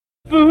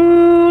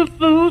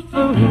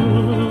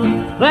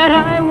that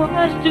I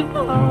was too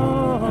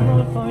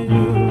old for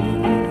you.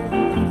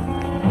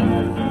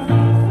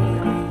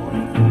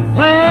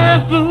 Well,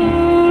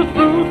 fool,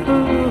 fool,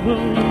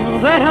 fool,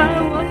 that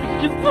I was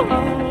too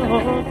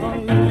old for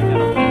you.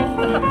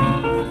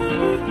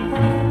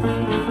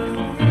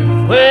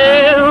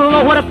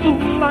 Well, what a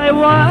fool I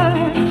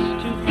was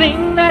to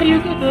think that you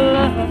could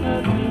love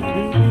me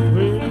too.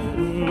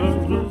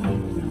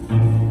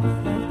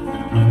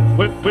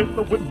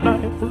 Well, when I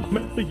first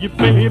met you,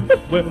 baby,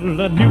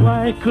 well, I knew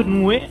I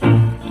couldn't win.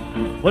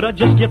 But I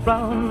just kept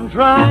on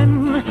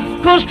trying,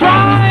 'cause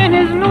trying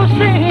is no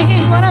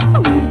sin. What a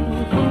fool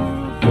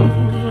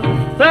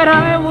that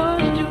I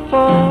was to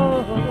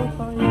fall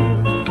for you.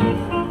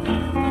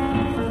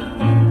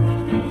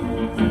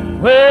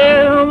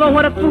 Well,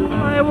 what a fool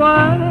I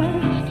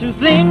was to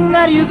think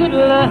that you could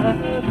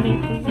love me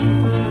too.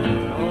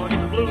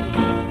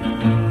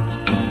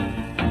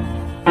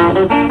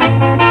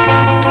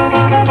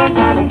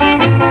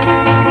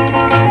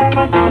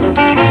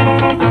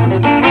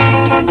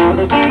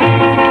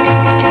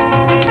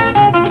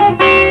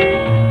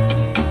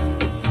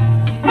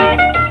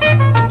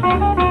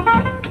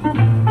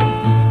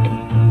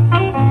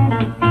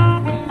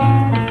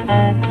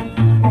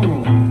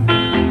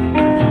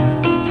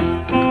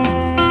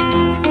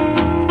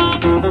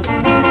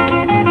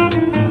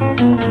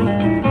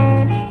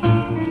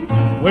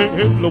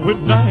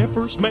 When I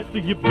first met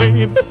you,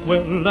 baby,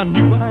 well, I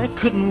knew I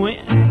couldn't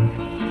win.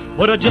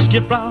 But I just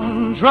kept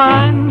on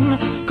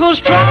trying, 'cause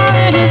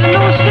trying is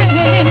no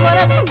sin. What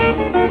a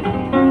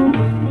fool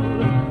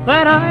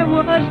that I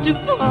was to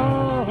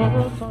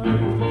fall for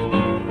you.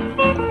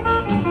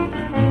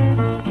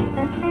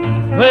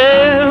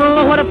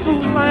 Well, what a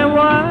fool I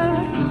was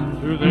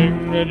to think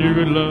that you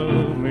could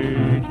love me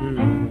too.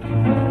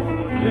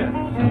 Yeah.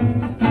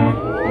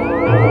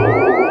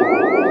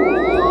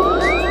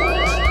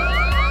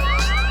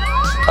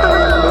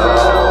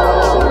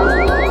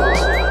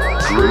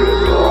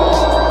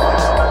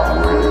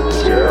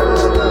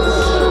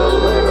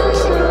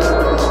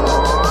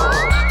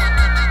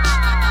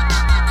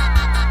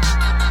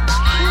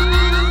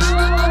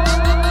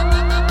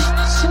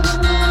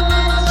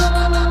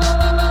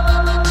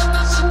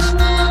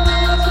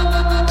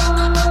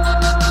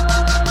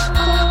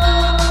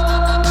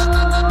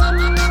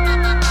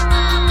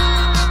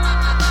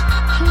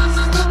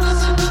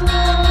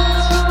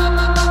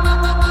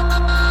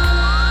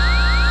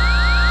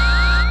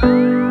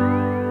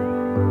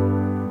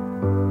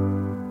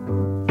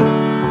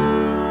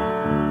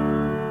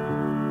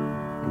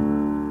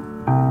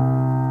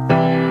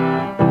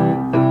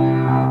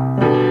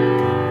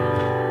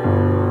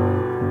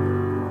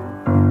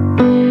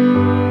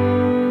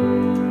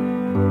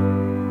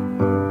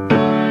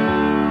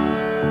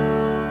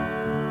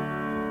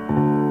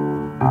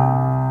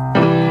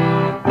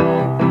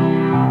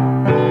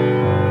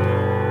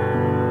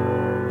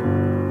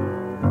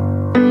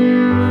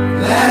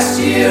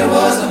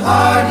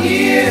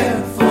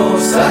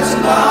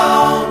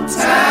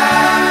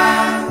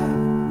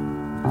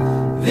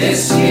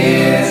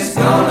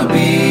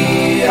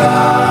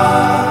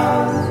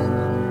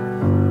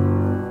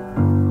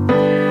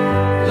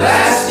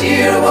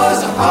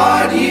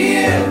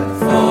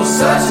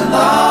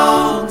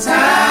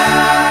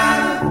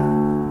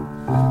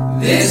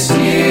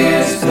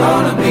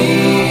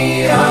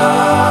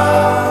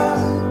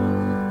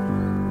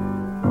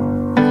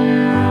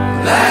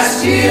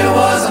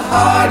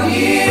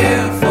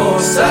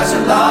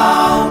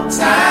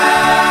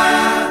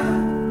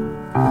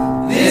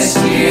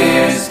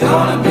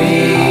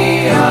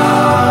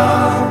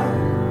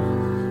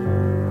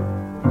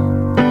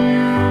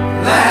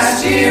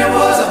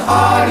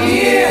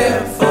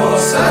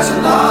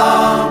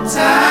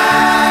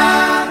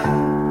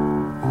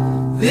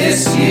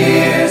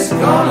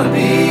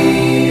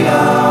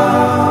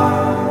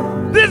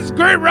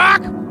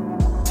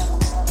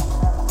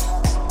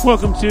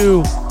 Welcome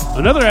to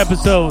another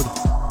episode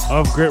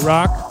of Grit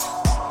Rock.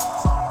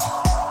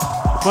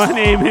 My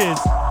name is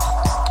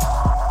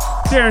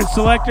Darren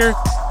Selector.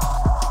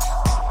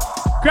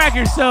 Crack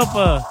yourself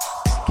a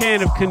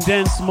can of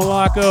condensed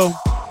Moloko.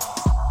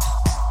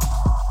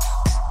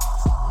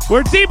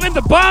 We're deep in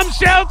the bomb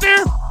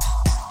shelter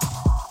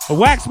of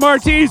Wax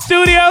Martini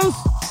Studios.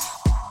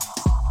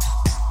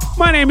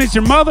 My name is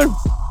your mother.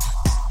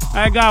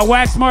 I got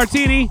Wax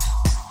Martini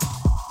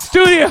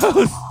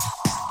Studios.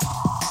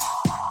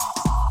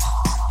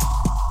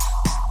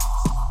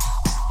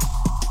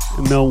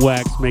 No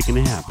wax making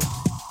it happen.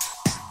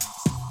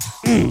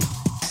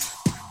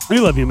 We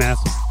love you,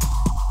 Master.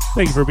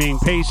 Thank you for being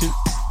patient.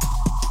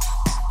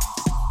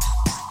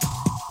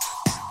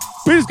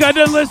 We just got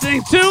done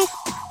listening to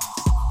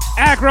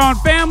Akron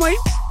Family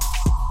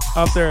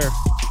off their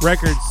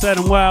record Set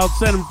 'em Wild,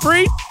 Set 'em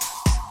Free.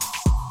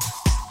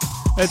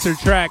 That's their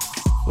track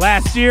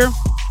Last Year.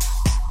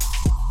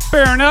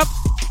 Fair enough.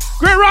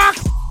 Grit Rock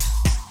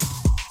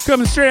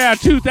coming straight out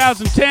of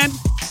 2010.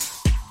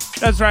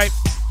 That's right.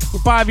 We're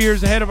 5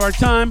 years ahead of our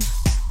time.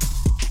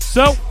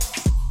 So,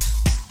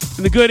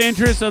 in the good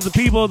interest of the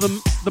people,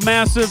 the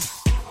massive,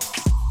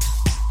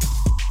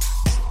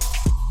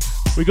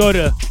 We go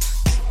to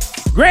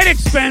great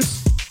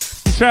expense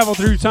to travel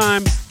through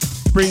time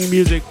to bring you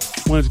music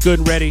when it's good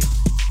and ready.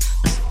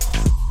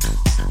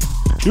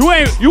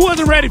 You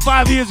wasn't ready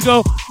 5 years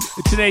ago.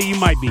 Today you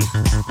might be.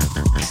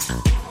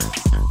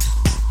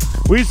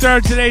 We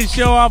started today's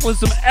show off with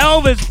some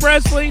Elvis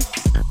Presley.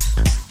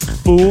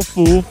 Fool,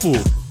 fool,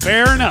 fool.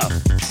 Fair enough.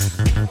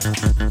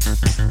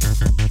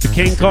 The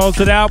king calls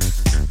it out.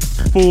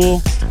 Fool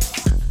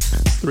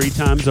 3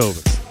 times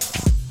over.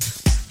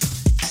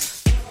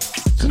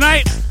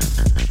 Tonight,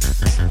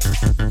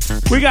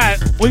 we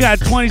got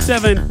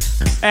 27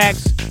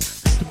 acts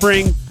to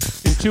bring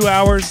in 2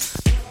 hours.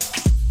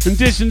 In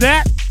addition to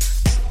that,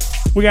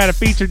 we got a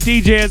featured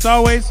DJ as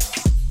always.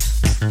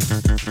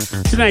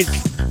 Tonight's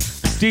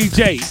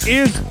DJ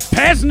is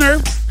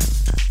Pesner.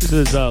 This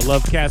is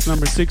Lovecast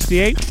number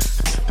 68.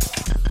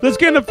 Let's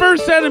get in the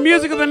first set of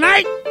music of the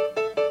night.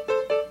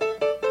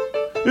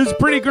 This is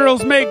Pretty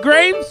Girls Make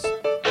Graves.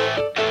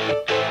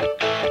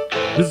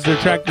 This is their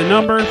track, The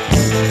Number.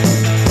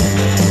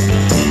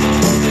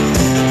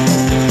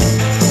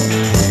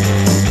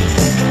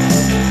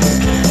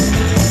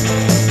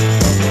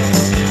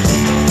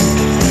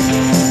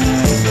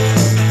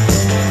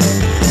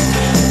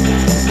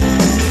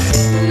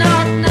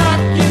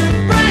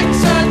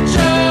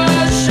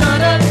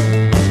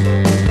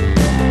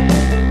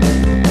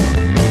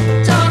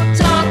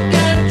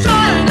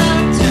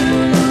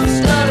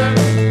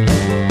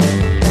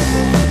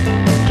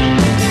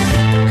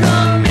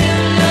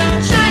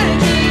 Chameleon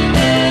changing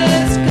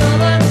its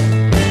color.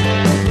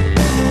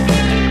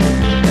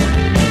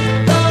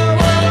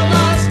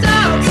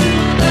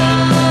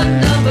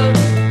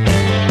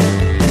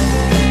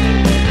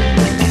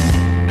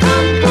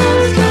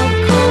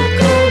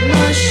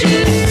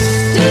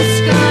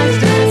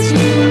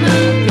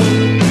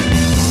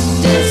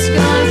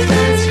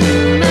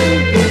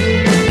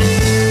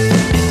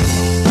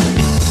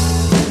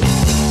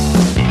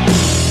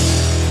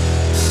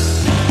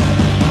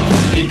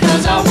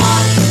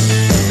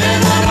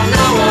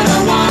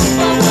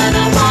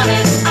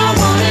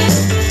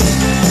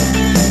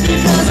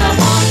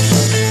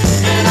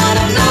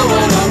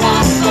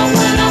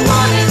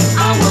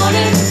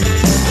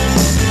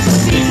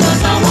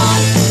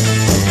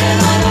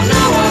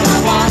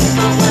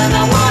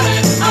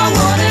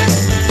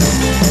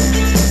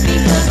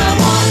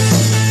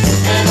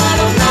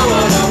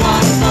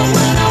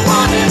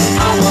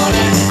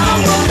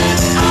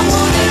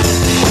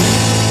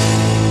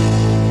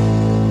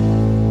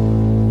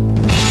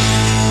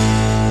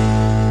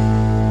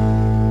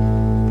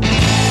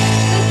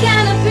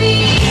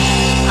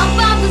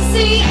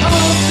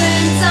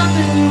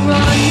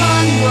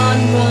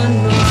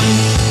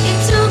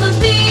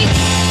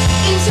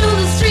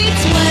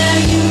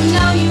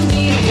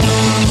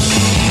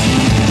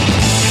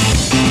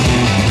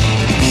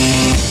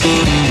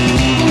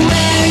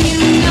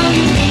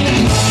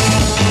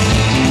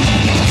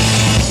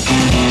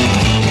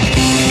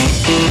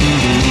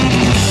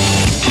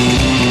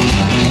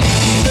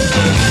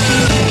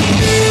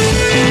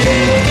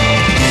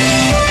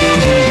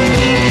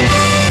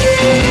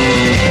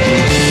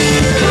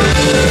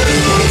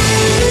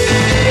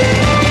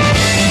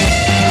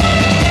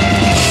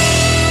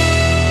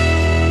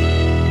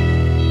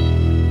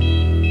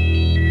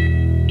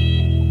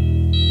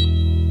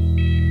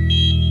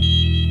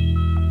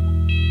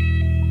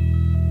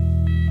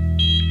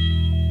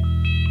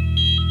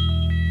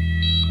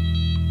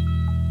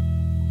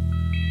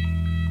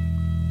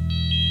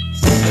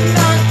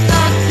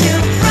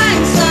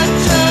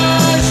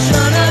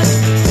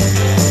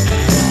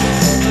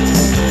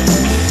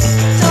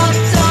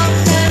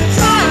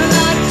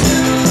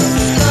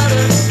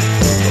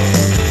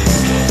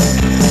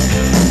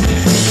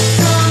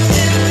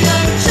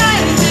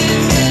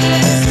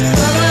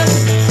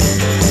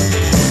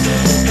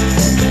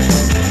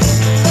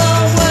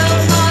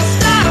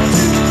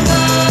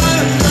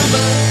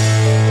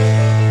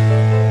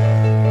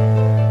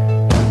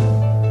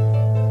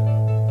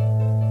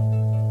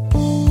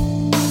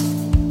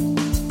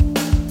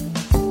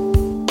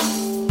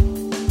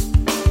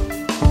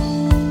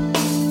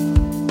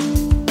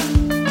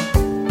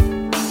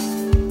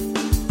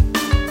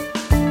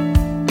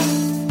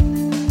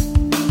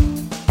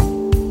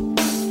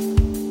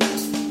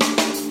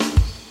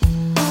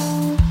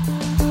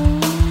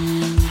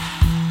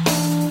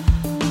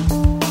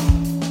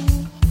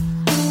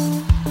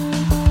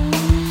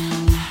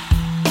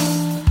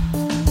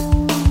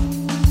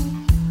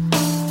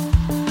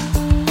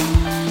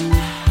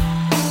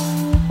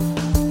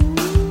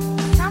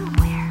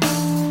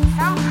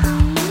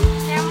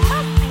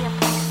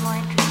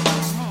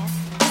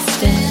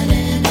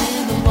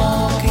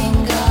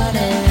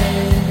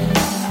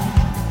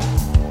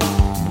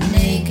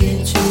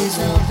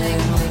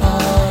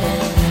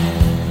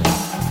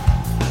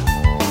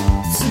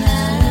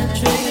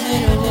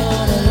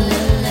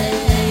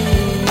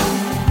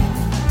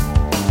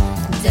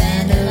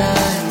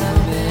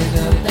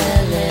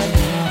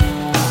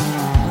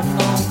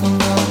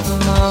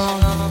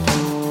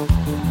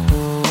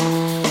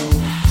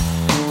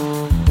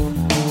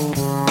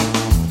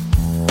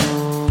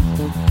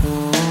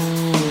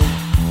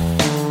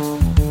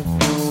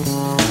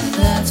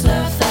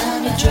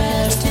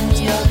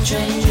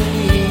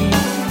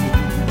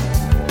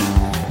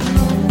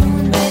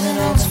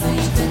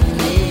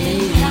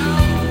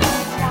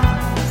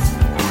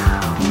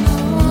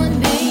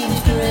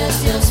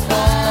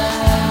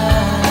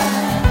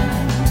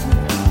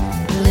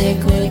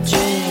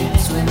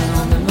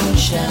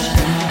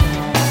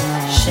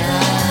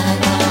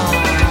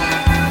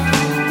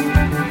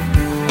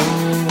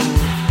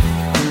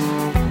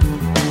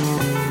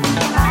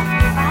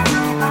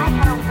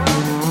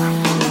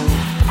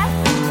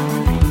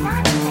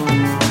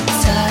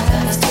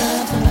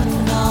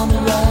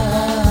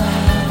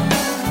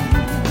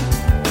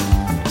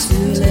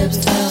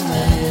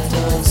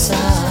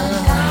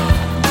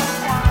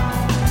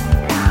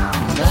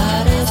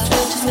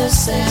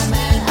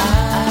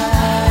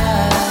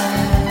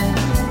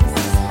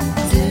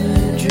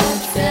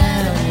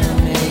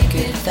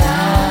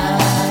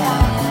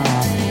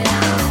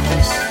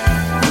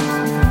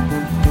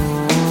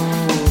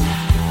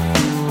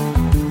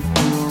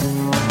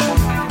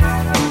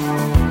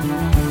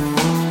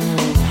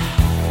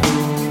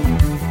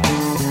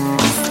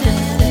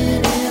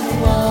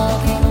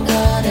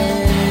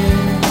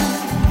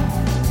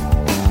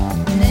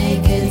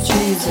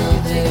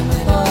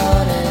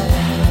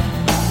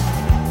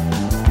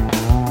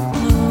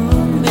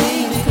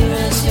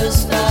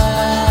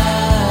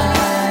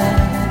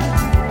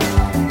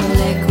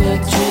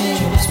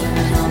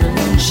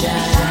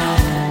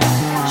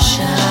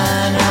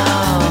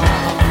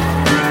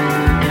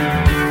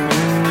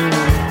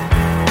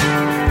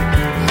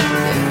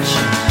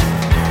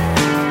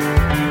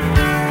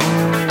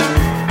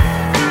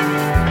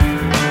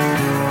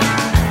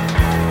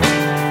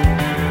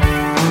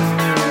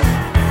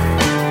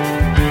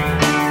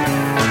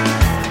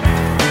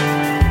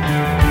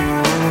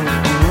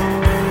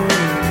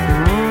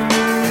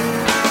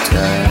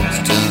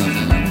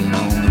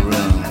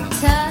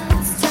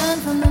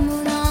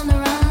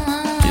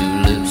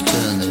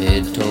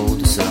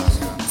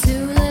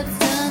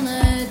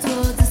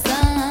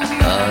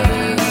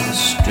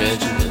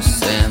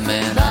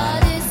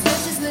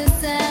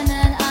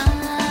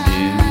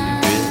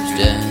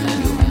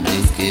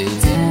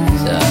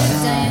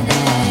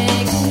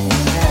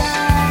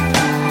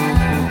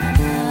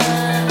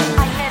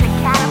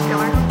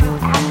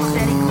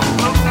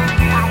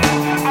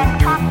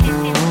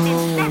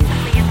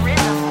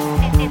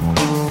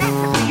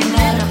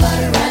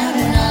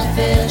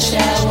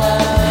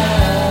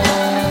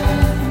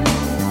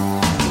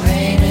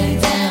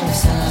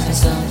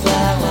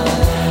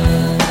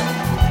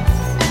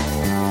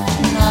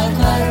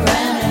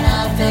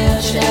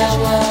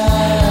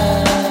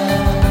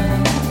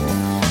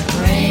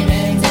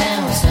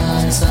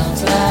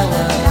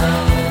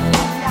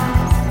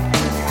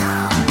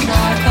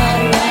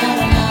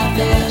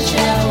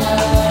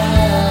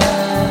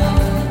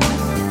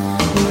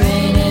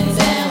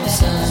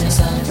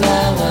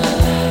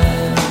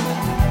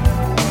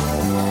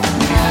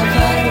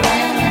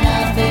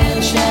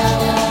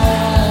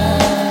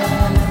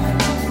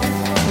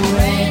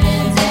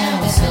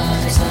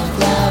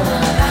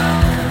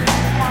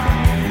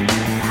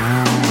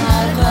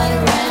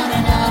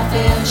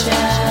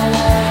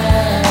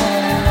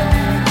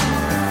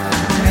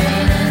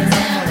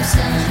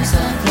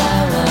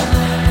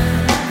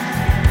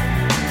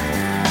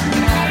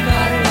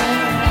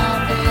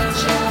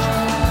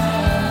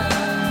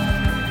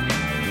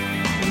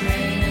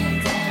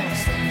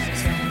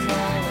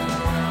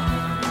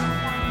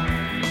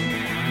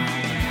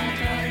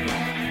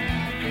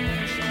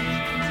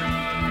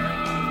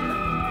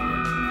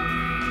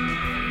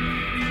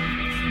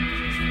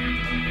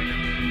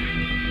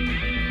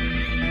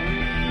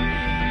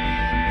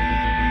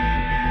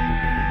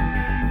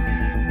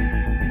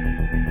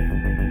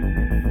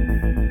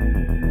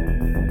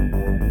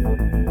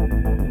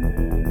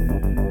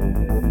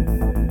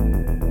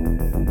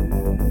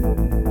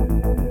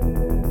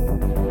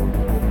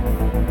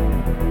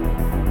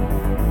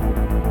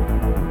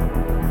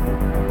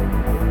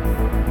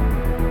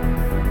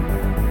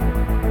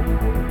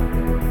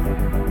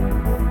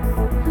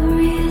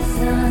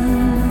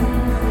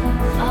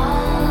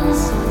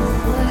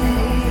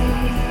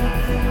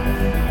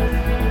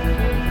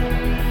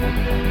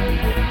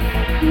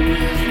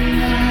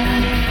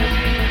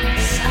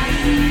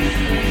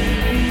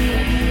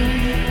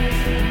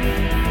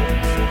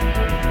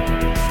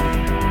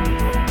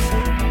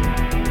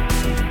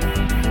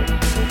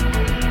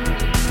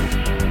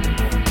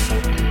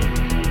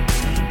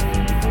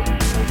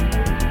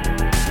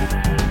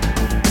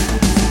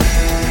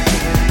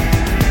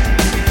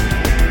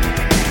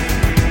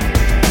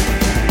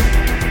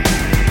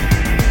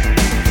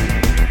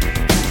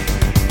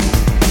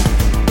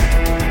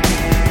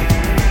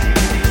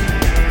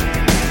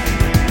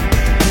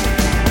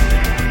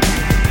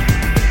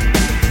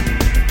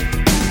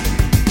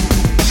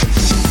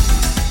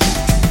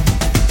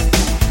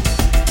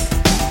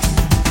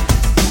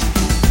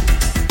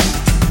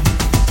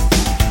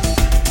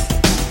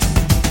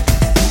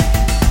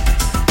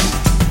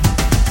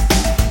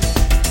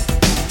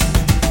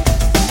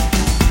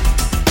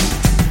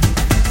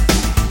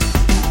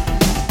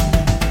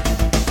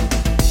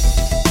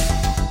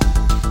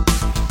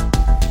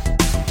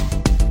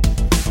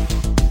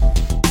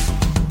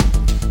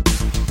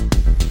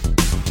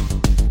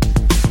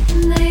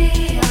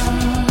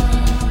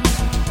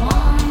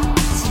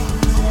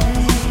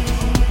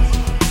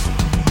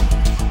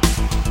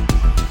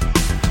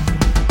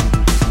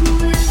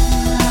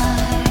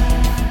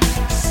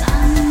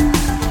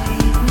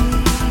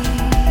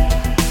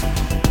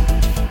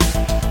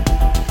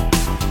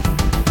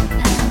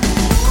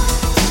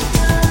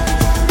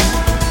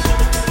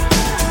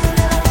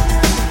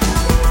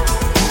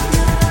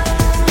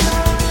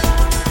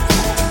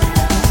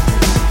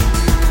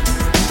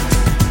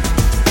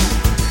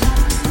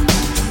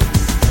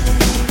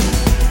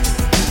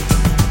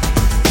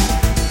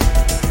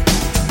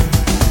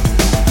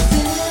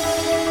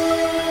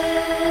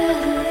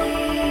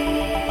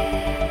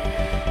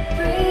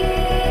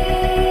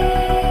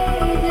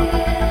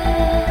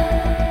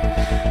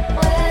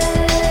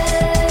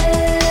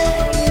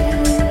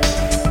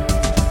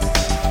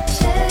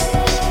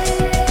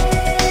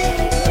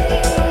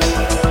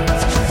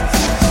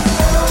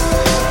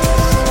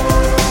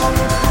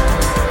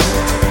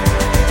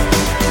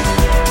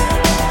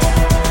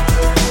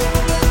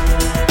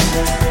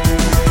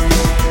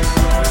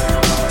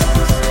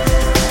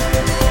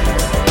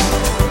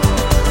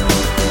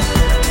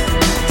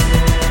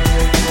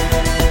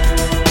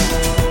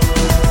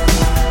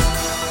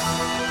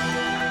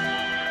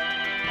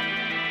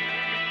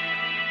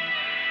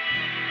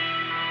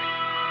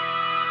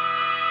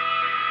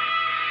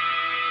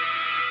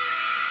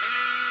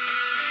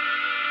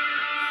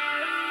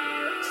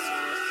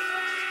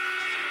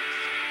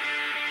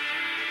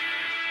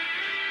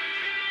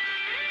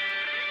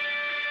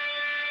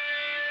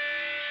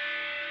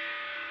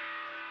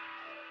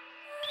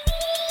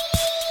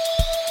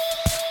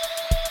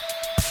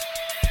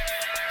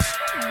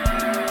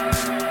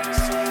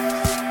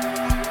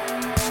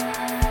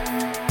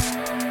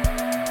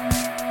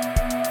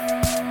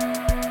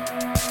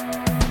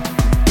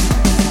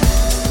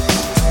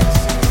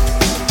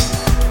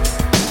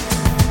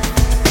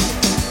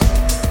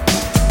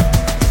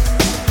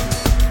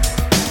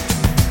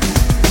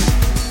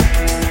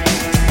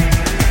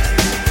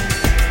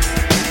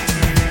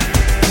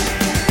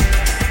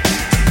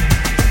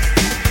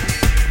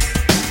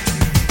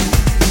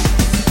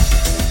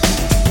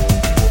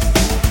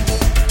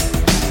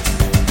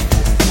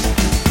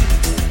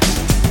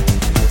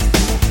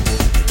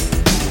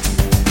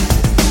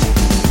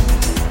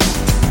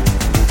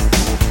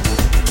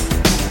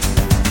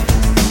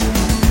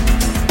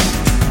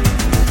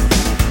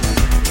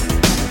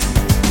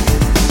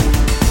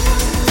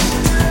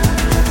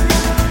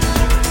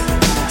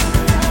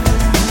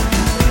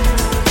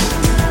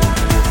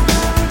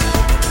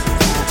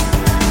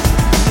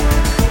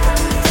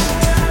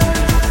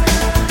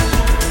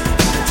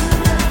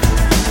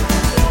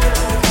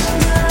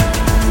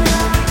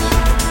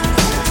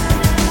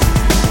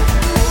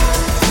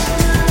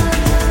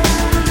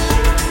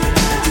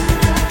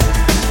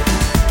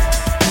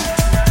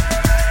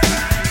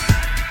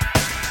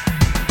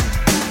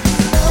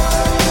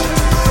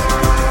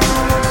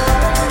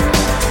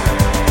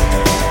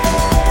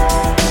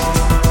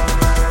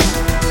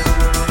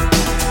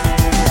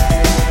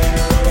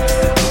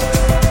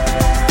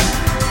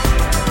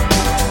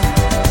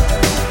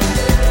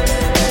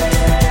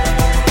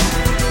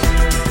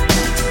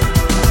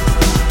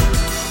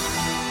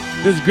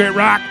 Grit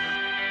Rock.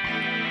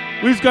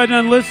 We just got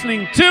done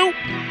listening to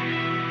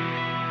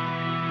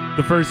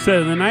the first set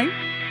of the night.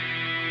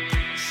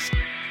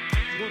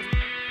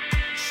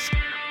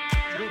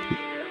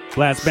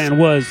 Last band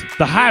was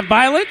the High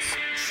Violets.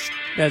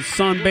 That's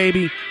Sun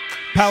Baby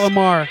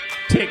Palomar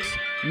Tix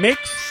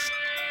Mix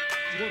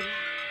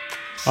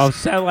of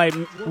Satellite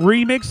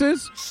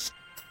Remixes.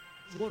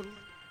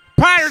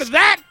 Prior to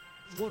that,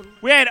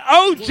 we had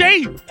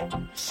OJ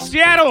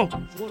Seattle.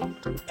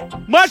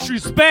 Much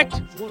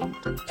respect.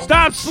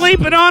 Stop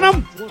sleeping on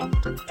them.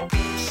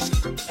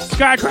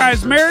 Sky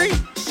Cries Mary.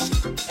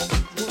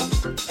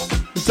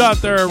 It's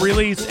off their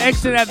release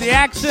Exit at the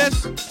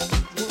Access.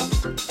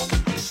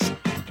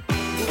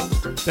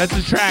 That's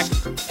the track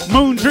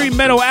Moon Dream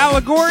Meadow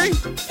Allegory.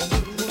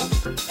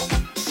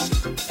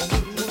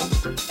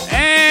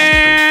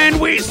 And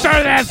we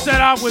started that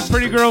set off with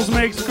Pretty Girls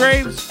Makes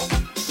Graves.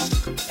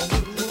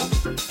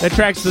 That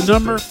track's The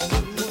Number.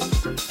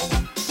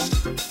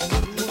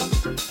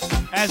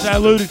 As I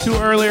alluded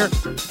to earlier,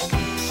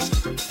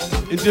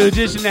 in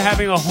addition to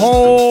having a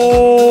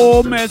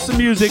whole mess of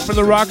music for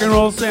the rock and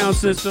roll sound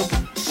system,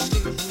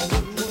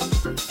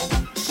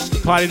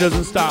 the party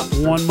doesn't stop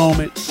for one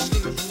moment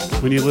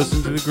when you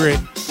listen to the Grit.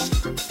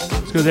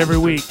 It's because every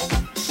week,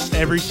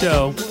 every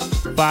show,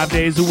 5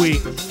 days a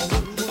week,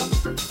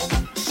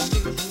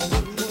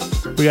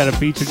 we got a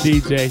featured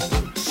DJ.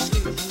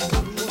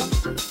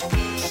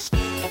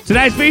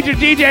 Tonight's featured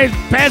DJ is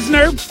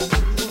Pesner.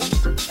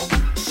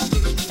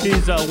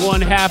 He's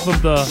one half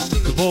of the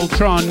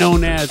Voltron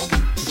known as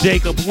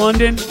Jacob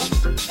London.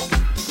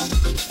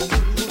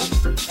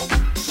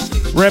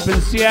 Reppin'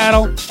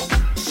 Seattle.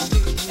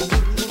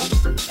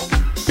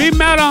 Beat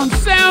him out on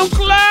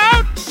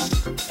SoundCloud.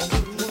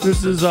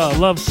 This is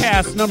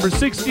Lovecast number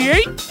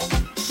 68.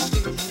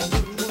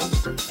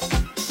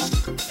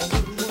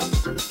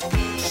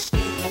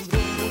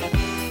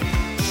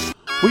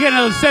 We got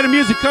another set of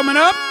music coming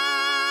up.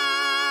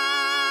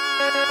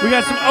 We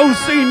got some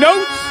OC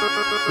Notes.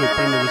 Good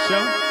friend of the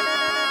show.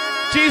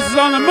 Jesus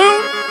on the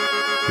Moon.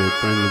 Good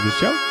friend of the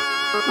show.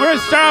 We're going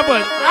to start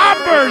with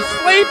Opera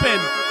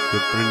Sleeping.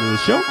 Good friend of the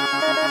show.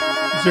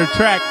 This is their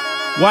track,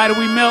 Why Do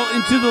We Melt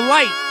Into the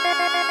Light?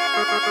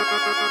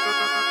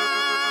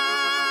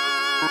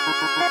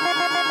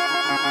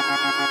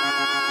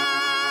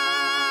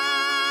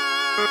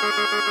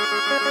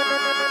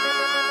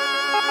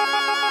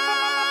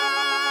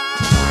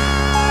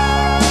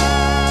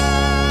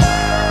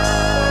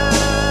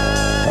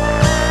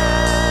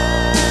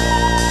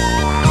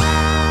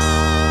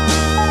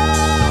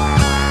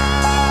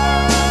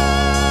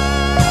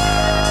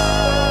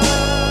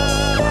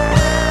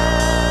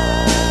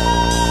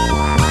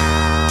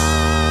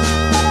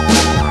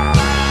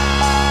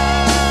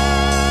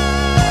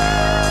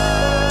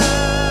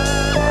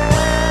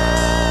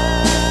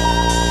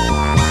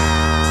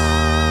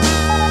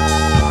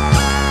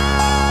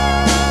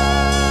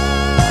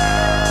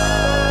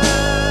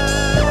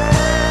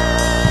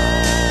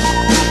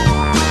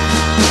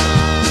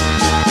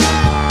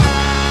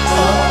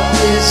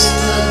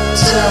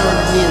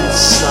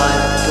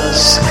 Inside the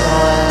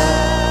sky,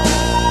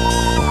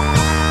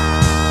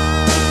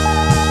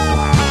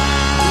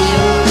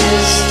 here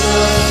is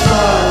the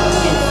fun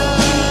if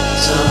you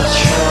don't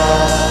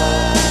try.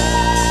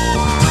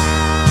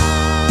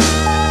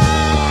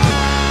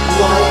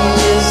 Why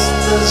is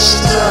the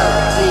start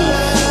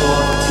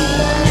before the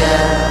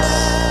end?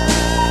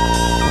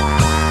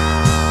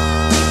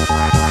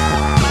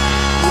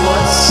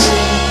 What's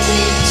in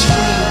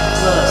between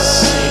the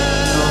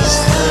signals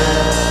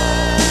there?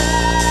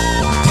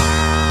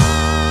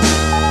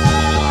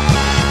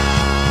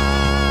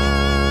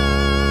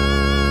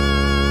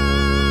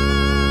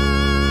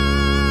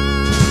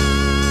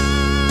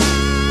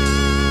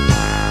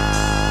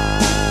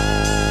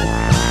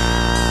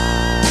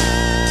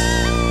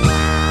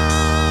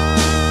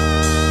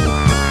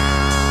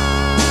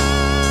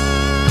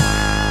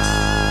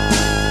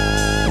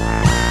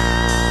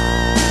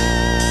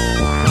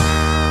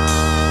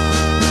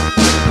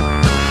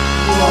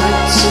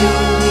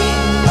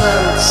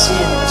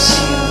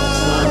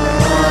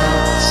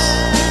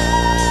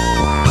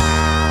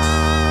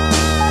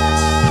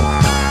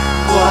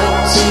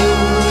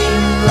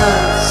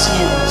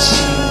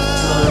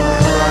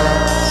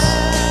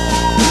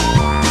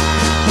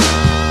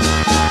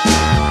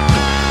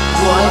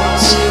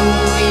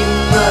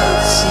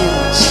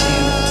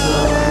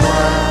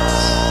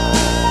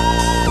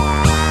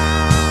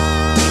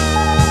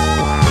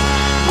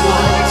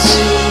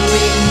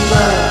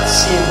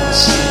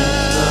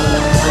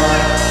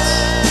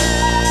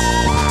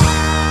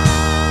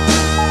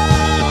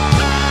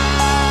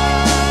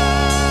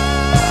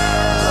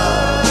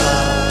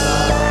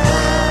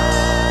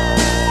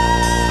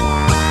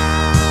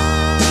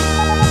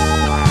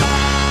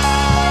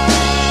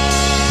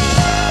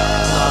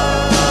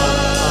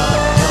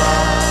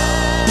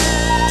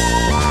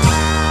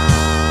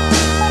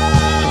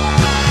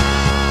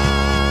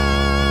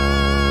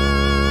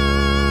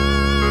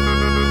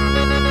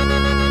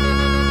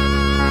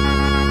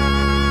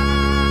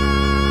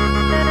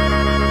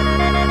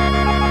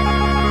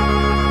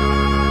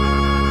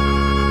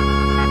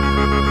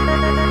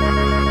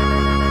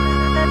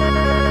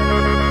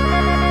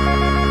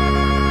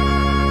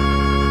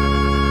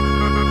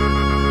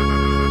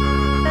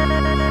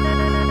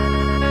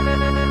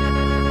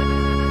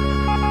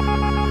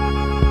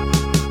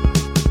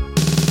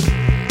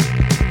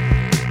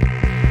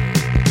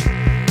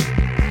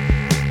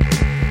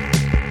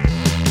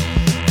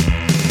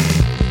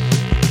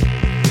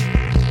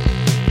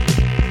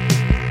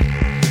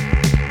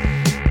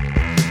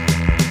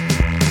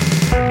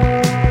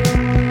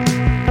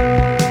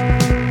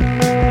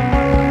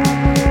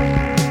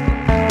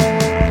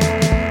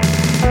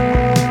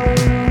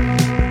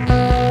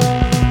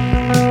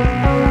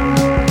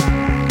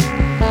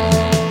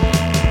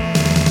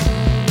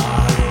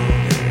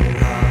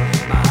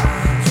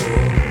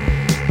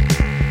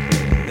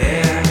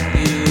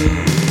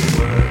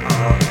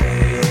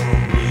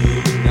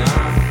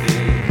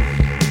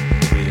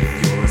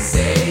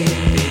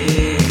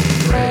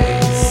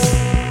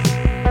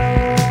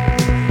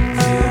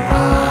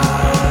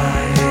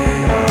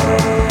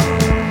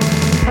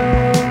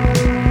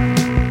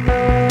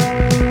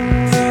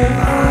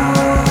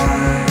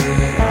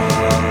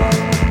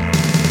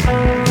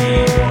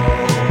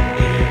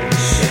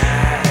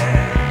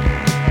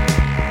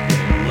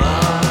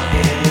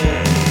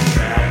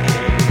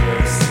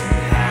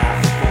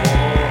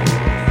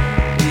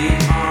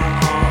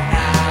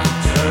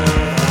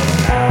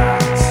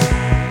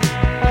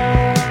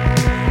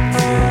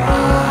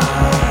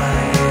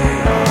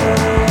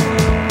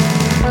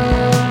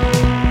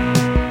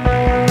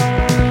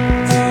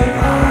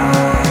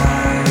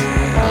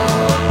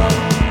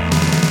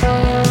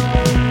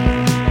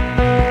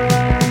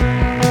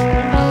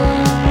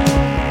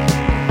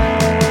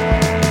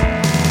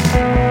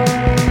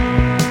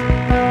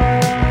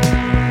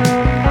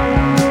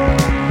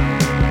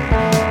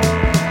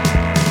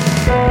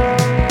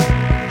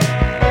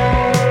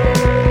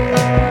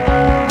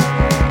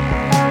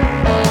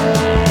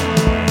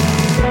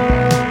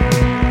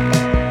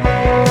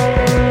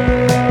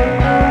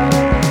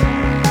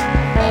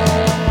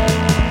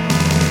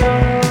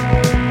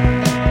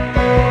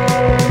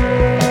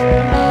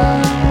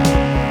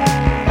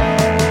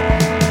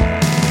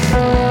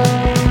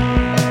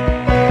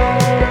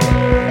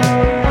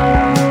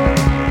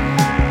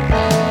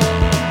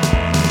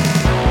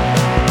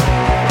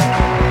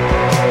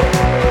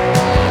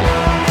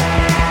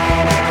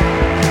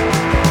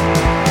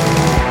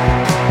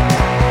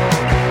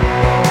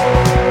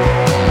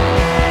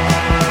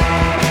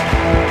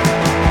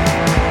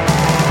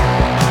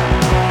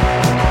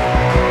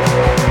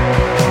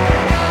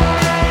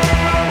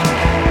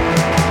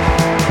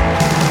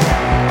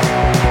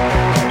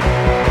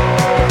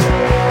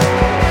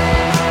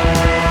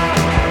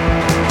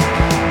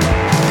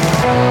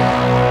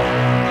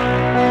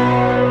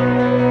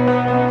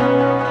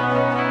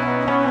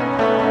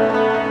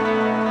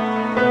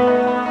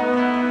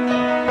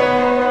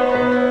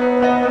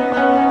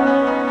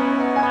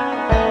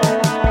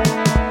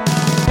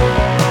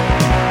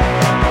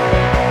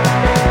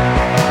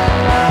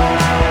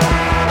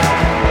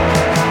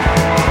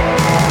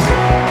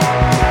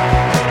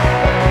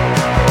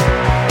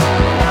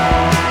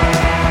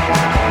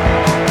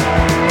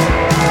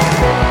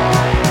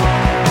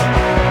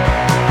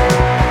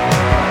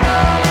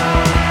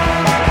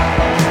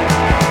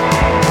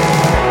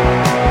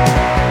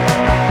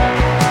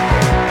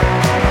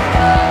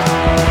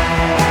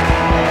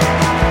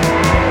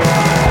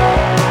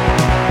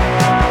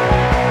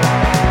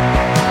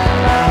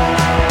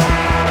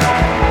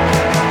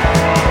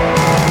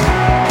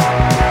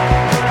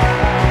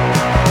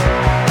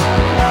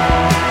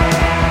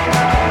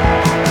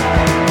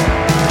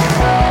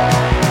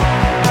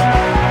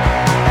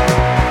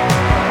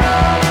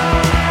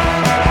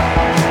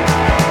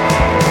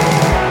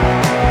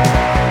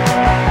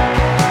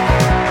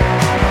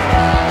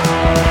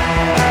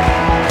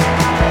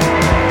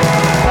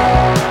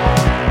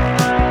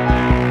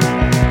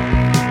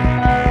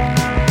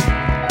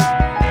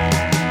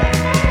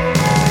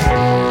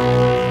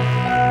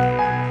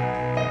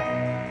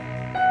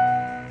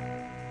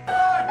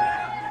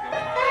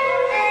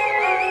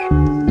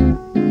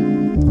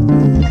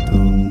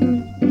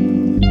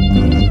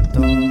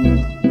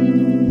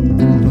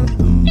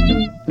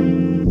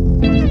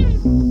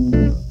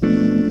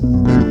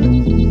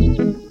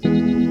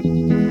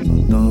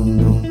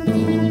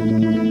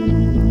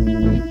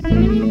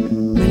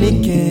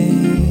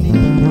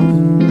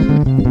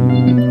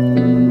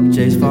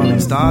 falling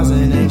stars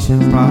and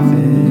ancient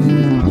prophets,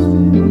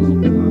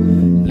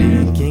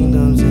 leading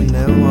kingdoms in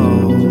their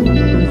woes,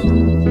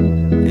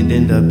 and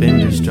end up in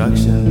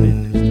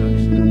destruction.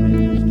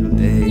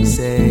 They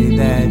say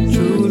that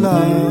true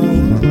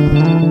love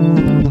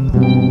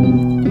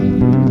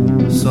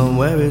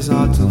somewhere is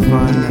hard to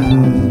find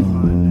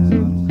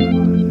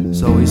out,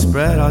 so we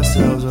spread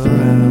ourselves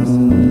around,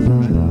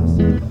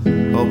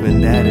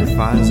 hoping that it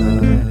finds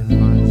us.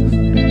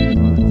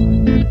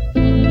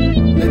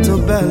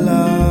 Little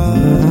Bella,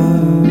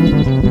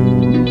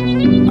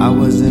 I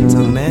was into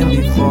man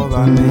before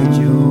I met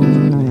you,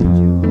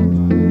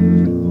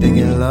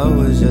 thinking love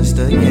was just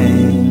a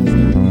game.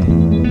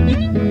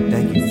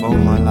 Thank you for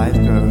my life,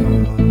 girl.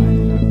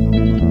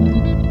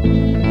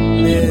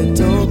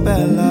 Little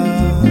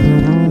Bella,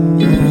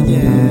 yeah,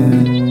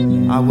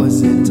 yeah, I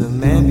was into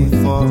man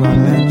before I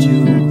met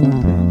you,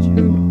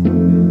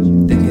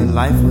 thinking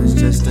life was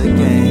just a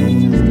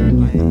game.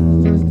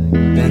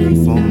 Thank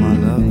you for my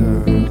love, girl.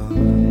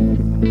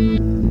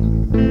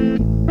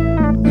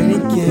 And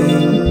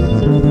again,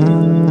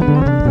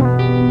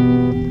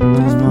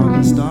 just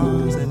falling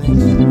stars and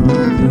ancient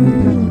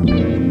prophets,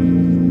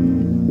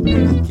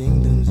 living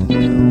kingdoms in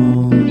their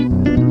walls,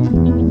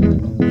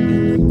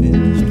 end up in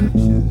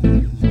destruction.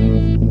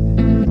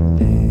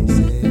 They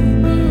say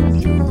that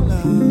true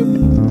love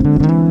somewhere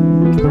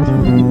is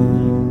hard to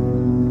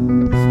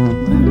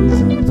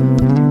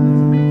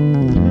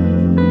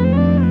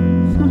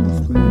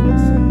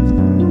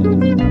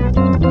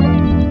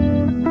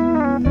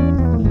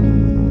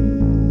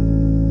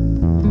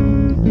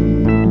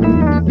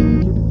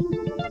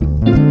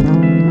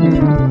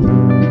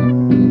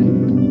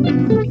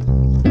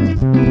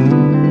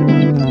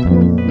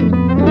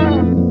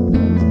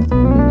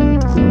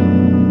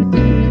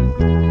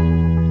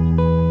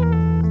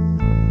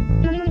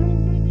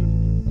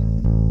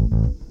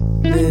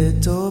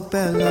Little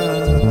Bella,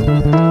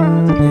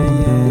 yeah,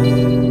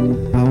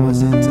 yeah, I was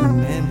into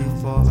man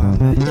before I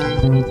met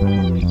you,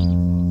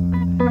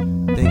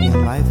 thinking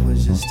life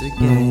was just a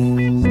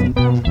game.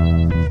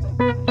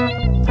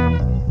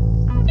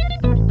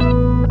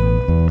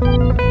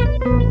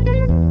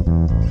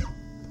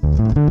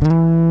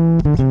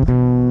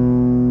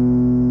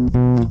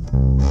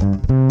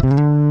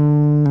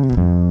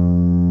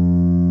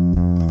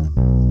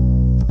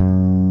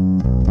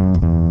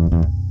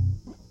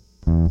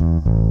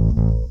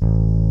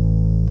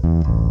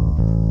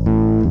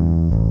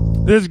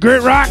 This is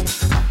Grit Rock.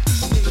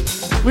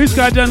 We just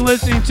got done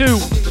listening to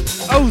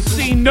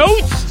OC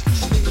Notes.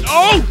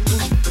 Oh!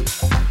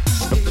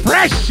 The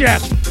Fresh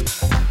Chef.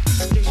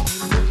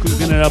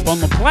 Cooking it up on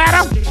the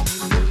platter.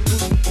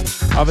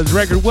 Off his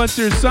record, What's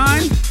Your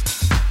Sign?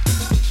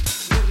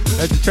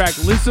 That's the track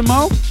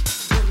Lissimo.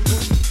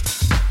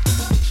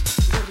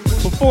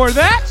 Before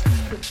that,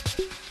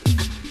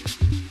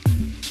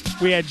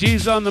 we had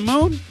G's on the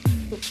Moon.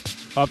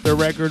 Off their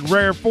record,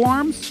 Rare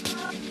Forms.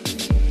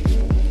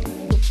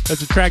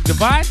 That's the track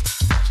Divide.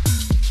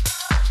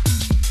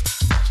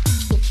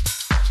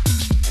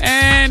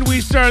 And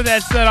we started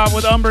that set off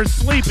with Umber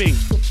Sleeping.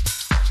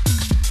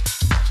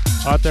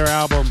 Off their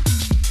album,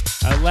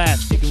 At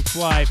Last You Can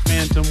Fly,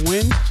 Phantom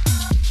Wind.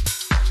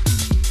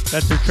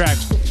 That's their track,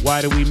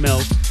 Why Do We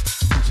Melt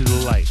Into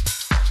the Light?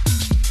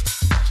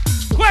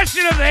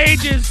 Question of the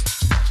ages.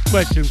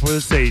 Question for the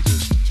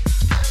sages.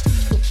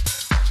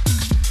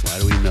 Why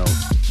do we melt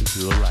into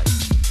the light?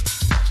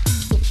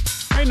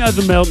 Ain't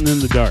nothing melting in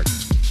the dark.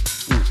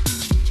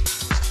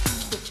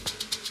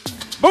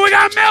 But we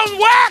got Melton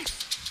Wax!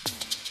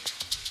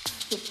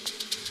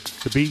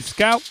 The beat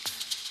scout,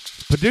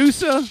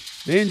 producer,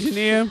 the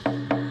engineer,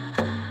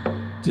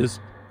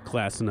 just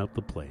classing up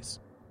the place.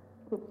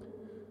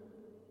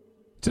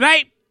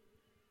 Tonight,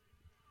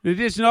 in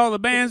addition to all the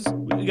bands,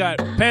 we got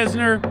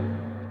Pesner.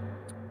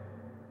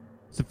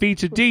 It's a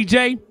featured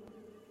DJ,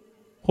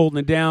 holding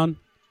it down.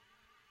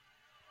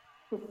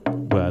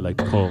 What I like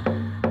to call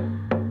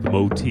the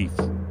motif.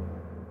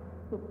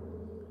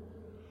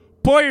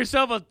 Pour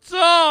yourself a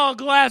tall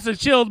glass of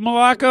chilled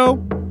Morocco.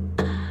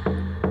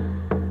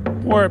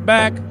 Pour it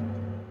back.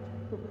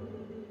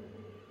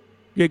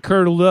 Get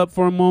curdled up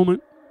for a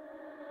moment.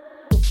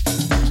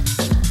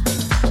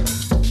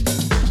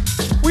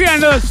 We got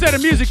another set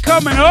of music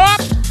coming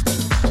up.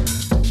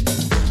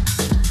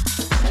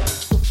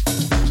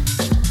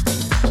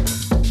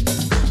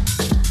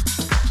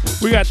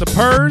 We got the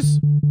Purrs.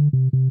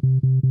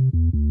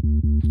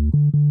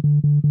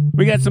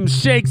 We got some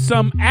Shake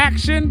Some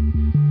Action.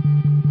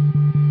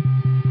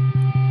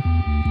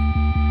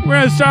 We're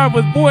going to start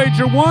with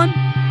Voyager 1.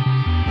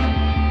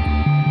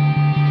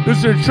 This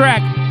is their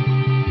track,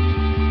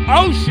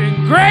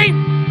 Ocean Grey.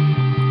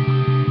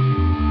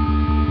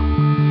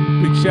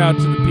 Big shout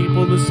out to the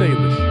people of the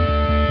Salish.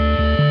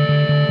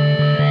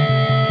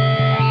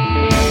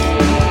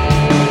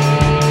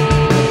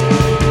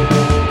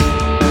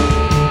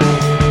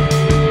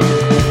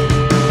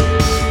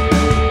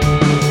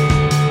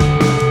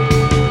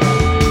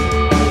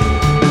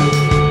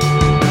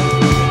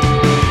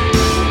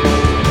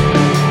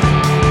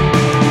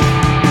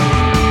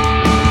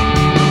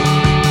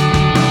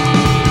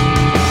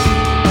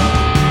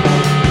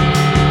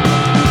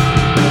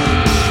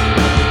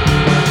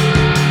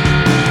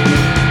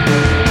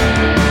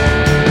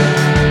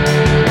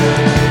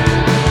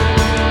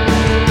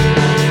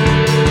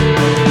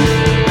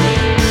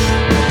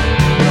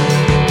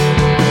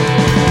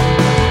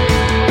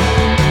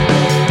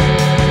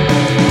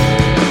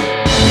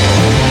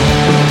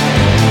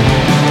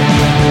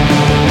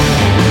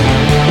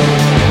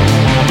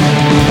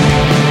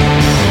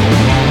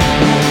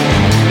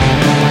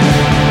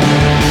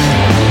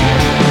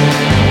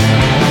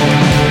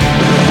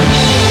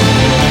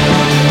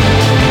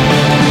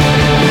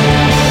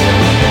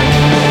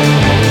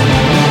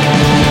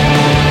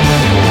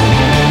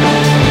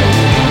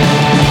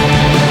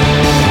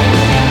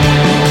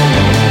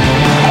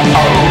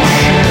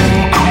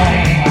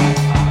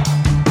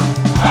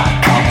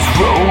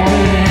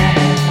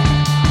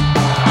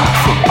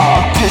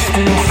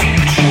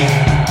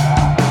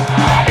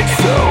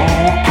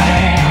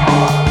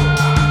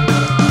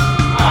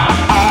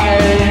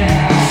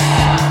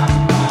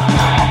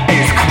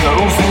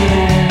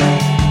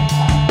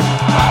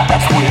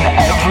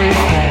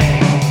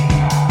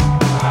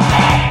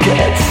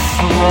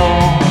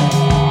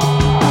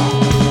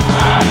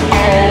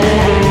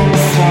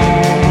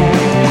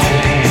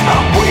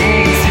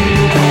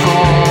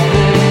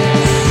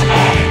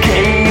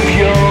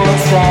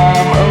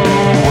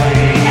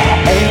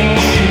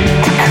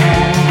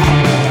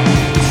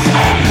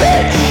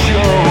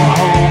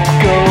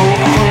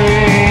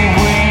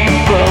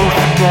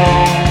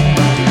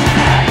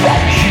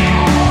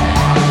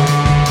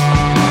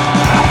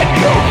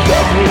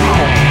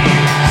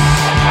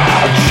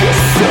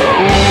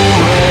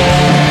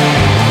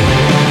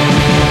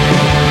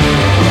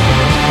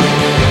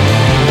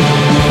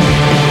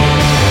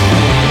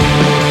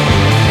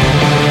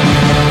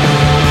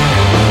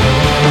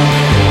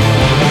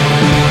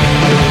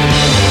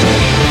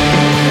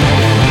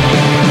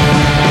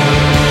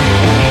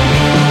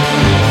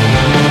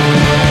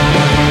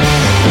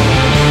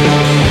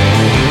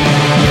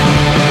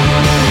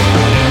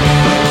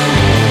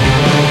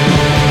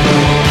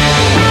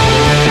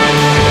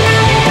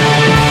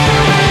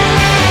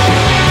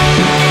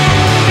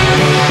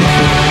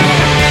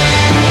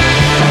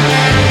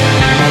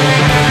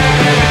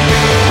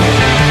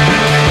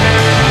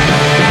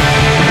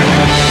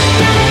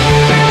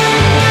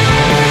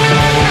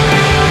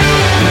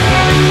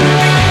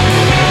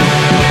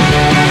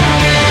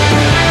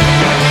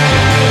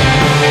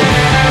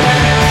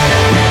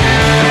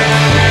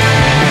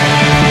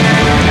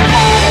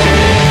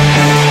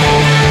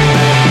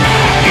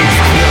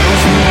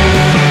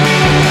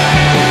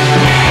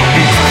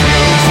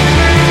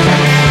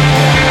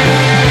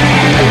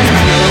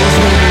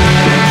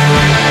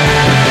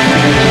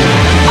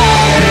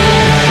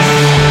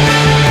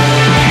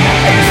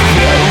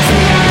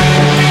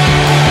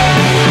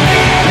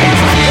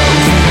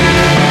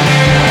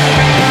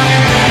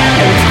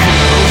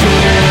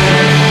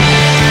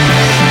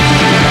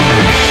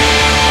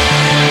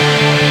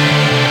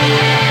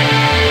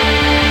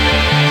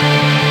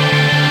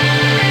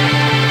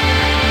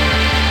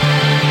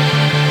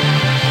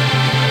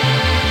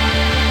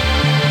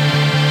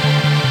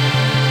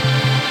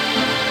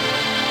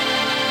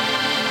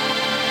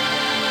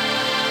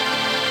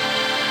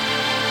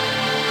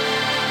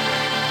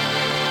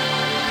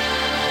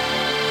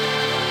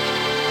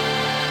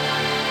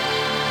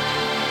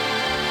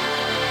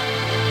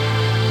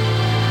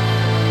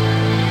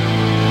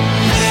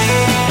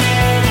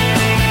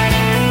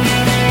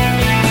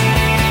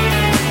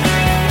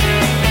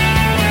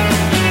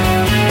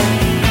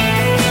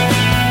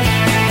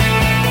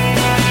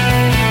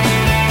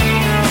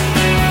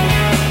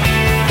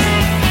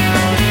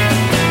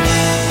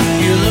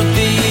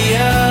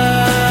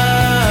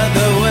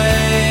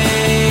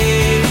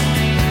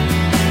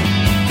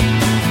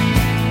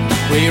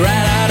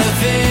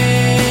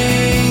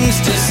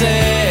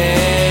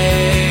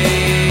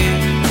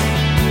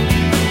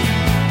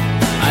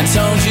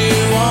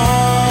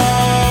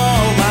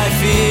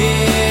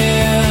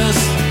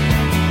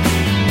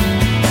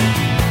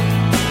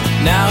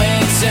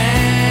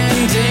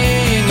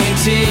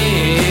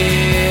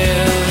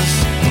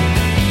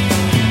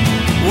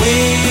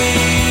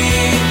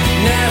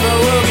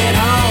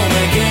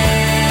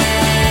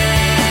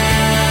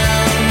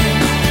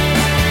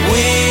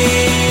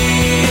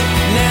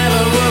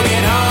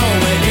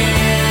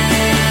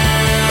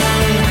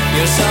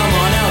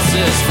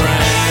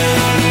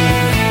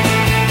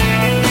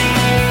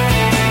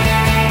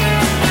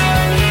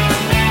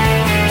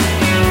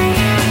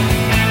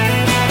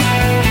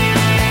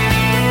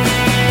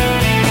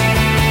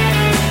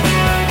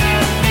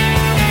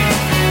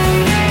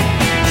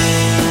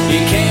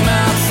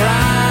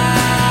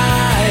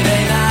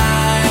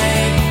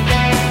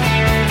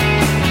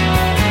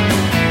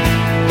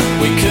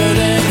 We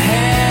couldn't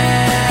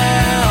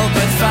help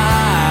but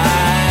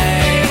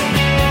fight.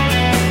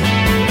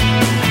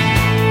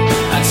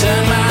 I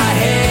turned my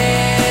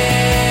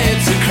head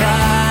to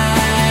cry.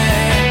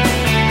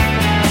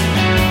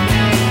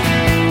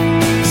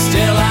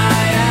 Still I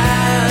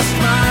ask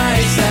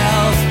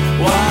myself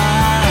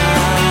why.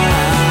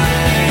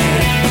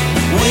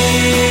 We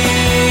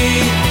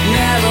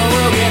never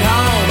will get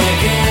home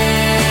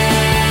again.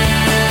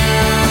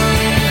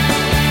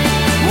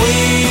 We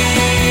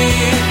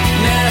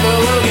never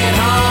will get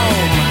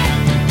home.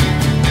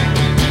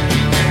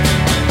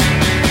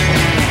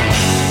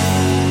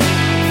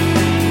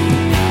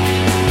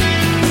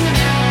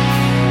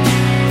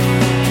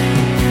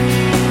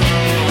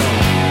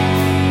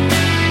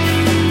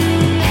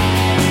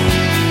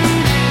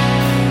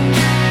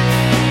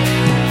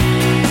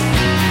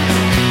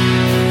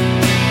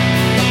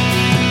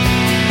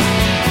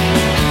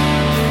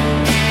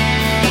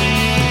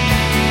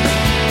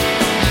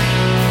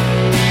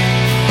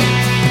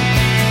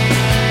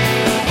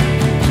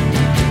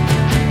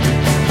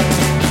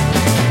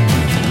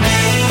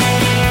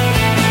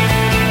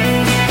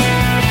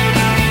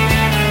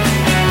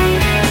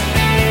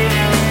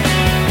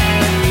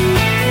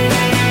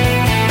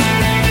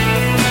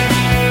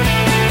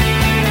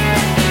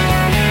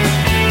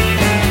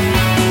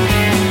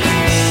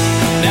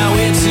 Now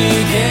we're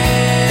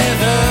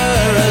together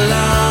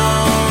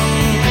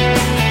alone,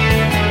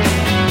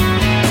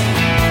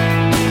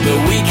 but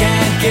we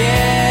can't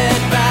get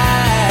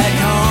back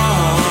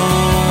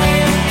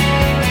home.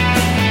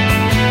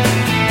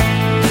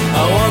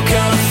 I woke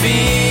up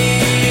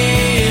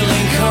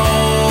feeling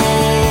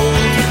cold,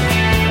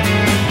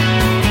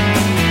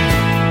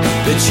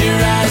 but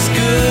you're as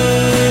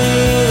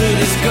good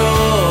as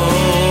gold.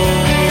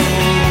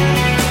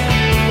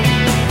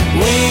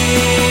 We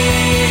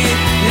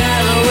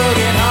never will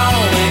get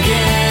home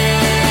again.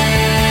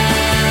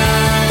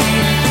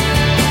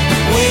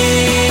 We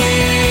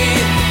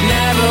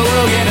never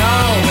will get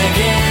home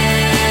again.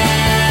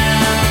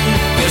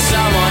 You're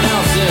someone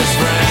else's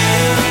friend.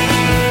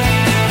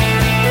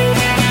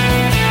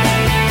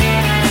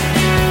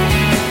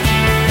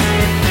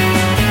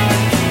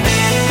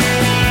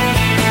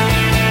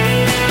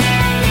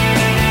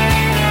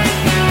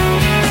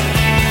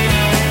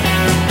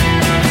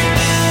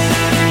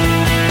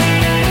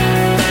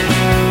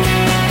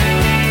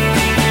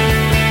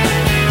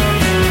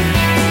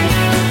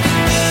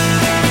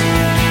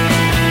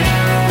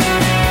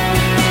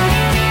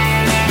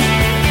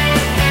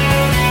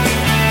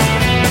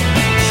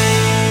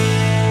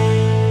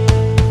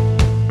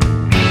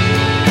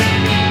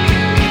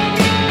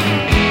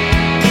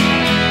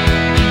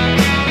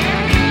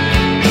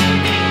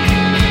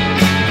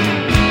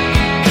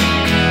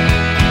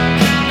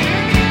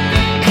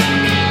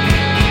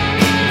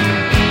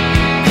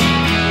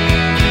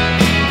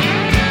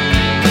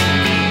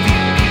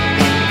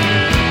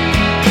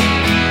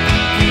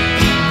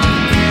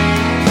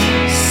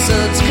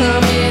 Sun's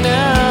coming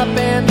up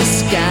and the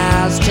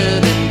sky's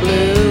turning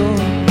blue,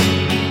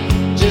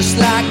 just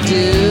like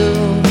dew.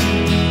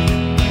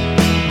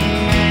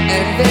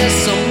 And there's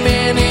so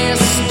many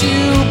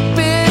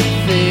stupid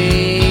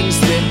things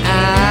that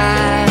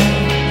I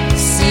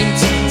seem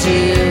to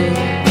do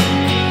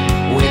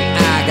when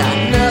I got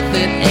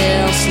nothing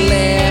else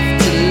left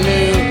to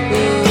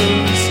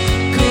lose.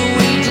 Could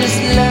we just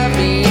love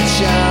each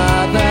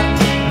other,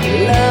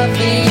 love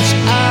each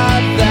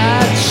other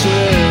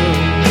true?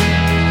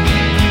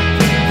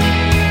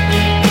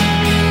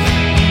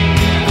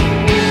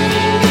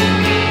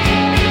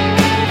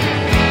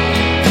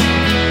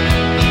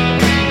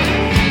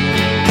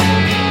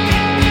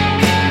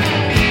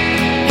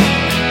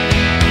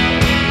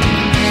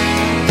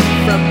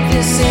 From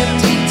this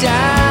empty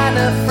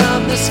diner, from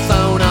this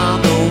phone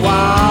on the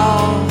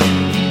wall,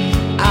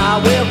 I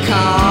will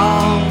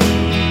call.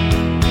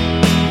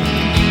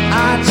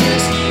 I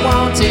just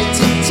wanted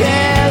to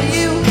tell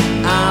you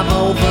I'm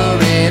over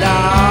it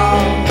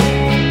all.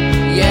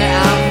 Yeah,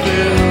 I'm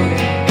through,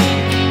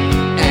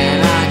 and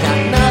I got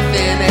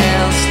nothing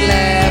else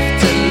left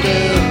to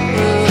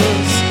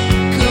lose.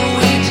 Could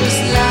we just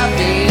love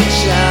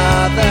each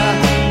other,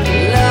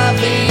 love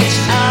each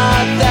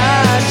other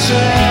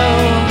true?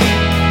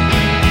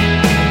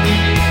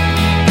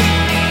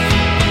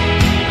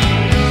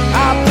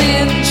 I've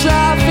been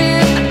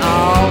driving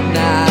all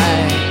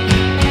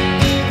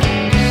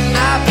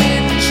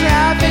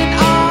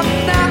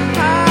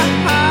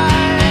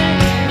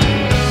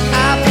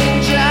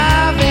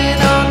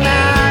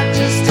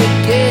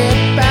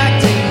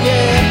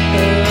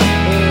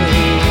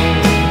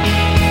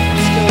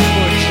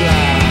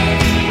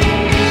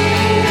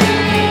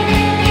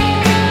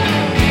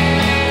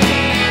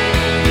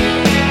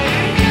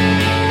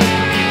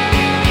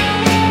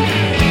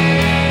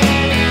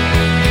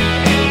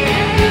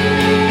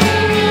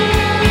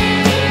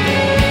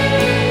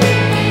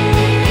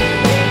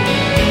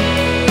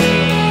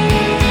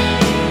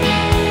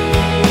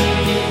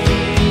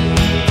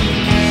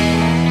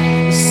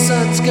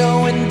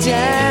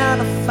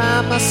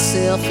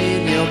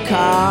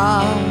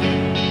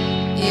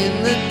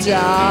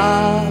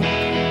dark.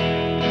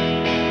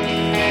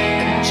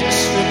 And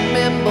just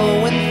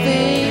remember when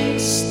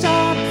things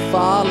start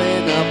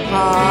falling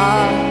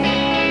apart,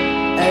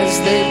 as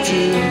they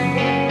do,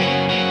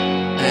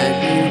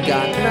 and you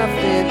got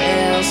nothing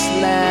else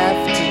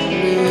left to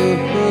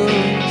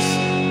lose,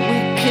 we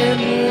can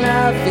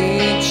love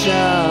each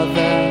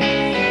other,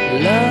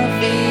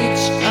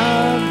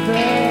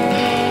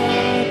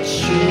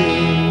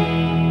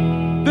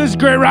 true. This is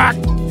Great Rock.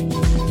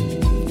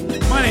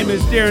 My name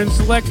is Darren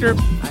Selector.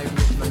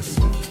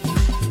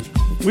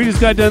 We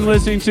just got done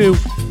listening to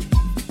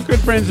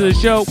good friends of the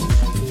show,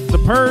 The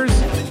Purrs,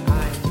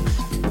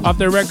 off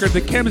their record,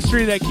 The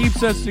Chemistry That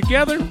Keeps Us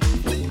Together.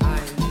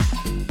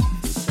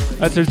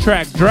 That's their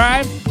track,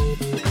 Drive.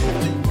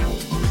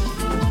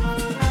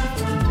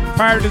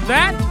 Prior to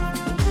that,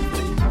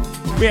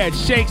 we had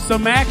Shake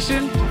Some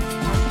Action.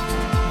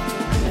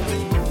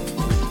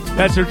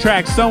 That's their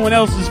track, Someone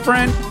Else's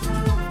Friend.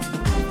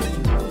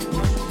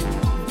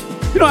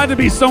 You don't have to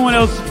be someone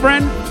else's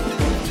friend.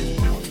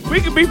 We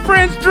can be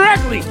friends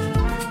directly.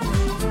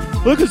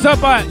 Look us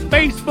up on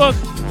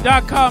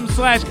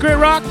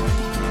Facebook.com/GritRock.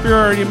 If you're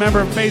already a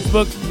member of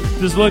Facebook,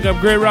 just look up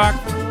Grit Rock.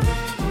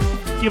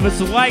 Give us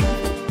a like.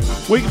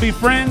 We can be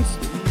friends.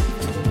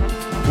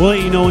 We'll let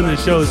you know when the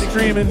show is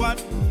streaming,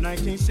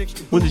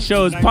 when the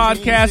show is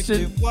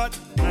podcasted.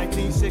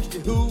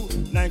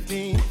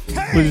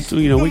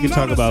 We can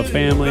talk about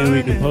family.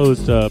 We can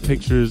post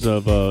pictures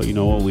of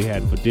what we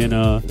had for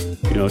dinner.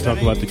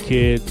 Talk about the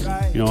kids.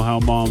 How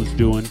mom's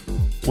doing.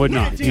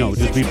 Whatnot.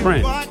 Just be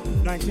friends.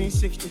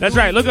 That's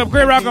right. Look up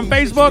Grit Rock on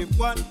Facebook.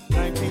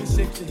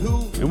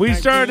 And we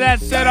started that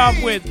set off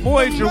with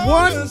Voyager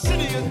 1.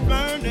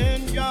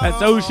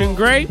 That's Ocean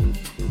Grey.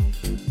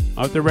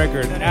 Off the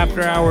record,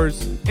 After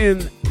Hours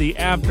in the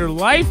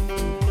Afterlife.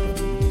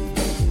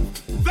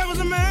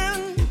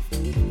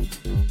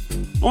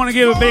 I want to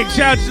give a big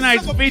shout to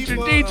tonight's featured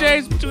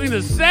DJs between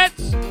the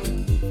sets.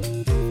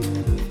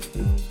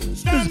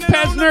 This is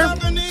Pesner,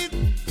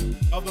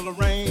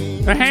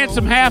 the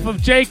handsome half of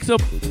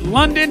Jacob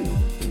London.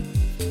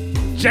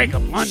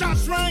 Jacob London.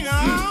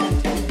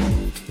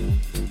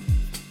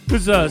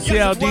 This is a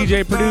Seattle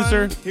DJ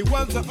producer,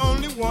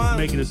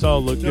 making us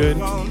all look good.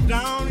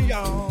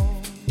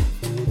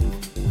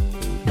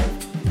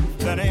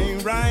 That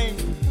ain't right.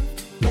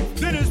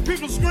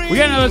 We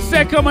got another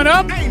set coming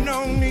up. Ain't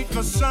no need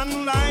for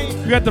sunlight.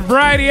 We got the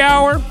Variety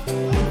Hour.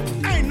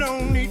 Ain't no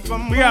need for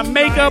We got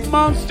Makeup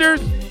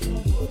Monsters.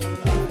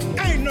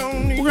 Ain't no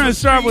need We're going to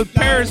start with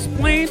Paris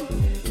Spleen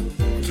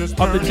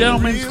of the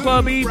Gentleman's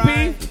Club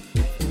EP.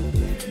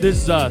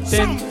 This is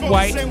Thin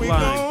White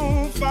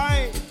Line.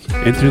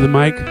 In through the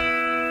mic,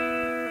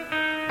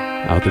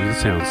 out through the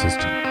sound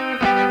system.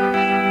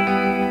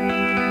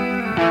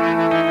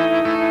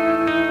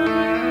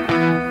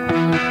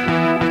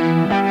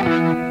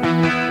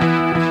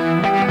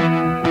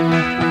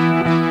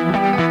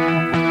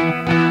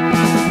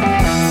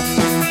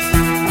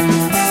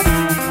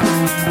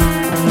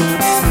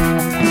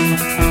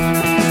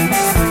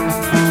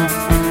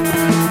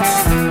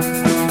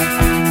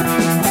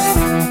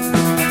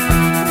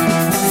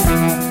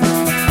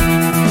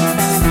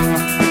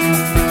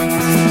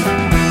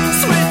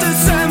 Sweet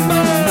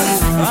December,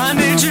 I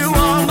need you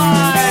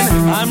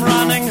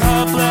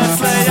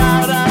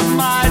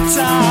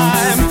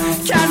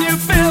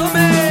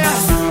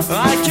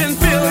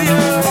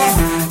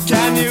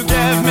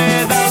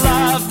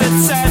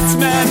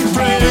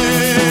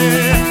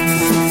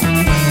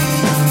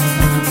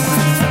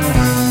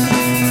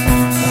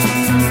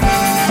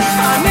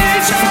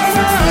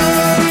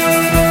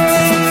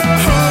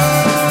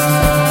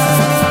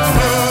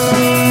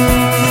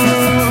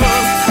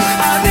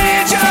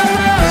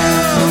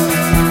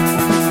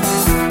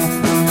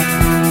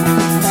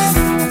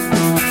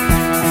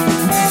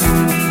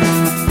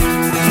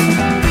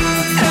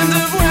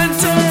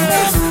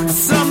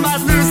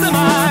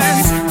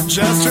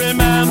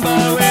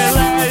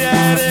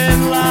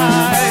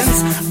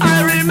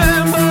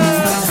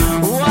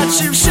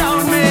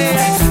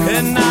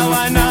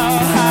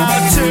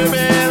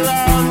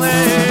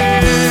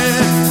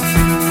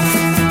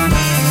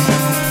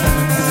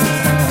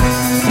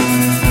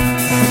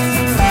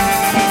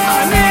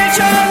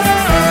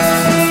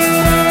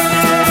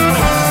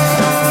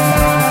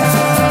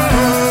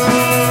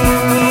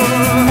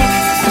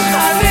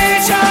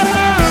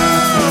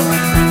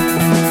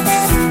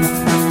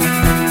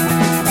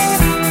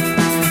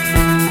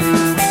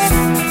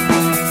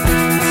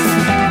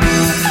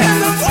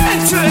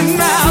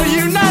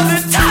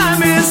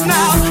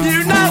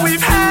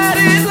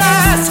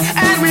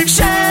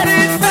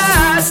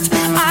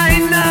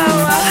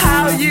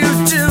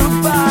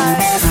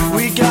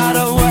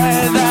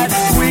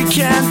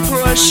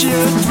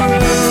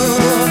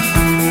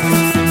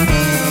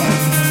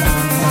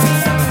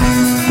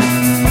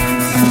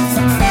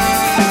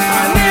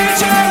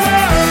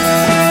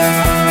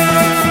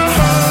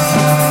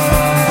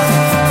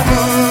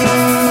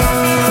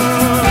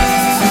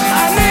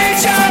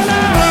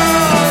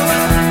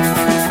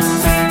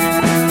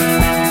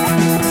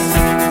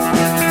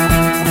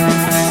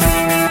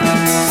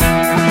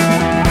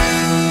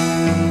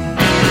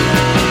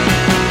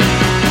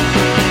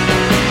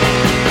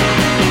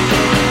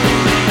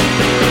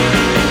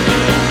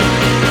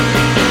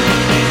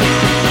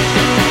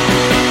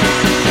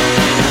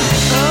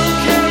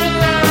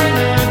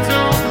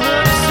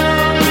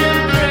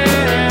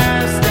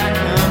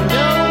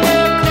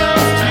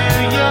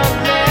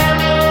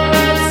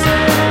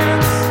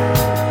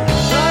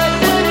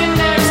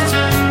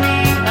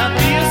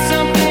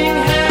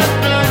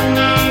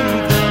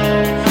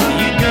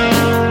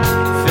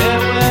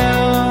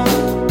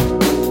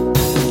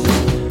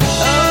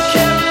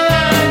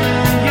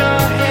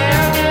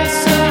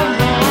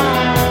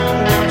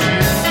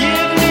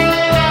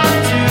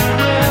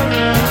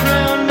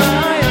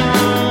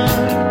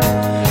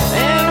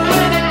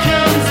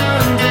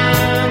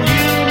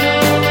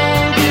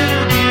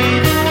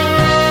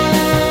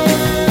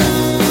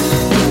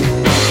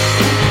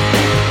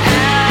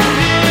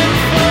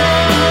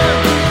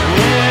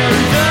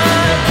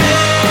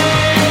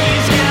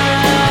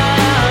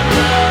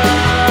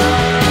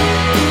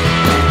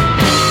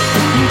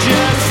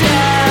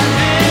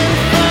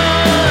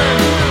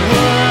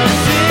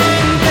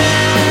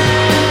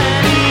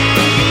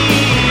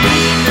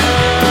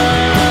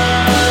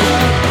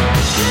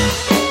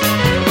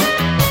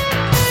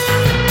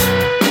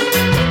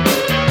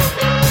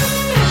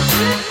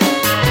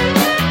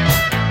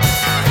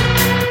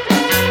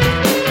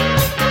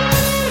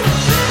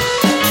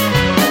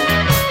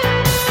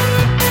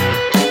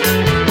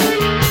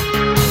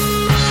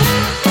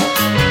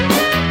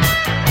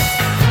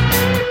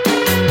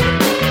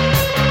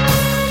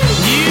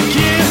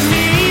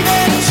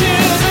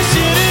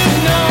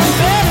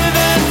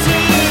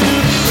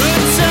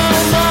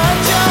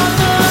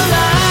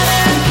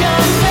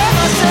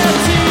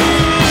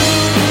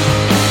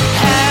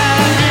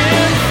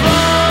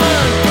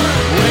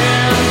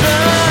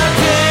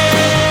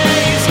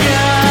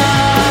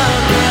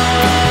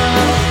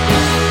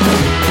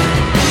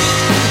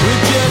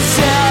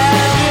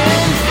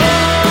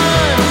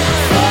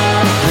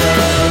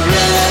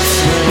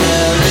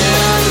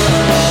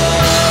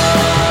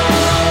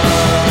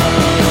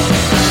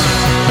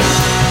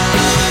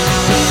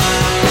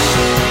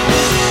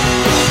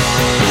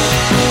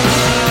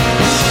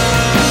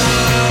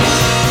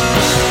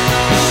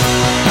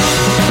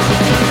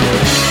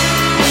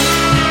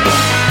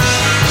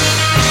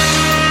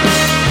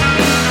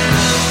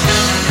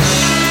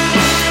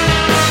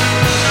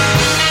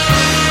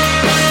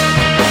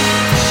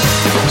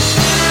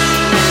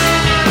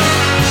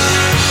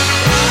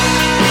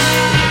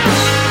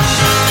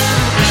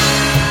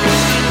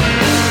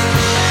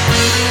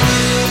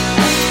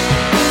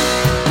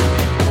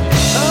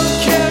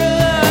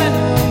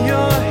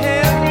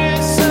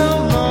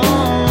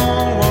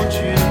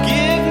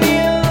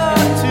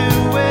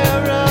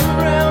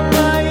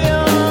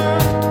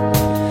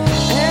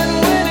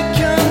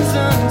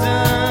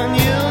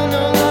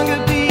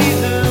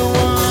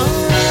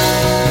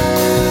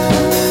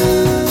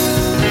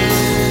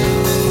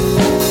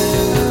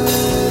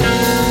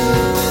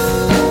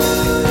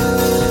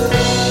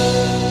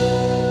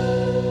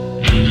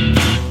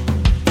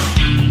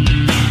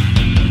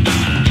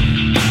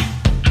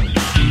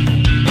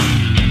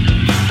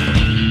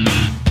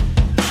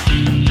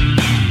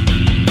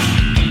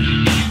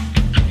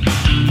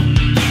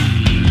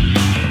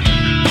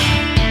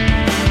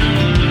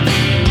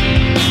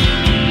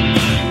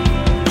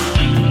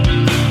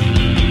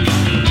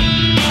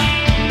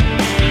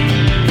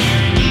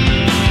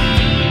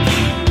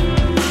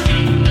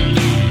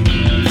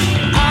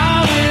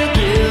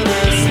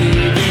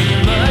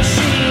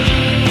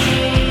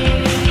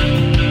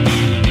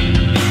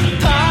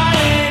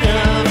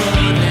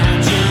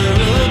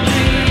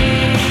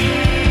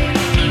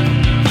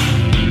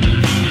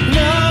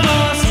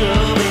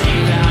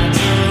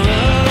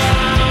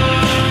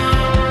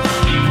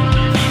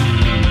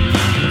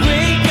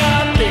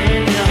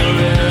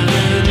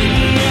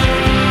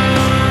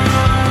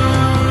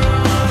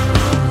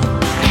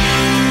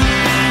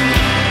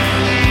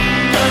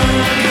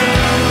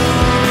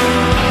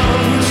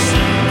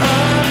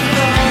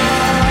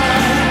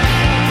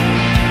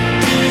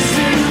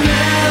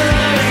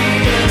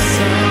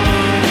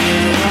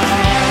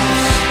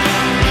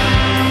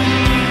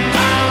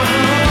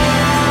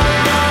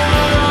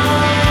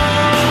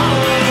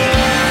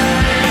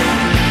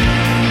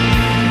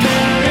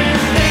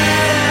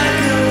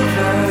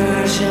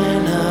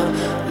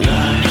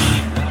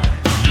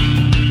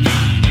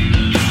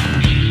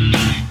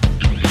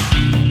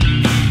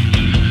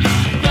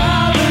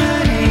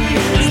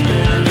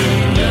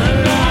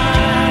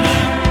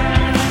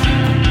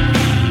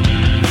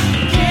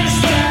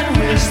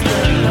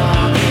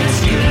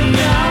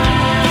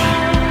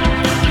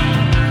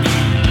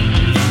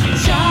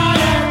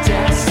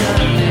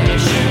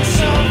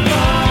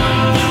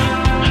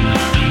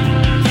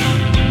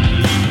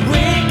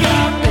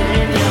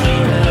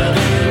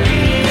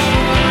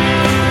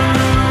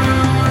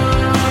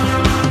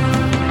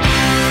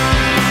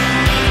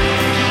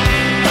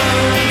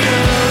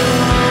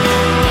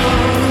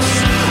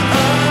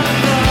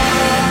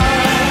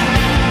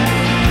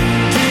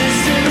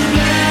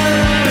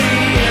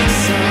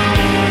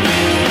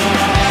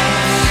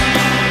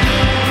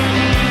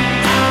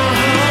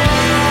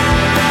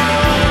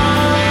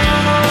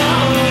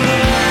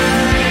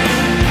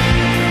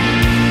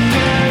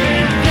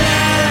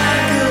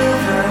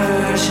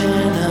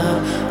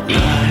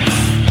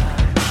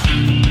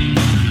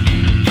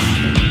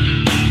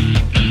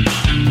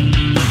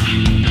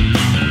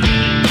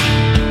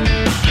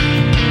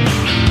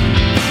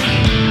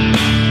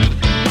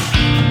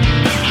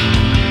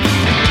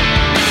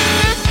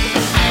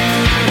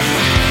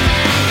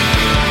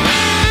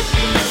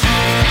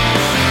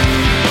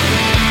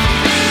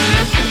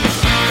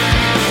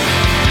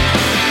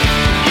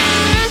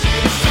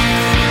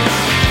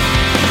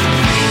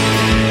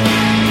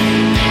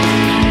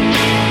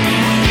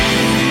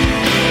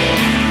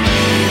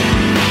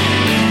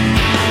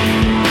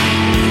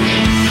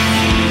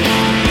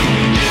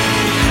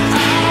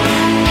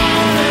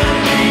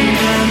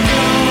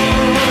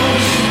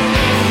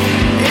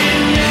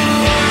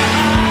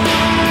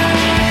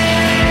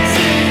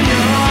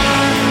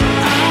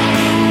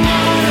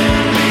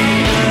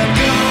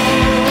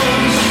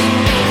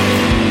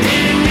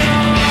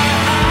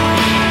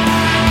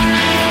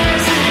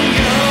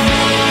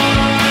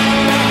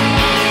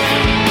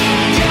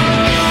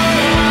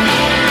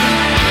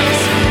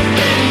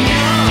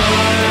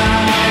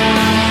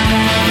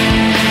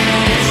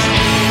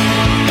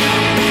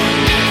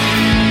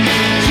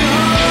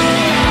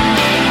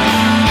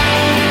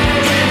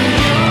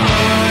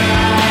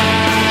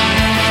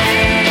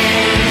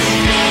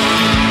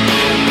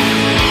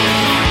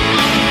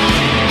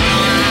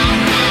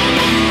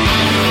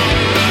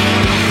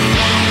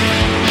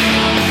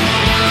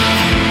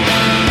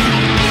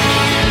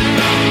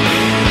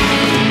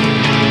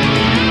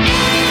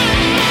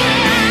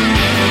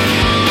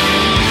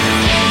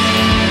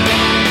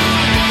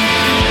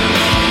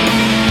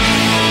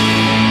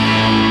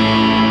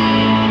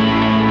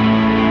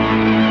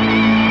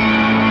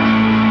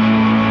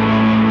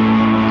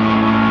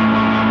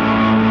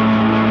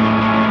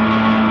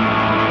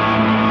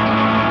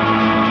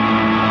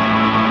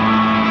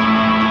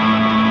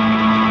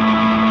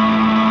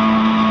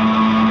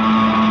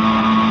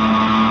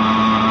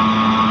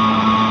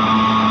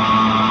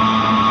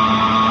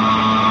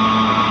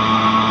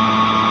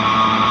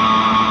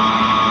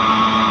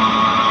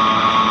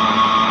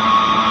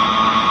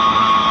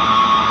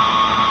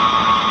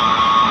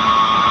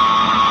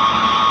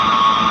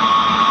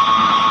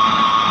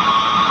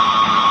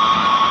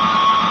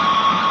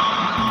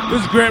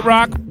This is Grit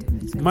Rock.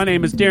 My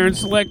name is Darren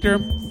Selector.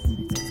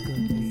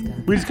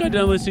 We just got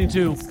done listening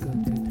to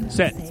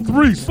set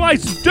 3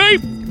 Slices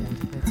Deep.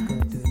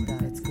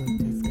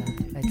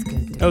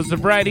 That was the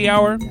Variety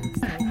Hour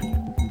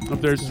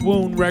of their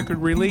Swoon record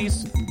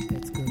release,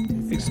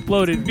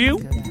 Exploded View.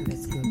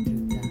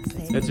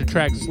 That's a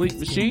track, Sleep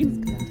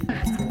Machine.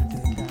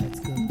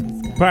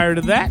 Prior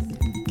to that,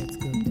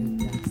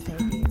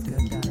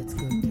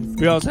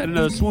 we also had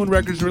another Swoon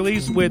Records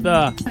release with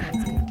the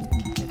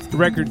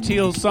record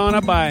Teal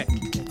Sauna by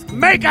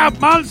Makeout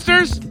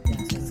Monsters.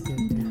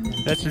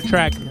 That's the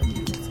track,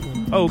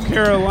 Oh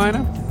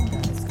Carolina.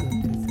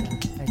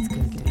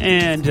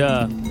 And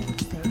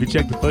if you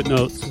check the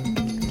footnotes,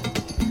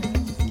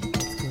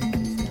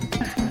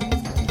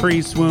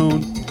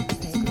 pre-Swoon,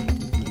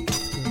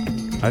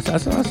 I saw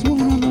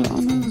Swoon on the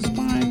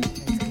spine,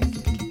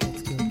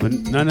 but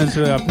not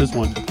necessarily off this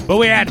one. But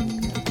we had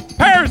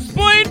Paris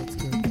Spleen,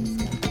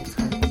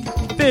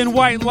 Thin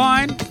White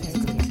Line,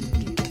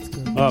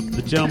 off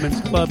the Gentleman's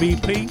Club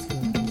EP.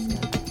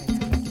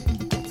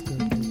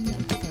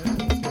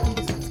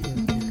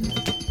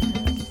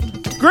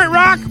 Grit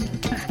Rock,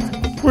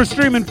 we're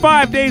streaming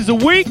 5 days a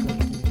week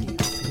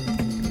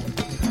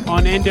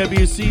on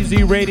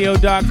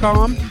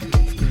nwczradio.com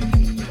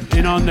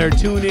and on their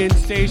TuneIn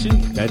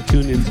station. That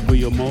TuneIn's for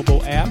your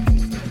mobile app.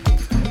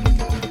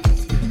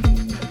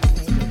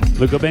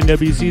 Look up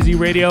NWCZ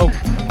Radio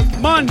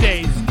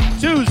Mondays,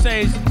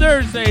 Tuesdays,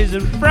 Thursdays,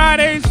 and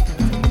Fridays,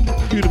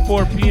 2 to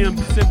 4 p.m.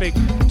 Pacific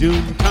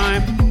Doom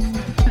Time.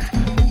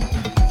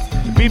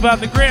 Beep out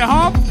the Grit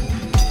Hump.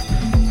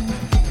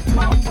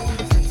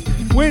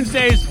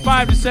 Wednesdays,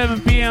 5 to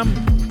 7 p.m.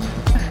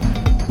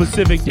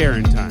 Pacific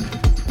Darren Time.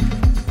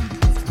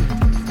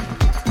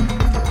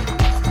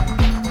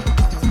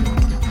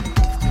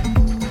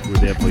 We're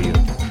there for you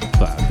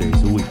 5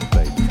 days a week,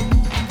 baby.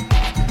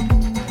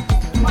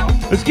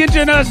 Let's get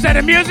you another set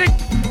of music.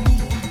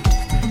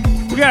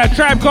 We got a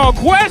Tribe Called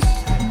Quest.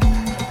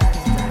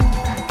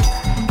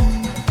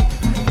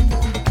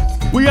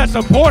 We got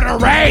some Porter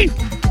Ray.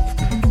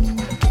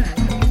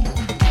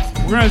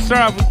 We're going to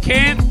start off with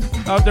Kent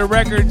of the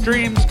record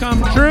Dreams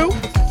Come True.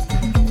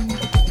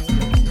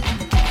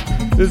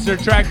 This is their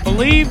track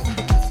Believe.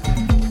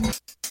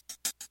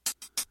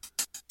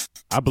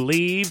 I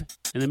believe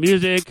in the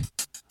music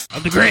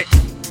of the grit.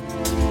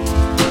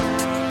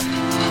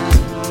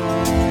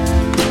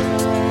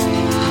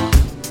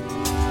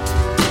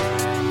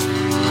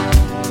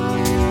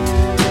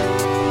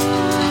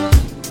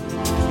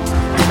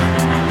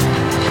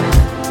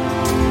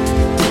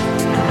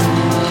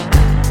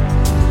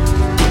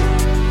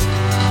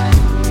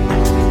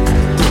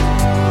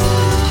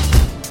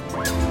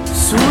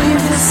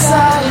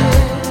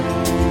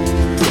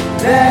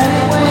 That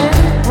it went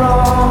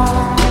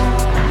wrong.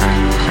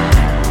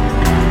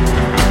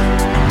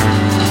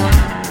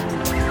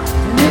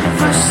 And it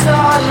first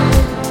started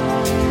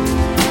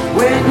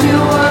when you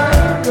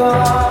were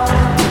gone.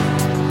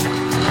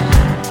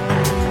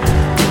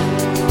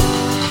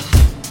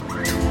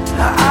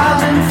 Now I've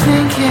been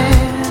thinking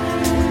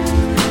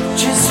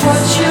just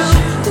what you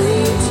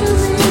mean to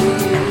me.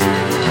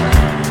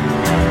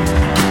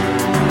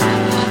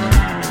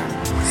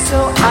 So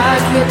I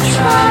keep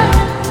trying.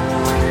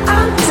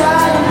 I'm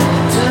dying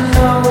to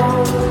know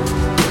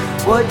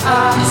what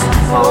I'm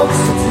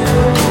supposed to do.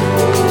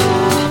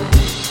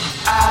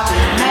 I've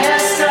been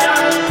messed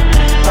up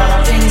by the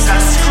things I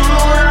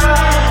screwed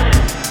up.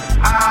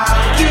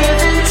 I've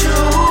given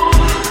too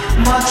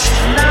much,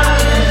 not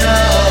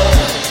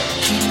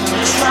enough. Keep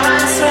on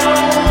trying so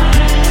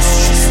it's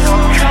just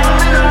not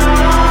coming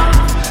off.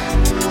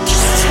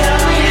 Just tell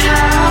me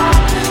how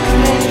to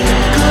make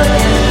it good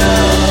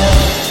enough.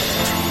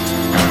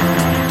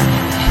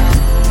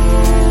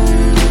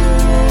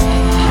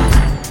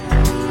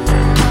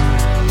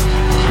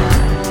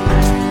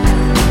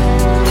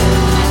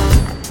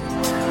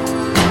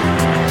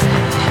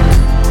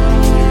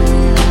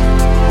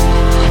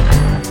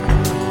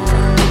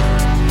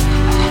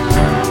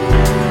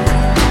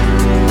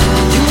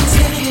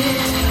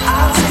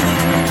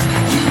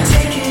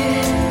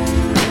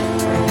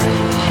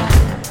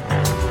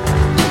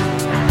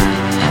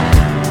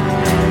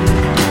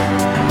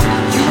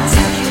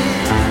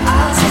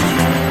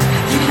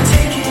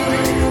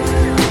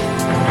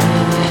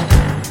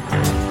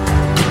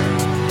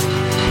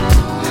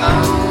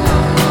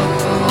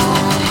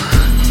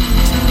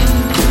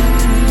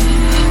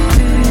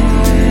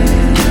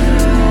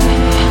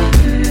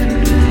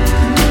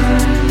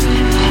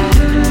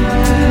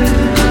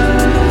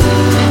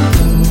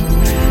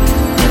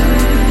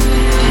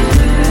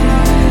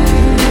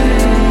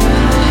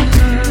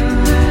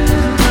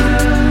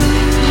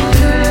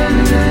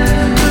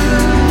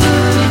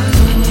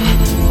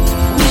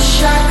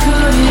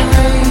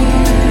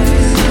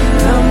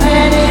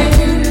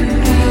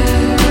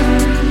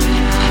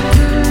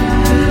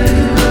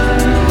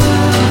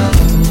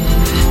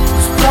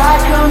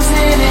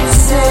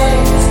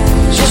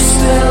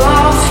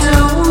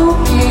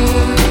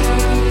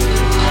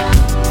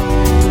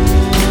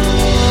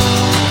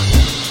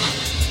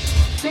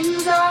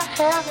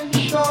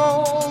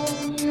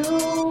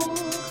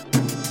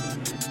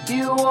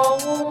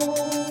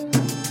 won't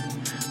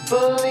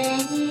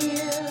believe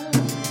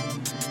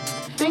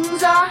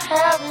things I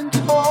haven't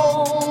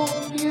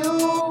told you.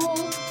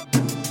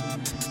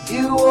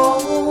 You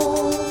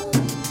won't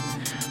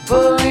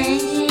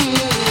believe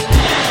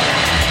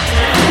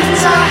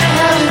things I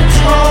haven't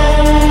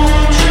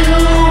told you.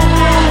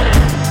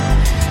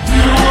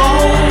 You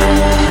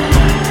won't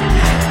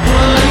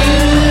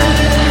believe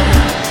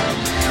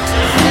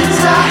things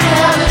I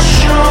haven't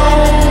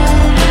shown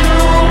you.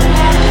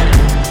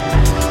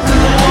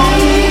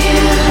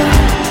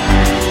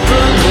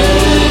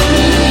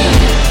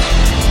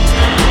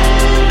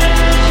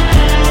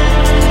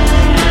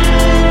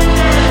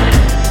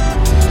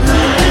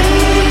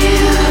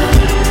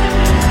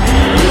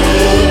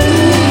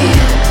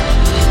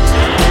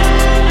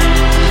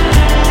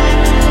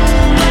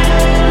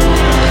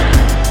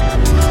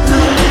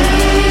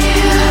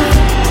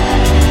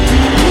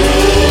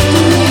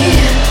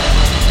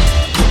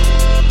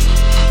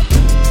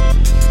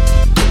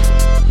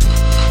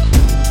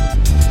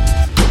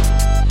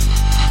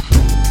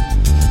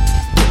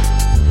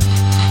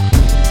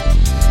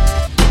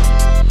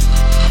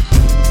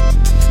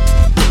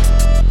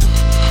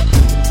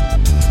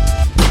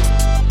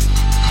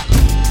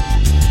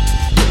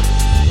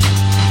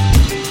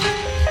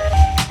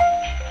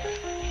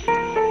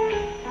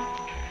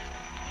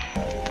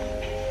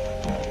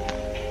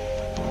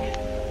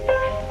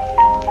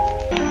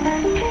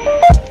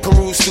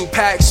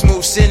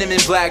 Cinnamon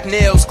black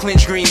nails,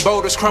 clinch green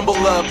boulders, crumble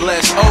up,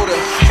 bless odor.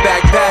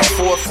 Back,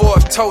 4/4,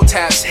 toe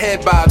taps,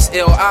 head bobs,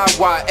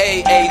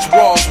 LIYA,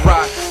 walls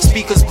rock.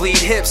 Speakers bleed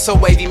hips, so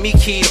wavy me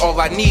keyed. All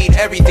I need,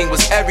 everything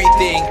was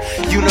everything.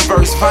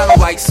 Universe vinyl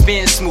like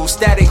spin, smooth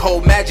static,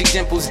 hold magic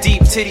dimples,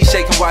 deep titty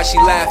shaking while she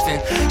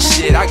laughing.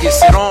 Shit, I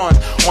guess it on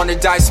the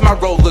dice, my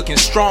roll looking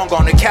strong.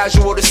 On the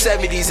casual, the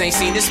 70s, ain't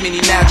seen this many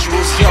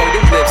naturals. Yo,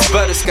 them lips,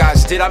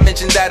 butterscotch. Did I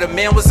mention that a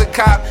man was a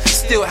cop?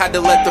 Still had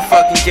to let the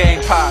fucking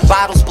game pop.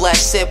 Bottles blush,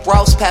 sip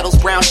rose petals,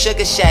 brown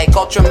sugar shake,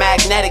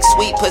 ultramagnetic,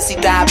 sweet pussy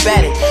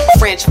diabetic.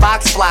 French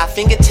foxfly,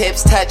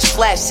 fingertips touch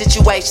flesh.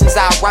 Situations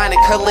ironic,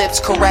 her lips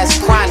caress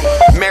chronic.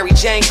 Mary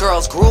Jane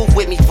girls groove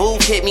with me,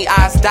 voove hit me,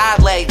 eyes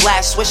dilate,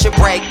 last swisher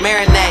break,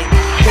 marinate.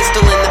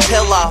 Pistol in the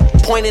pillow,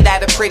 pointed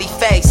at a pretty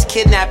face.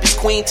 Kidnap his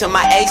queen to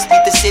my ace,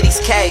 beat the city's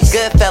case.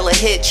 Good fella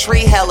hit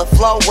tree, hella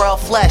flow, world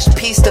flesh.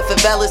 Piece to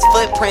favelas,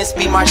 footprints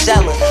be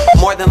Marcella.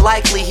 More than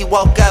likely he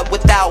woke up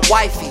without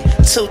wifey.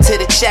 2 to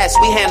the chest,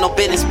 we handle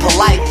business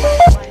politely.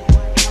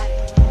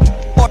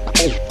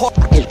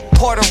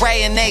 Porter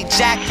Ray and Nate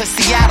Jack for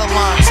Seattle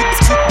on.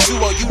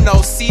 Duo, you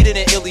know, seated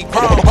and illy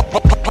grown.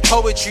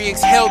 Poetry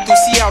exhaled through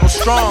Seattle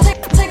strong.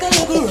 Take a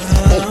look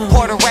around.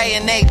 Porter Ray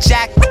and Nate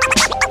Jack.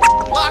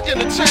 Lock in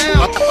the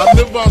town. I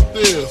live out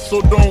there,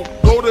 so don't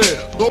go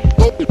there. Go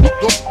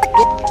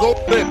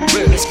there.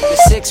 The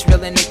 6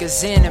 reeling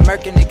niggas in and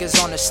murking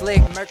niggas on the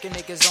slick. Murking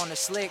niggas on the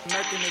slick.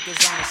 Murking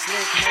niggas on the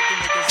slick. Murking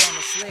niggas on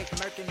the slick.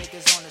 Murking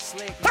niggas on the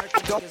slick.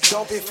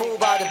 Don't be fooled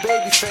by the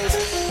baby face.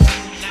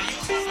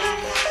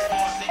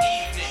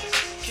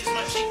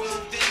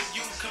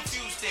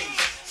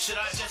 Should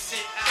I just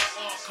sit out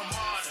or come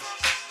harder?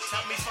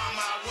 Help me find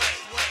my way.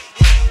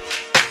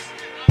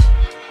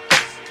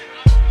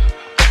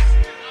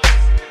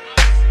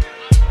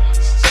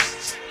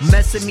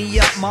 Messing me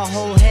up my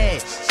whole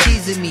head,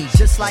 teasing me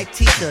just like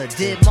Tita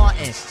did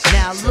Martin.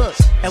 Now look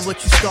at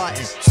what you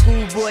starting.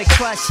 Schoolboy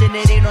crushing,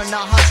 it ain't on the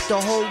hush,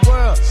 the whole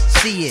world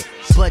see it,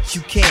 but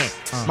you can't.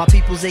 My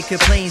peoples, they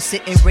complain,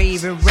 sit and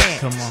rave and rant.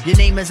 Come on. Your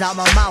name is out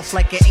my mouth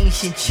like an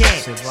ancient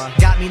chant.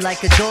 Got me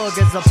like a dog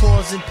as I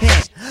pause and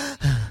pant.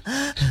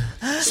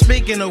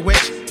 Speaking of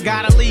which,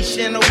 got a leash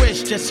and a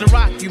wish just to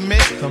rock you,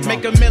 miss.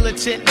 Make a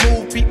militant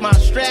move, peep my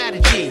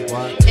strategy.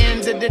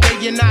 End of the day,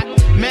 you're not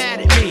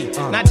mad at me.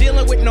 Not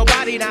dealing with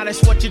nobody, now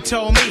that's what you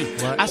told me.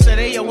 I said,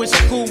 hey, yo, it's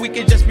cool, we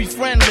can just be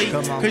friendly.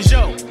 Cause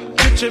yo,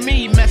 picture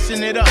me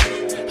messing it up.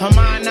 Her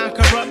mind not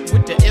corrupt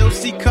with the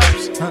LC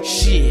cups.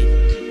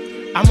 Shit.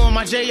 I'm on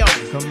my J.O.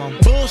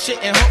 Bullshit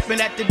and hoping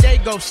that the day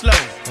goes slow.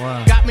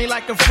 Got me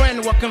like a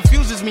friend, what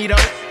confuses me though?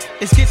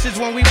 It's kisses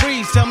when we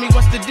breathe, tell me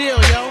what's the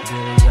deal, yo?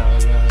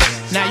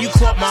 Now you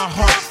caught my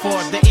heart for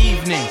the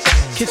evening.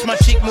 Kiss my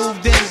cheek,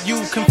 moved in,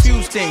 you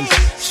confuse things.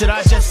 Should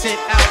I just sit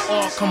out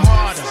or come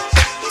harder?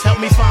 Help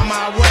me find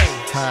my way.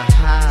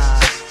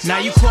 Now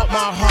you caught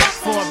my heart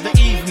for the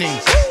evening.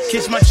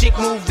 Kiss my cheek,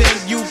 moved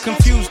in, you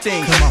confuse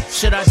things.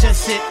 Should I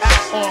just sit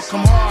out or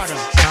come harder?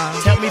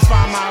 Help me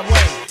find my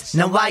way.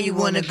 Now why you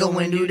wanna go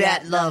and do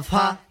that, love,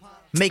 huh?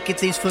 Making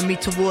things for me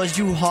towards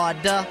you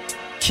harder.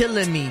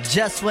 Killing me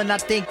just when I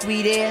think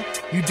we there.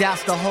 You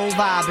douse the whole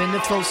vibe and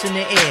the floats in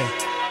the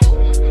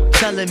air.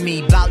 Telling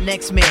me about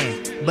next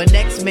man, but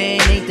next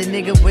man ain't the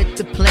nigga with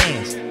the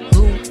plans.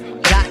 Who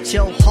got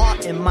your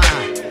heart in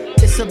mind?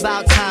 It's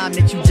about time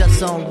that you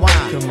just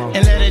unwind. Come on.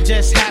 And let it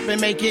just happen,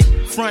 make it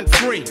front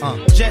free.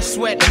 Just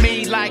sweat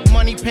me like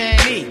money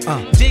panty.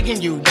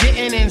 Digging you,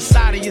 getting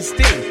inside of your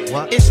steel.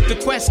 What? It's the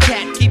Quest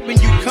Cat keeping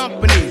you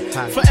company.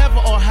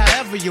 Forever or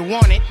however you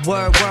want it.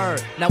 Word,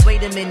 word. Now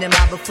wait a minute,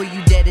 ma, before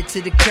you dead it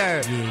to the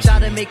curb. Try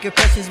to make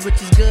impressions,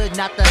 which is good,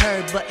 not the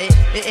herd, but it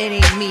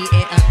ain't me,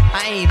 and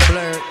I ain't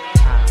blurred.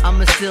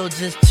 I'ma still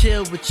just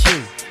chill with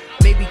you.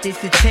 Maybe things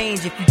could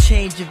change if you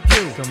change your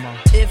view. Come on.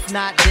 If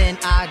not, then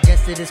I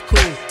guess it is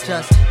cool.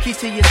 Just keep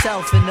to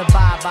yourself and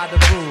abide by the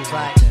rules,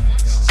 right?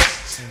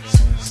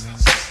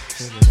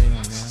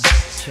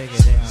 Check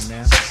it out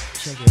now.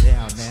 Check it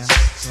out now.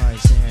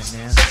 Right there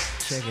now.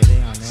 Check it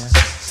out now.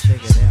 Check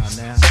it out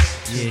now.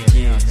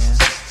 Yeah.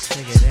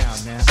 Check it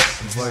out now.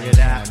 Work it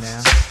out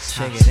now.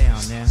 Check it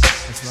out now.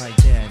 It's like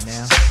that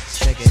now.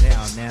 Check it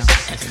out now.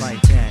 It's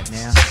like that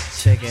now.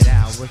 Check it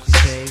out. What you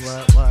say?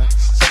 What?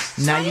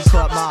 Now you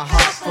caught my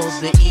heart for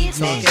the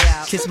evening.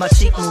 Kiss my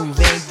cheek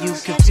moving, you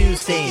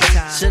confused things.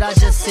 Should I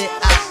just sit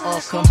out or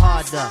come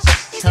harder?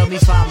 Help me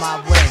find my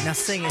way. Now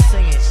sing it.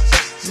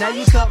 Now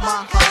you caught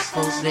my heart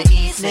for the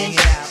evening.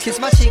 Kiss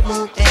my cheek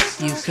move and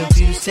you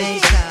confused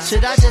things.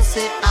 Should I just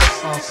sit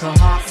out or come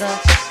harder?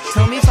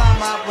 Help me find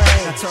my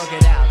way. Now talk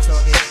it out.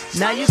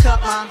 Now you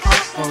caught my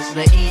heart for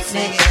the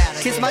evening.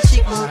 Kiss my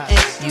cheek move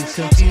and you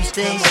confused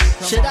things.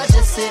 Should I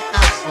just sit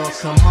out or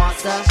come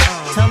harder?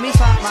 Tell me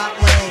find my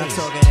way. Now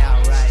talk it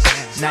out right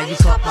now. Now you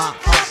caught my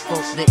heart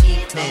for the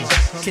evening.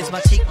 Kiss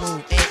my cheek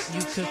move and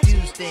you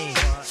confused things.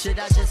 Should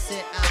I just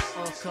sit out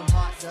or come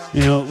harder?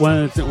 You know,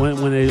 when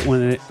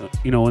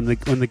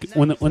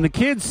the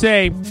kids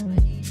say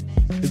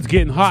it's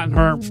getting hot in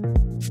her,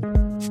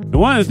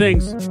 one of the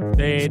things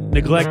they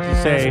neglect to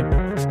say,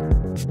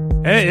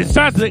 it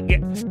starts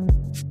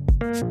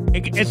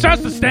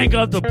to stank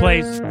up the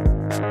place.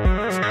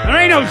 There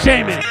ain't no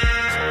shame in it.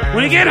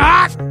 When it get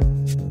hot,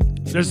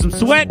 there's some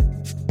sweat.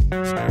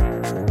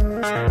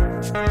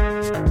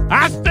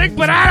 I stink,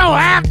 but I don't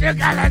have to,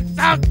 cause it's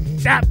so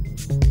tough.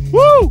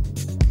 Woo!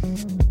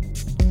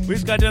 We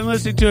just got done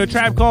listening to a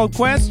Tribe Called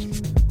Quest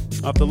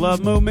off the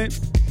Love Movement.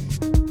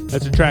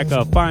 That's a track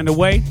of Find a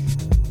Way.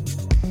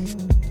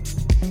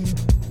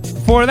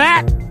 Before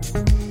that,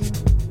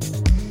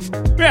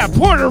 we have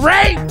Porter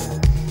Ray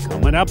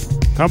coming up.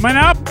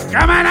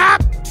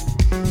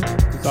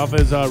 It's off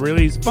his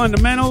release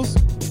Fundamentals.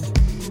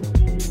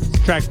 It's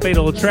track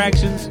Fatal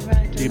Attractions.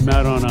 Keep him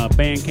out on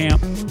Bandcamp.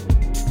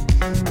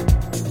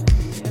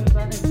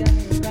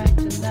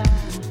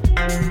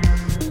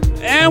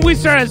 And we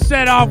started to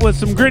set off with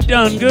some Grit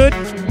Done Good.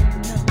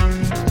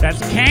 That's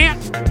Can't.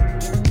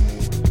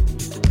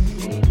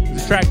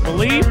 This track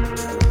Believe.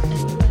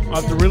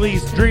 Off the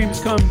release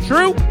Dreams Come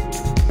True.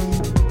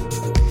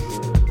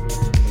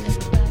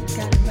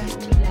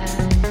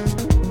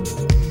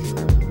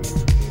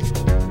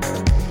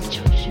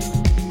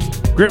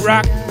 Grit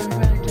Rock.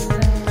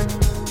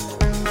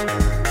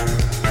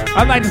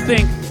 I'd like to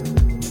think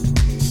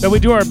that we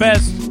do our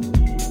best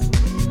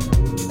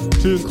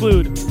to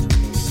include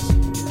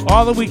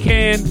all that we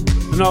can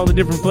and all the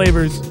different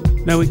flavors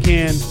that we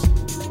can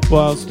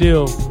while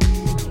still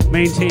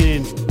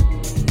maintaining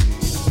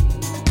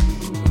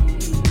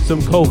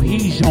some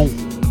cohesion.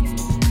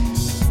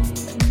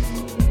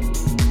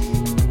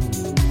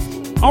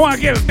 I want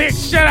to give a big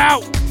shout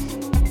out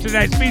to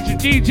tonight's featured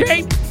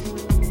DJ,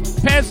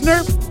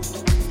 Pesner.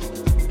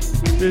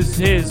 This is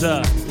his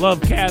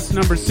Lovecast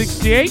number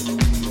 68.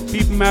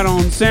 Peep him out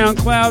on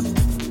SoundCloud.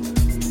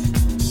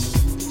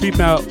 Peep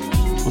him out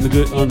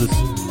on the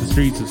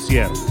streets of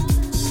Seattle.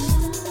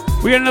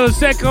 We got another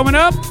set coming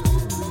up.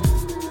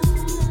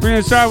 We're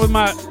gonna start with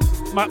my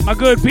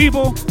good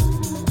people,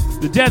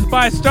 the Death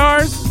by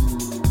Stars.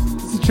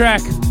 It's the track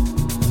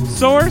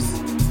Source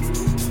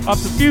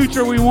off the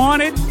Future We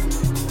Wanted.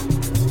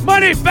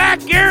 Money back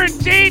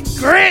guaranteed,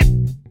 Grit.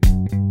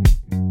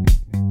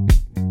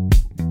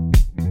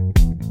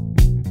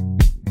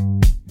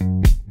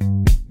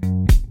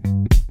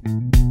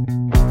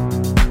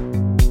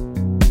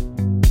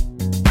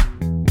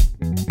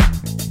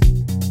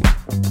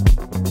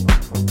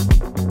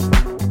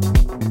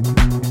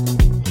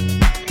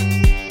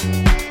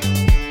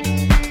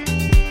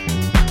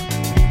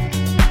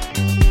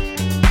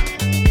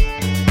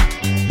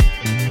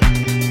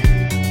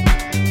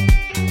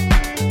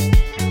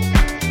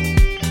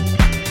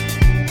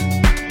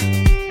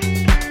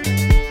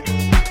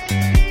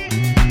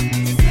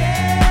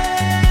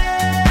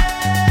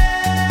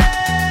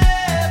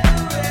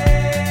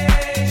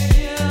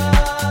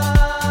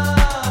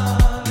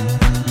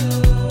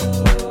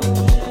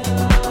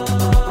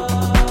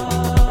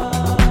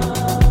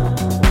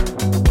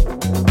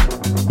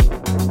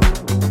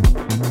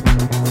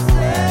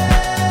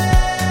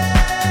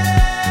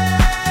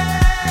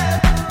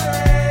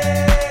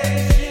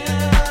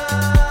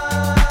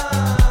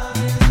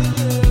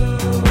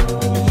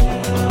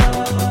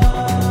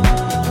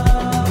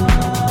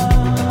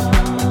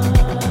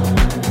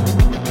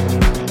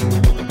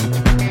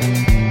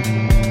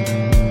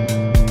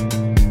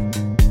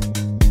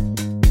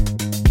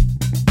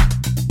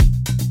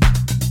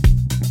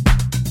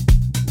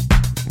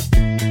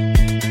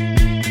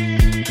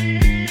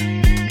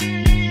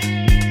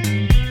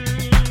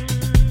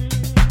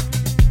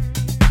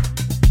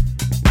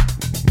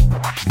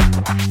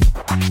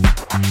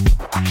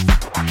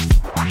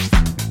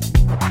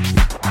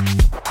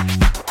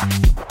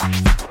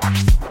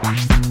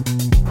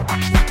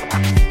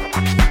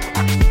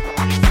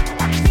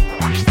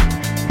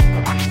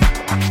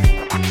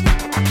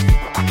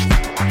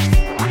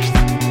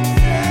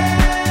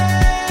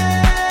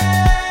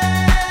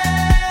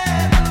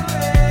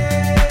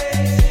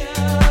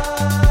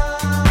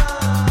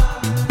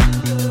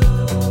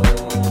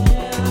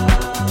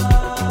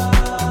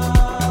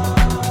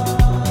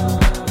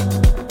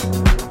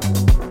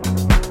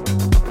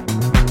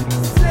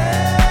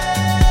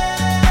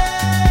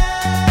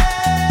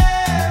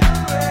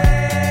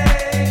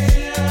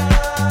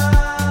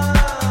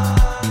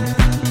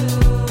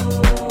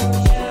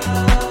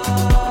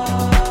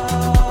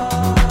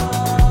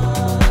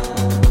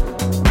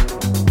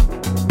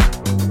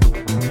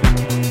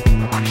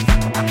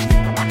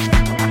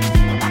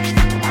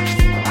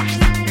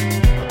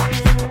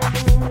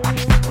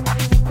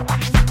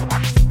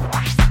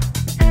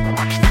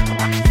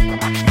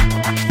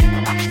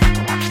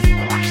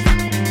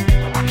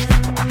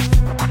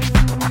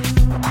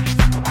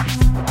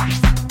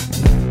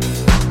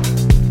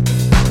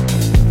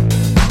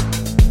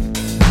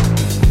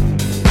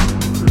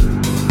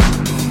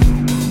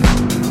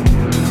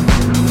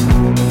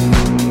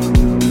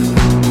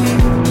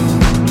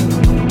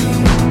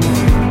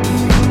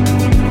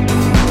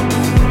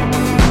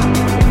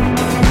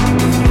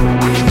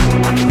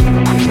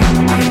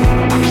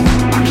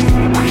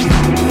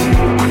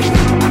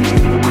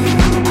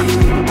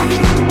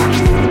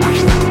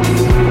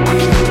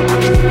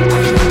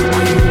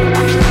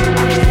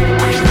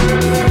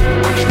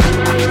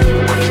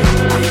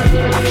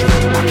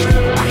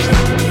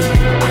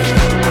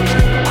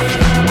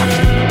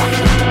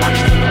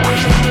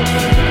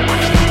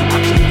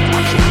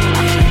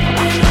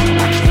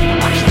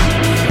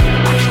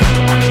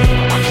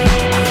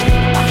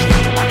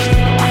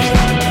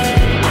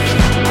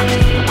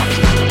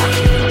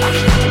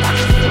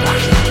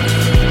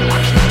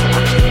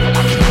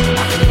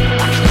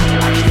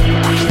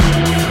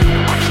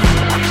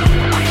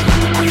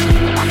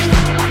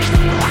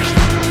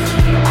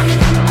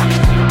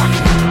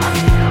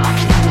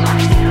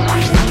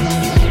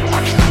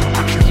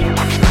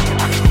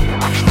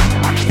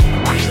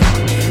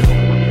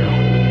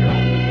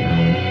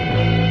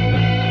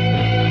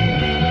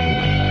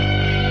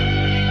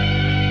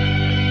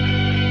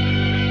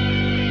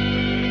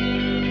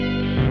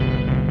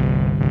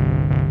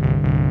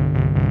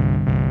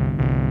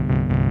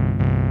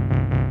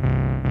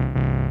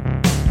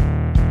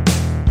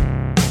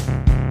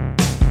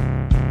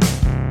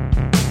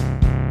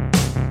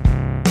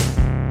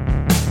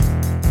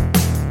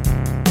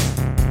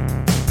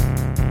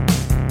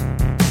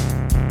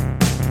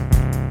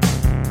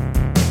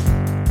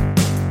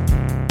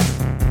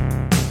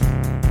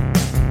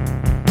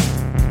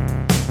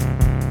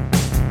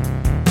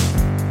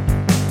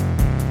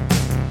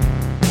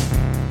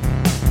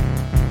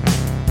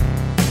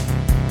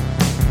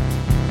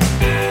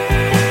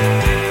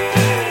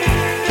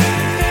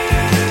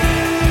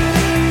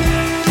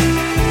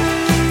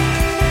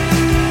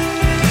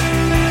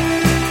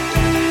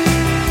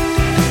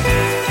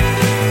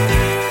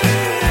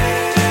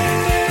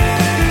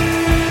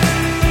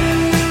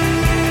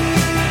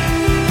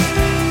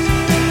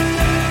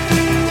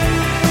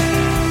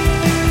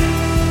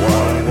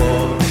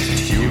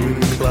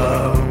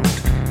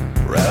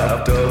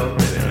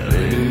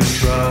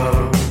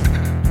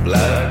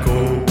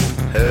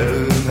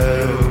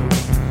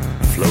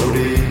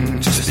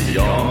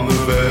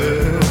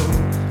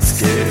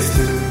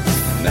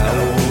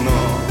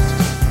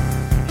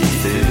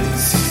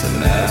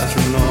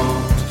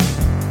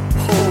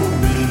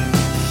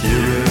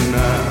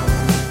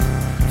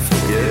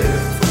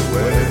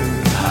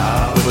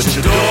 but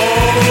you don't.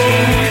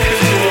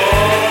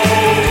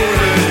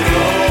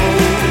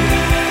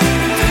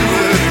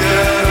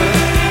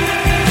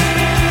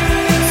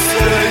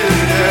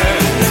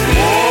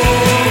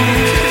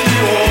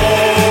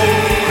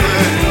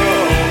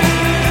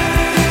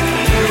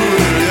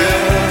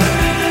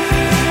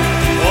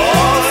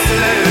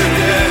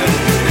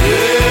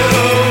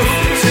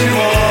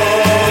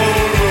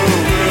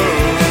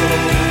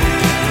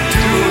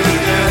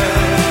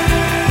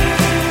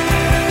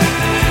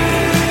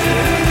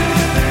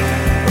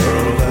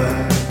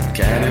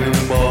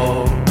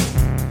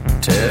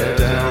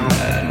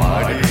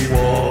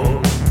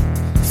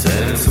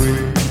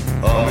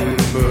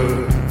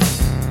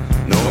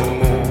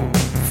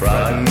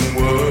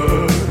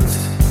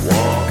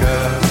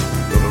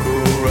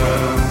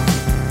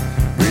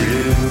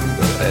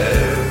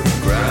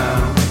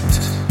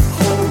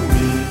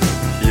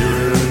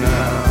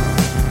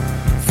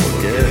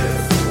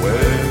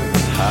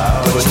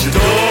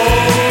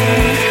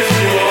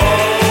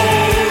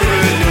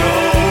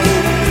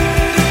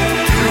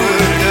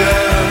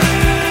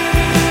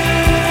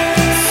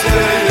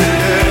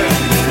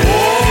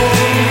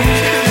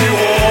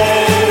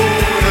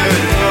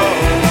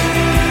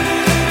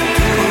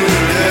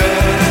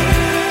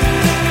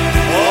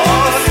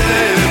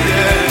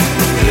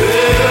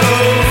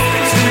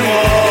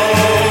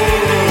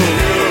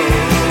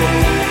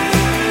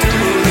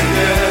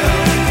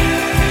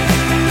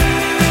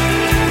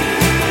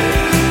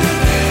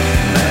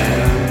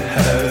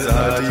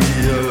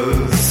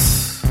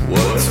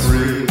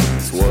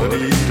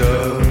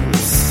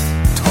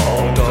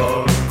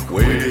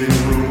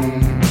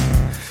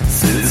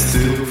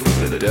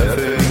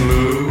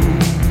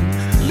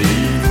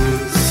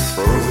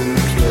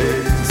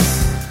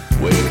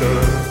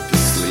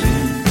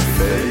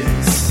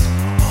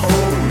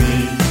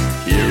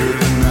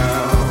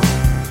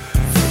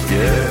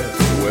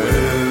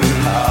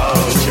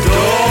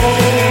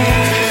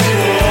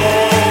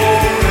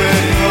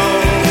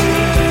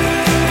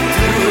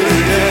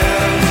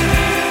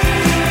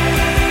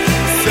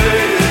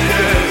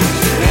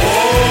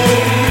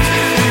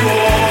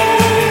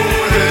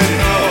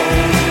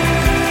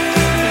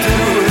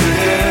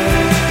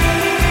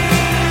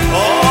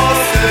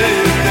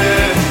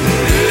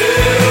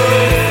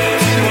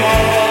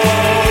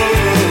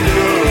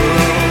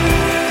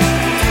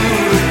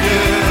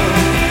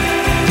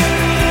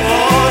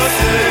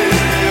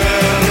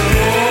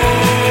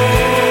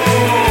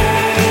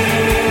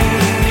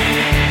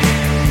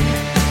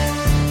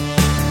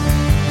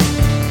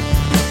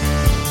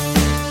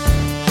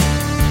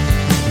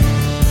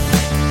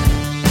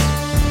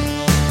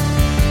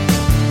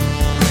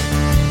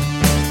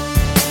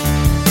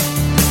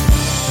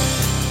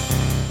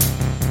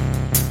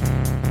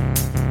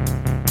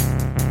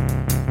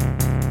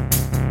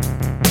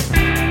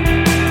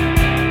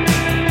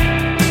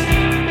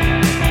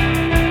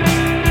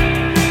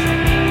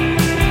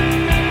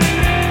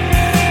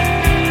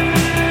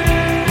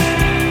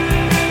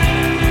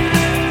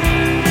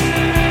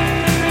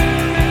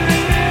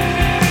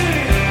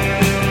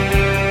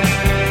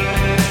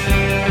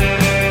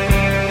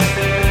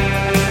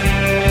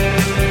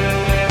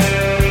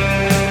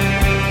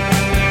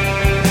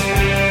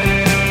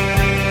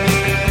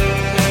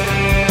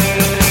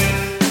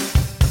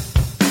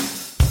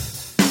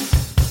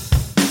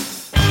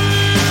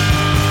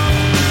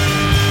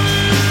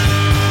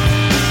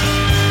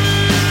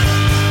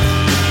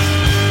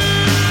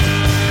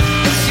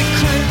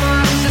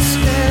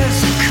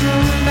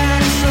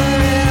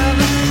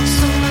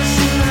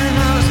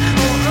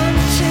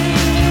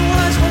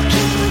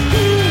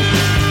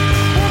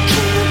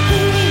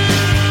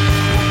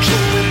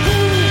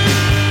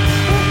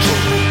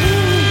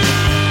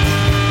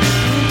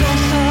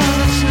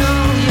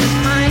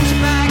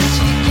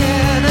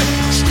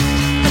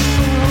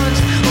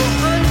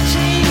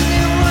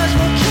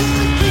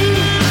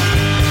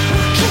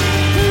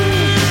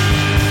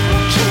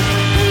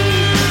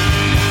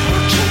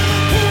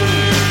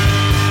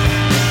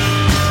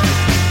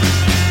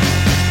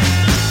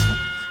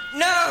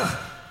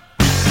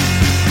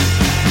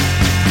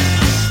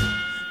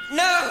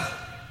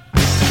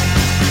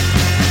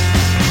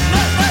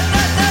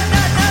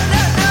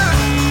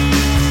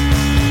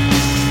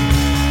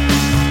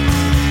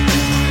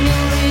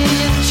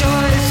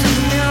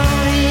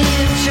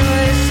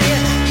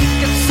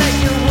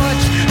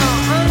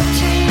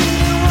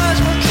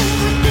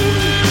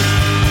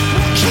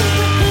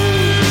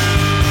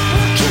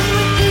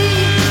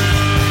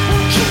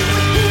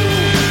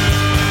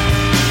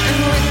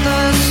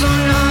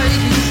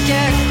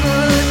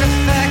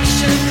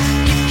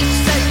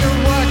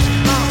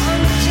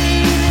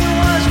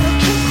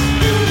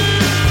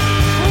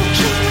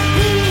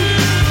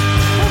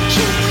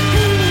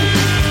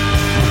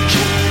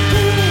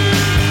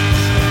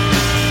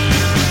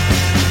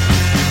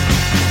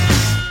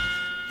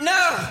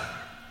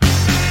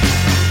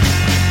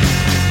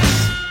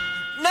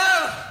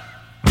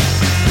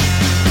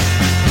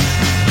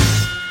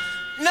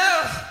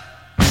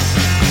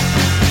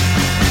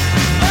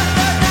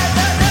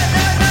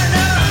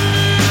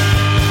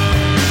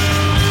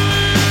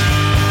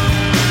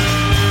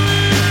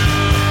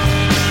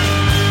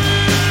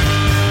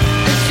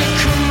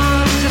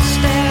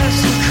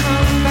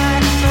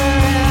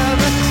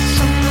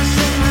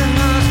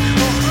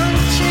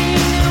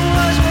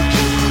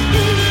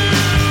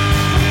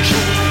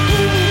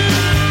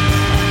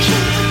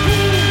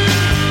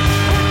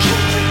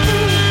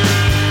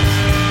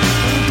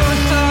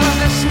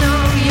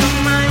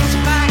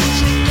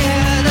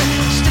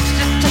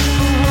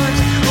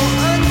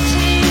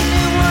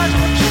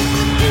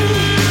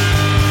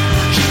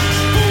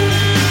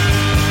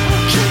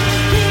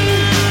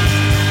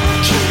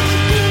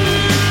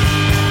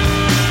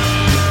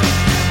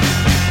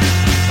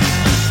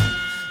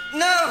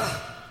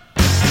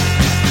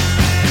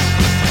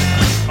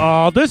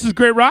 called This Is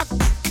Great Rock.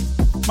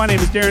 My name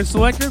is Darren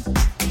Selector.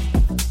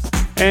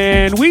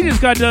 And we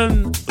just got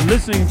done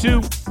listening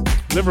to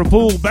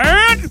Liverpool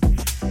band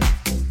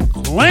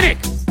Clinic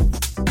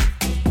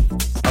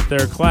off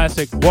their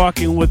classic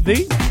Walking With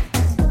Thee.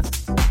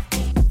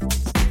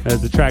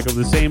 That's the track of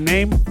the same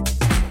name,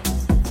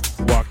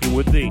 Walking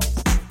With Thee.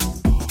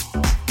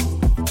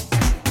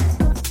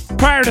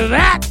 Prior to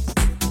that,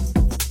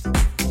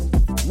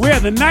 we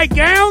have the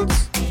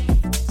Nightgowns.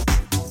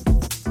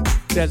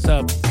 That's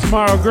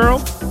Tomorrow Girl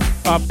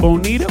off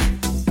Bonita.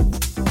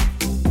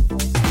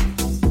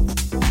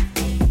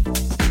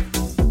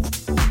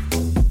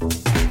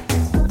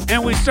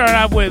 And we start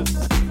out with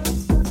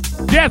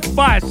Death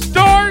by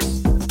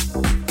Stars.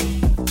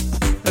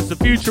 That's the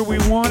Future We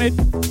Wanted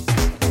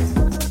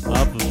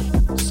off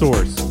of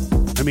Source.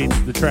 I mean,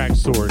 the track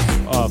Source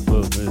off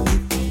of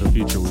the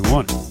Future We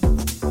Wanted.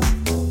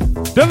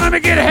 Don't let me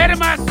get ahead of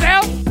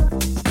myself.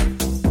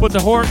 Put the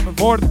horse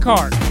before the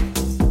cart.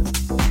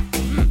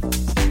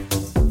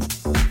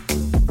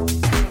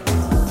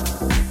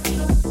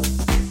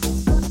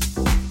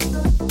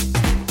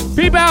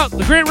 Peep out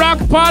the Great Rock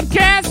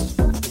Podcast.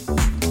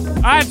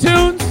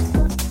 iTunes,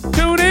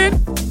 tune in,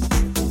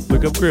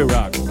 look up Great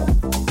Rock.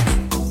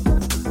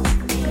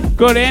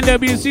 Go to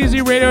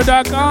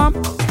nwczradio.com,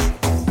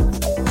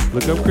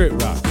 look up Great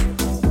Rock.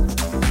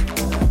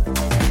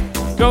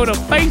 Go to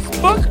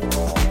Facebook,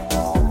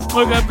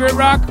 look up Great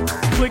Rock,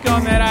 click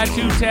on that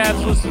iTunes tab,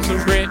 listen to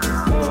some Grit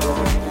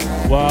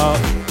while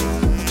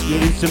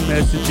getting some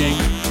messaging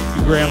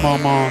to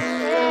grandmama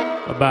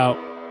about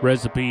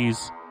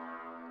recipes,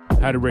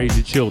 how to raise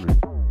your children.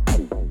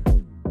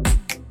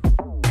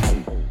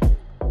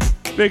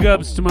 Big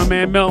ups to my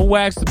man Melton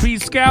Wax, the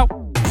Beat Scout.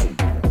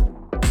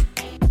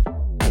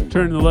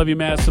 Turning the Love You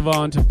Massive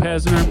on to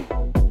Pesner.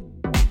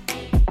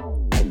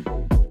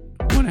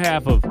 One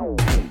half of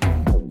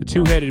the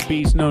two-headed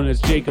beast known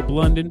as Jacob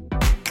London.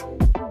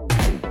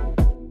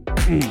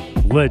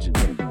 Legend.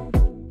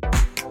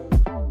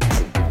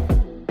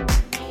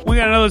 We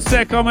got another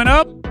set coming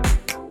up.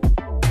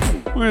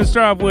 We're going to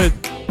start off with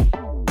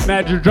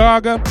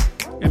Madrigaga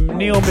and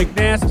Neil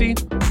McNasty.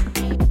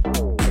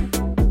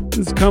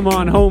 Just come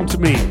on home to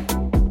me.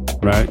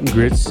 Right in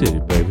Grit City,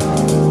 baby.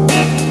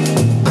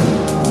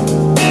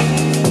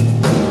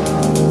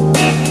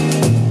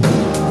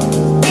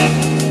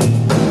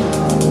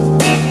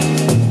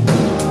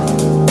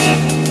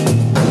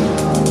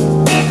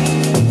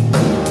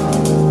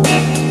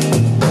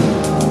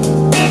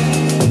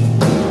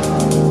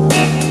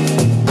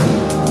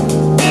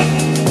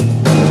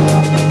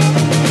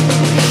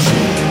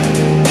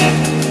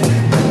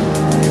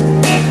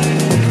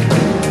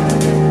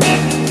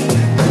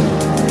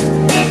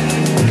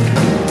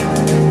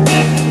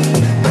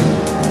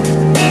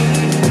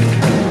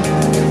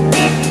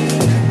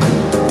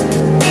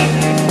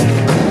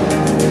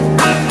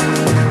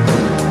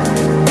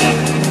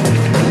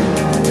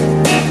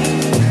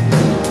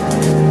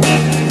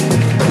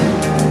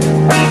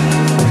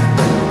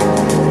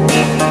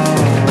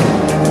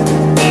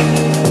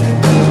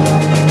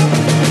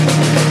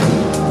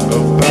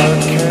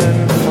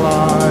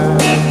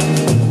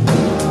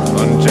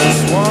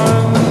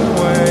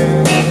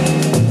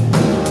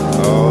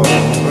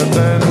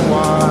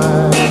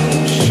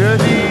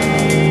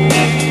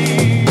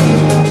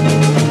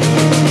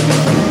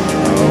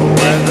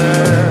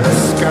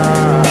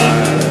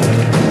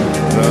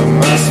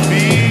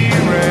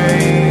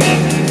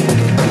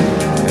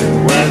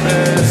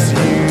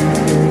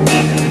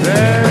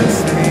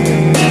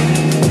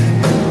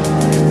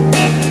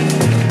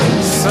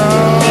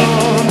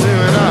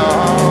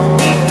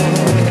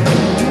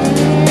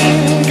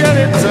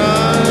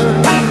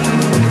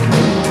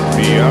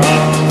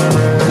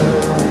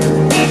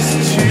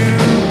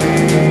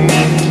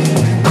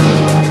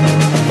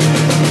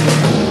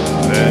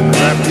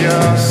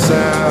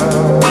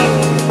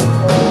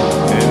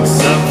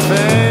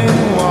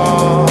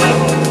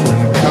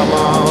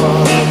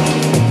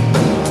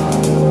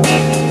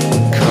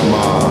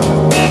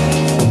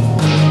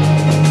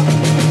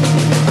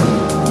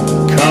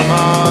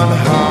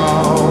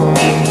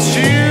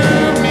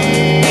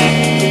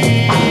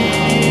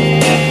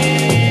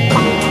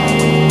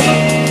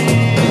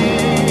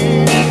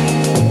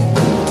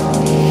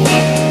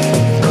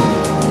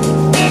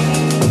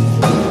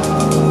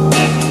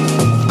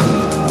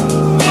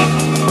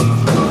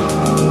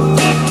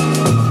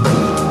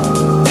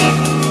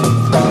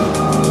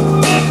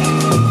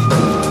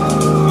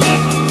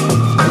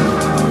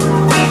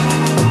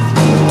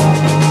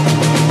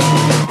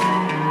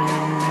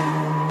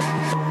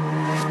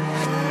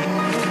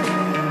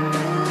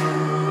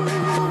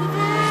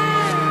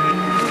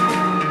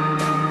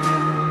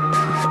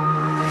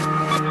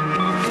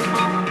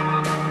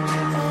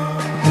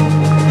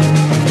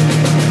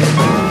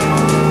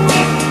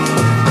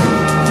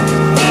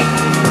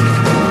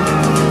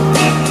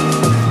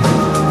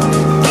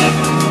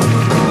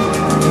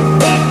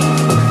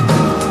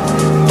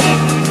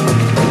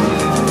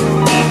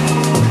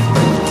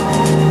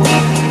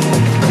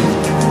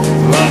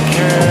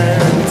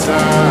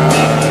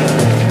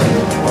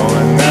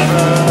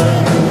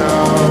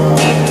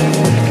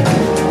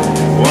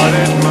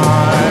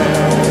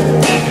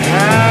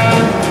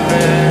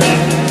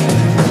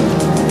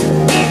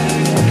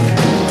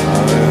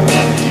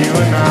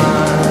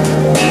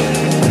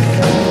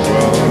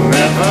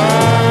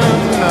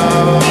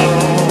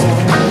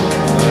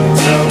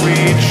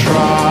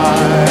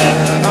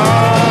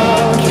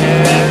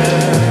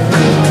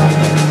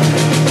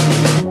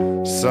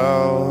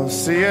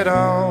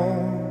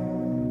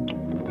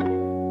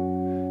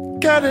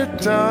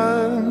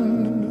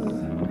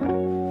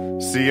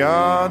 See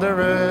all there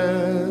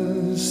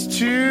is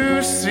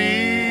to see,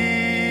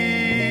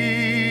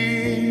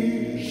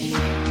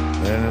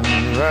 and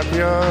wrap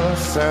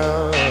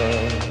yourself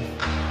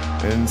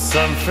in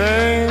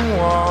something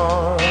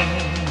warm.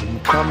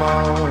 Come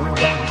on.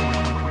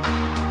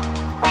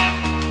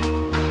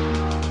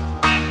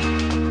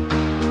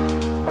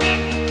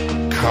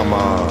 Come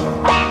on.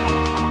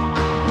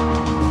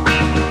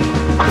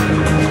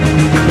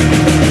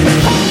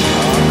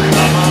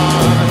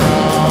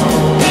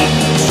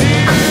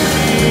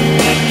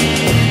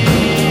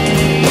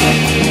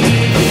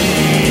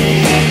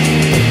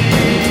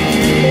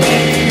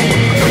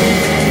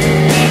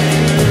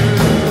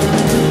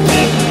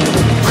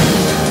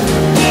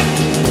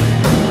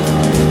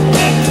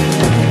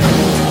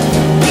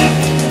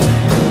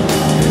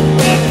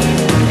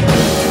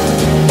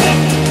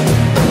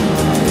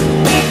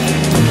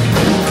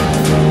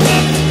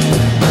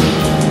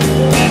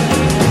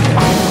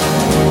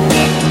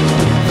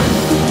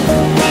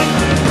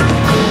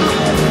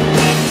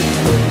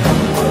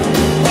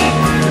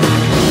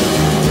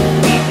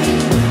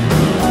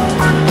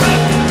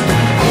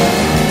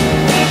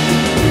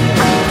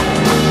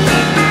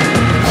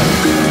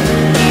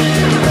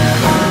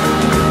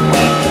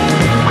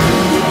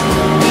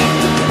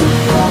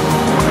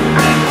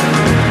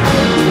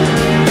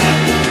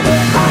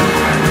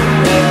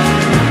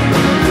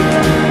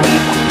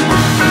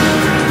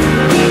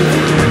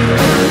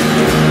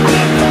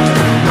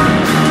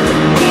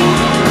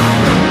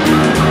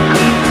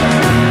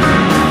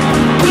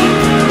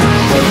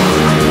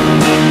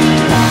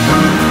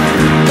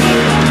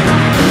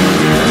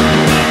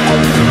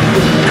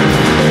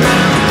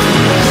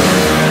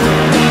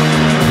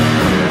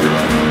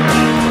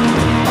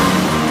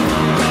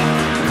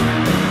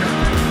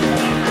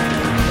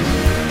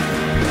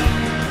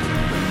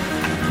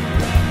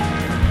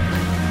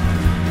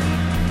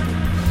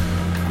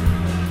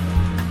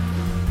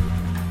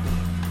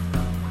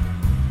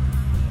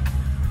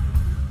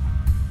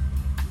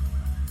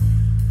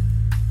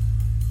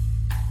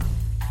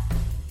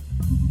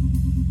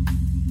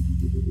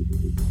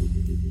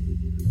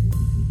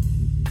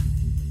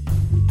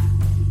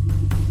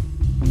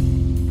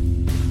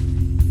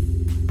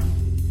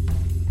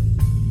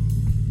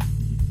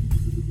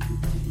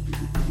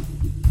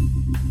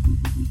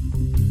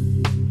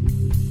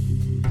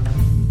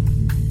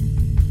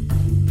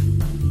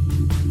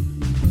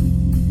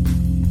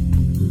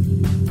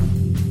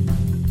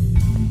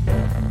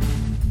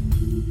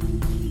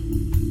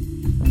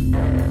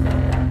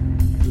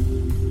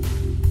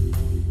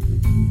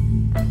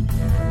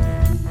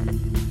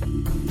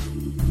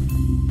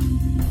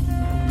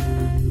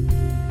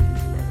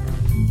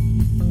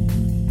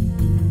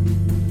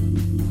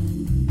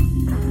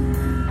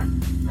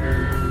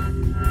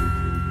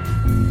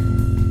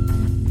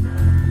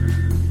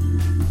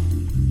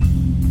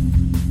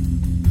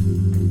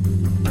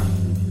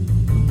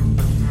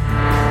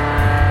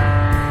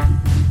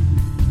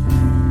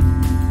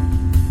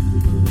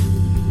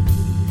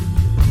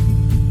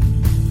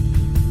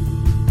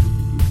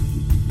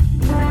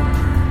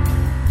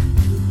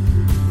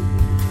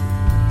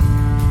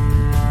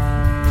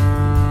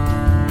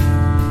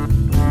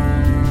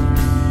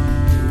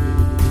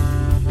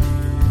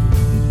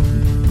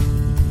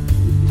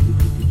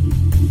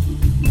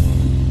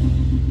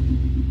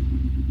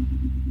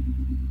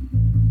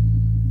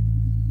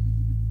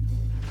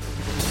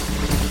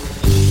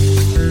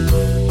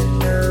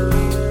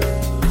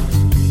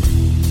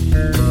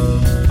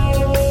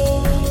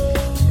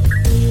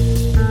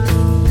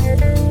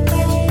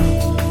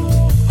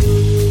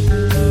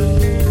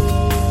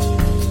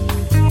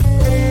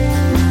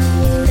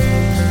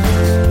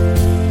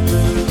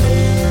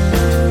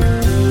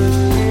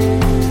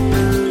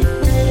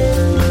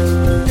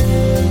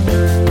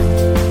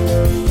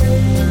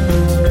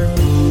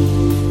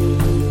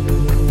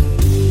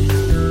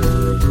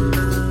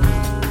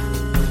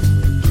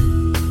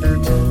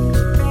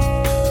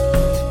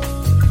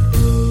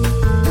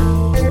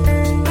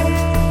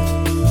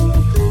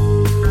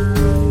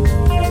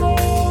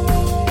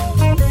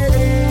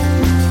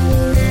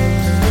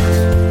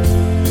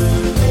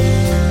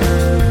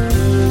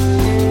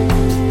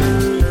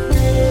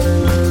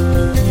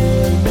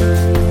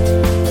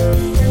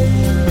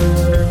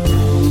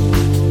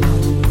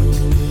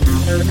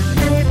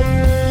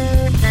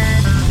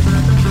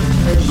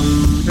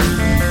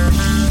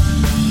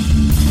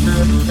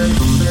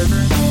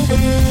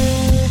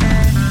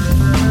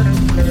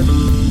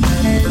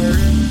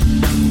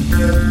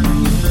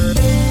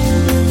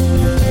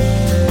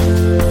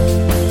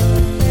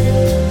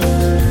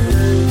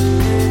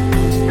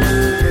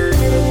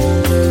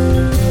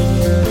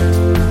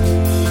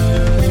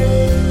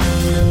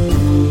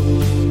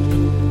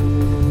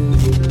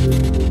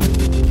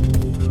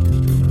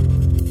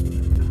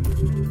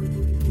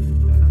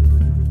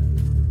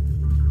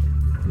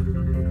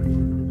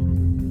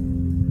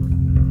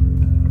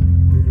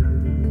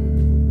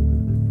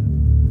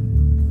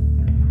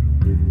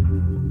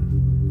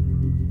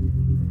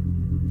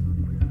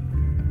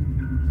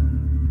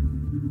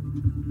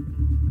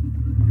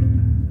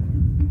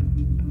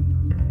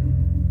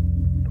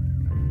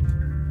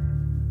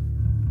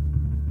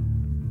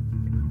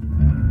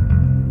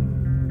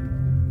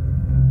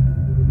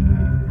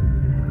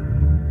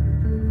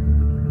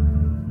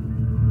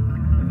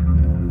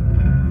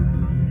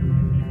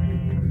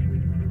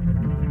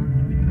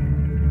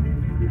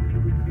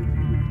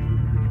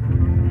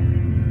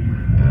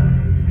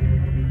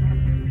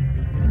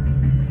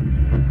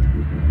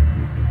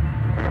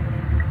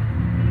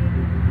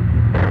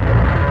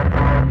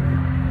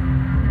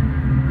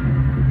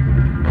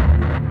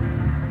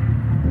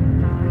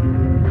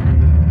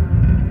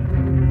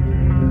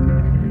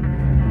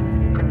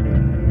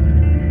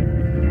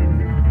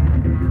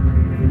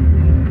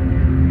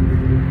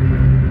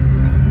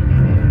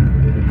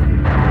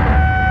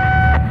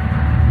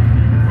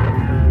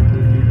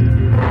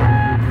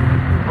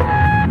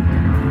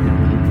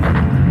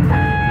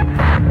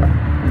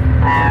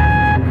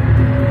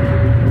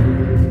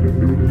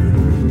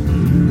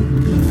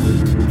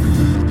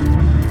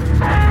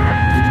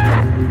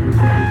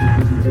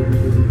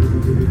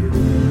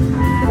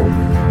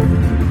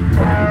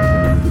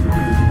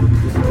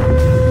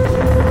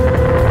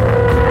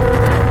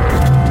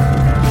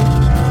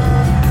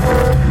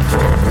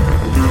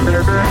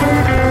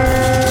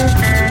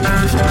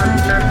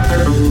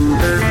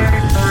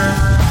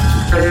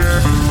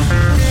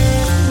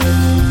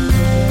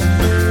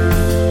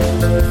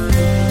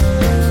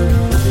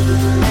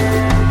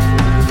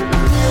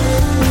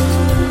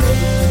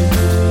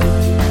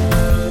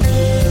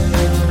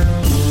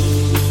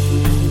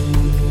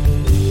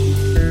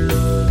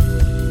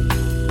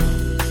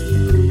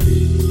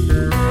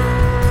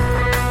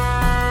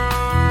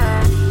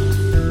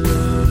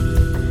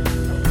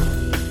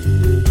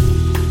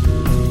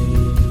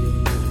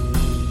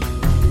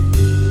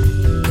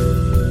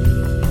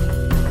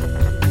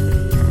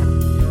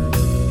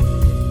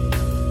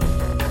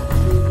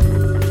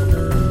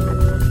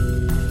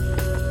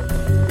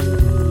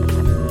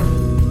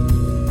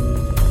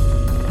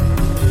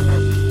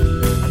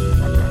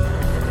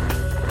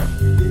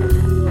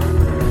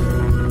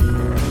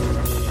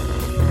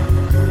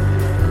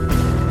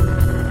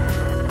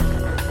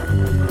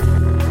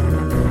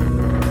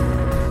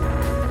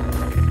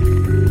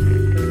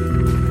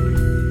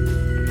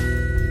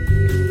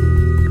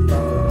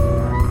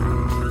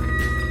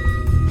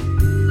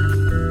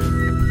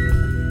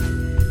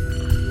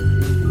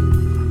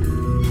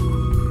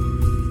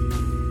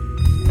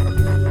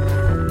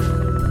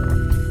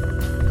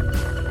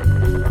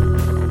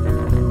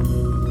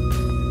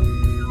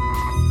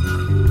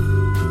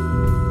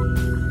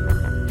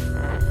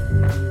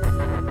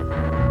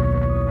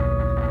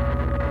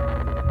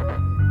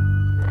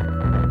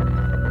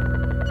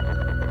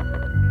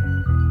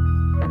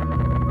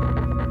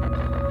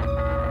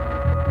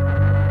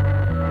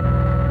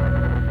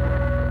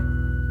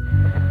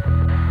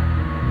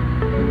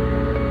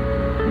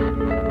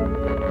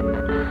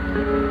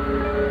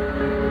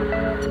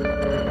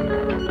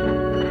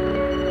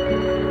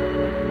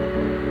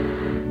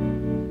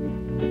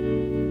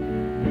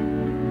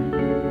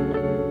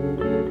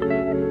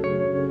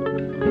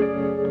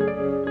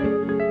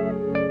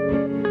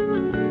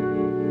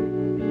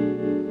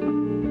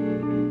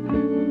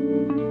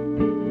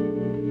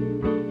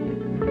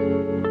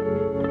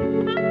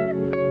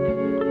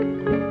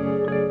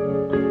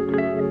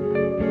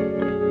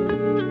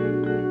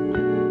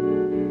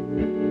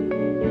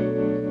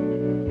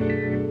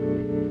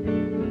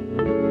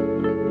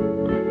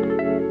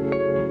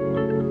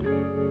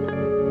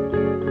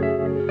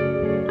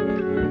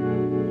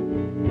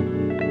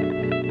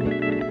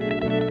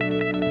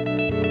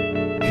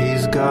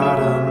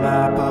 a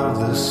map of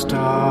the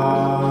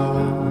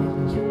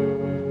stars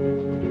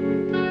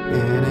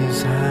in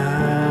his hand.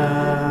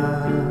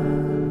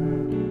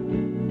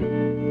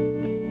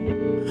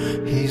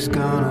 He's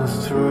gonna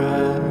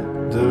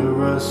thread the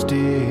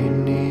rusty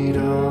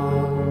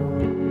needle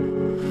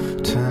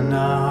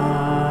tonight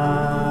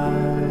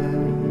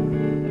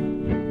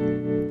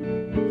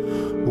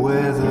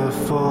with a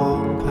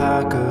full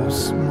pack of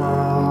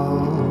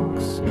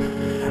smokes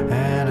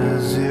and a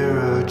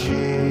 0G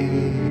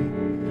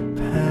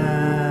pen.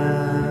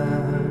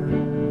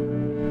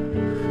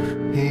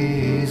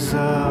 He's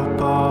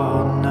up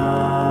all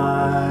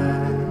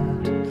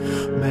night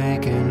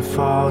making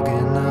fog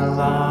in the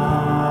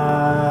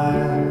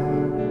light,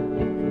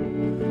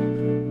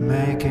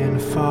 making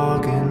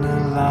fog in the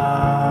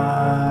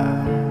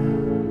light,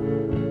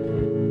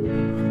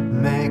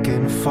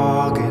 making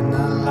fog in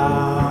the light.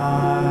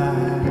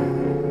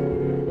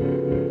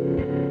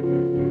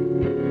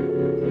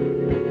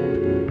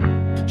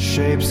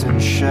 Shapes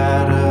and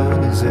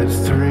shadows at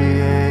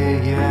 3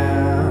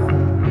 a.m.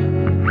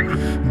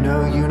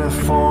 No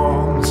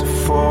uniforms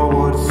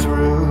forward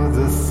through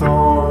the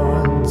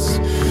thorns,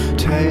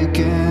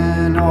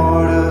 taking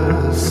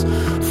orders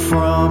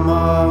from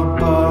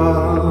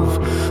above.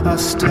 A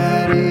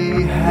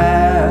steady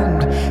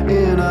hand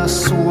in a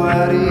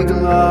sweaty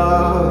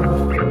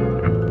glove.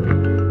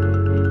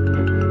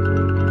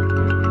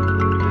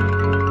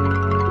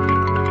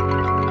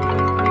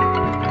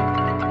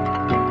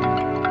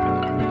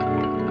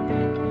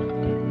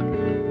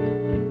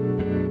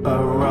 A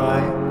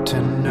right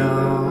to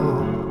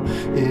know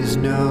is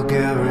no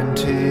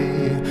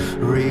guarantee.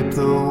 Reap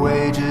the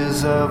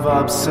wages of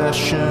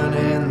obsession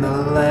in the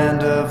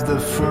land of the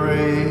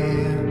free.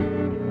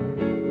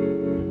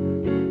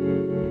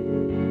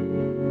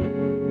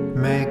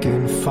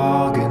 Making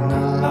fog in the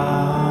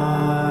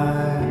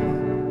light,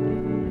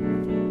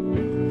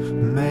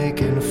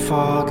 making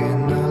fog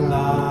in the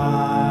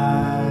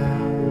light,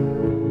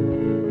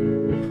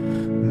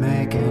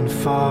 making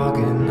fog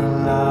in the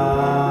light.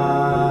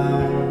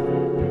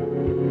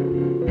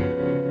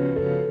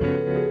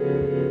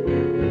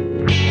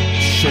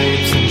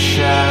 Shapes and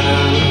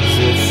shadows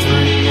at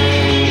 3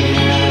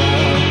 a.m.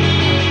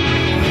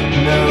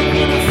 No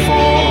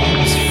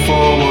uniforms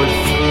forward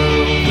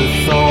through the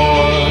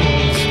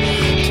thorns,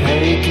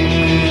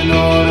 taking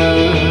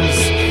orders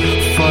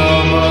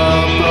from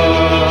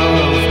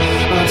above.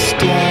 A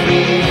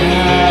steady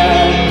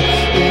hand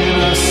in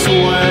a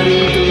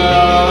sweaty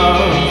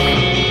glove.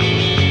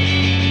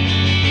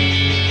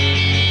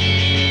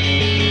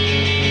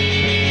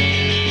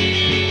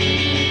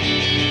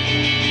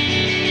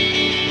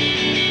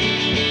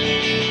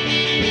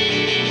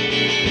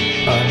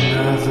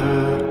 Another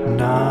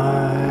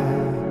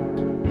night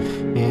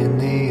in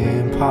the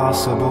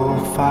impossible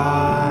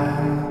fight,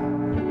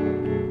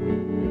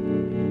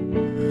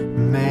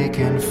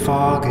 making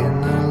fog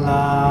in the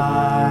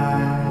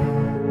light,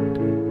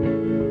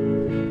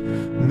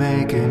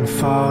 making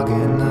fog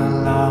in the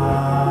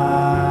light.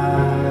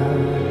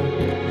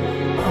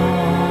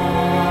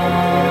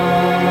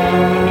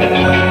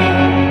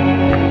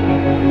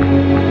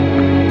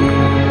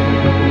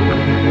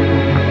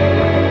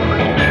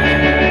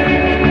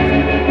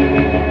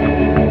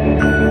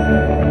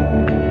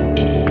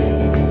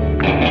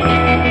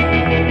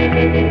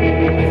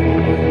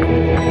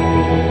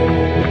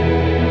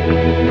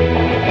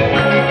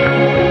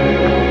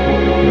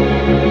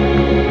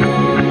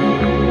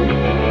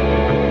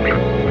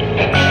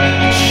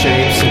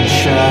 Shapes and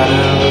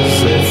shadows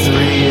at 3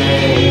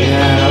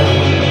 a.m.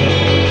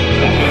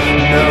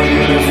 No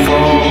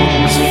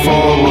uniforms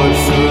forward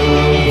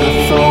through the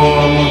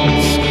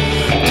thorns,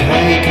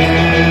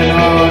 taking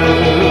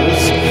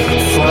orders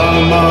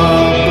from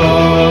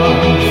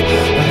above.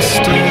 A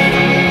steady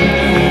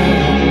hand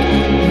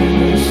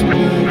in a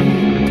sweaty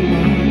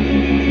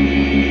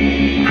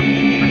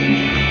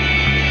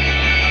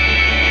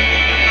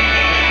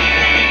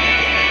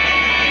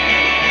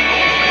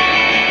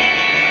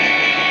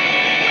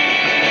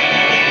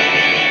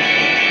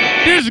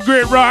Here's a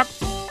great rock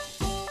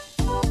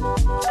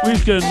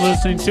we've been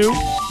listening to.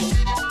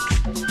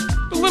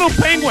 The Little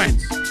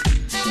Penguins.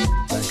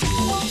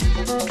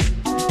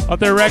 Off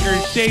their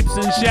record, Shapes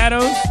and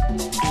Shadows.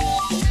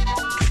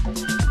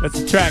 That's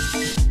the track,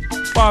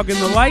 Fog in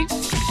the Light.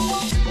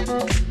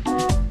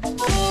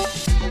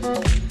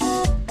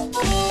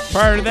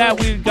 Prior to that,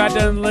 we got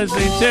done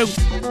listening to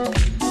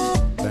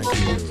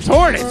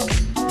Tortoise,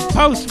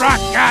 post-rock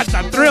gods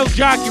on Thrill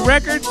Jockey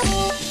Records.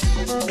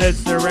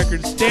 That's their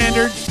record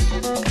standard.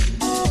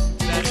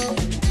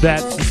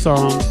 That's the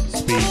song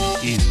Speak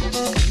Easy.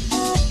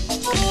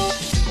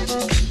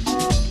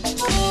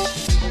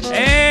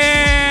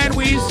 And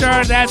we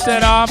started that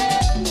set off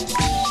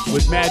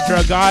with Mad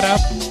Drugada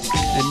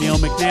and Neil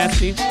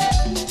McNasty.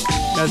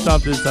 That's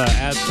off this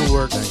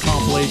Astroworks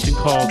compilation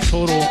called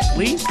Total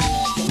Lee.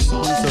 The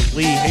songs of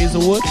Lee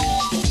Hazelwood.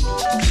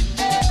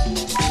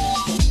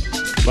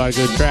 A lot of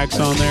good tracks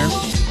on there.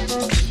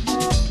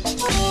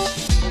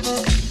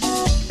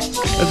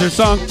 That's their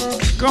song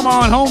Come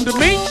On Home to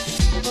Me.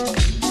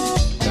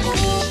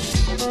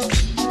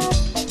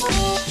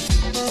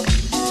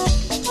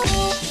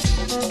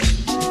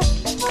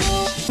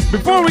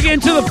 Before we get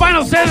into the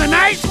final set of the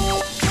night,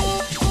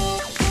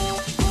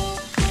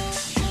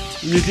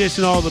 in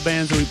addition to all the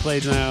bands that we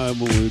played tonight,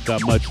 we've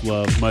got much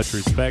love, much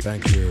respect.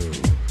 Thank you.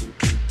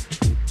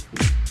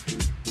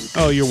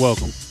 Oh, you're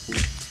welcome.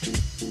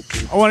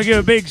 I want to give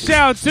a big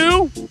shout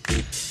to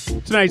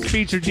tonight's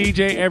featured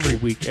DJ. Every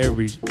week,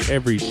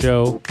 every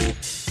show,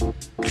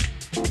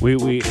 we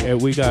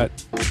got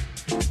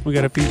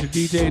a featured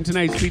DJ, and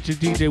tonight's featured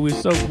DJ, we're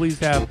so pleased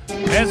to have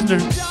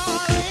Esner.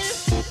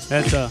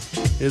 That's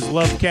his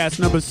Lovecast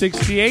number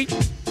 68.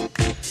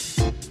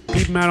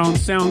 Keep him out on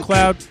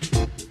SoundCloud.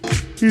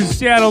 He's a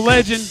Seattle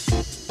legend,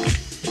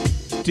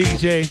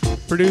 DJ,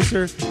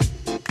 producer.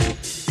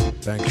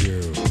 Thank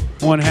you.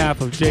 One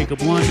half of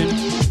Jacob London.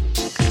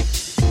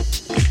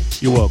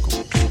 You're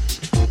welcome.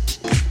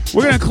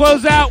 We're going to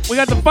close out. We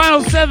got the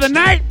final set of the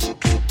night.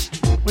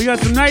 We got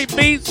some night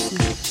beats.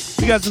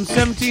 We got some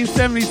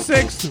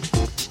 1776.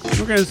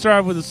 We're going to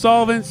start with the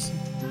Solvents.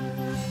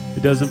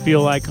 It doesn't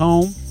feel like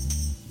home.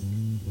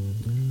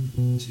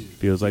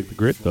 Feels like the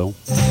Grit, though.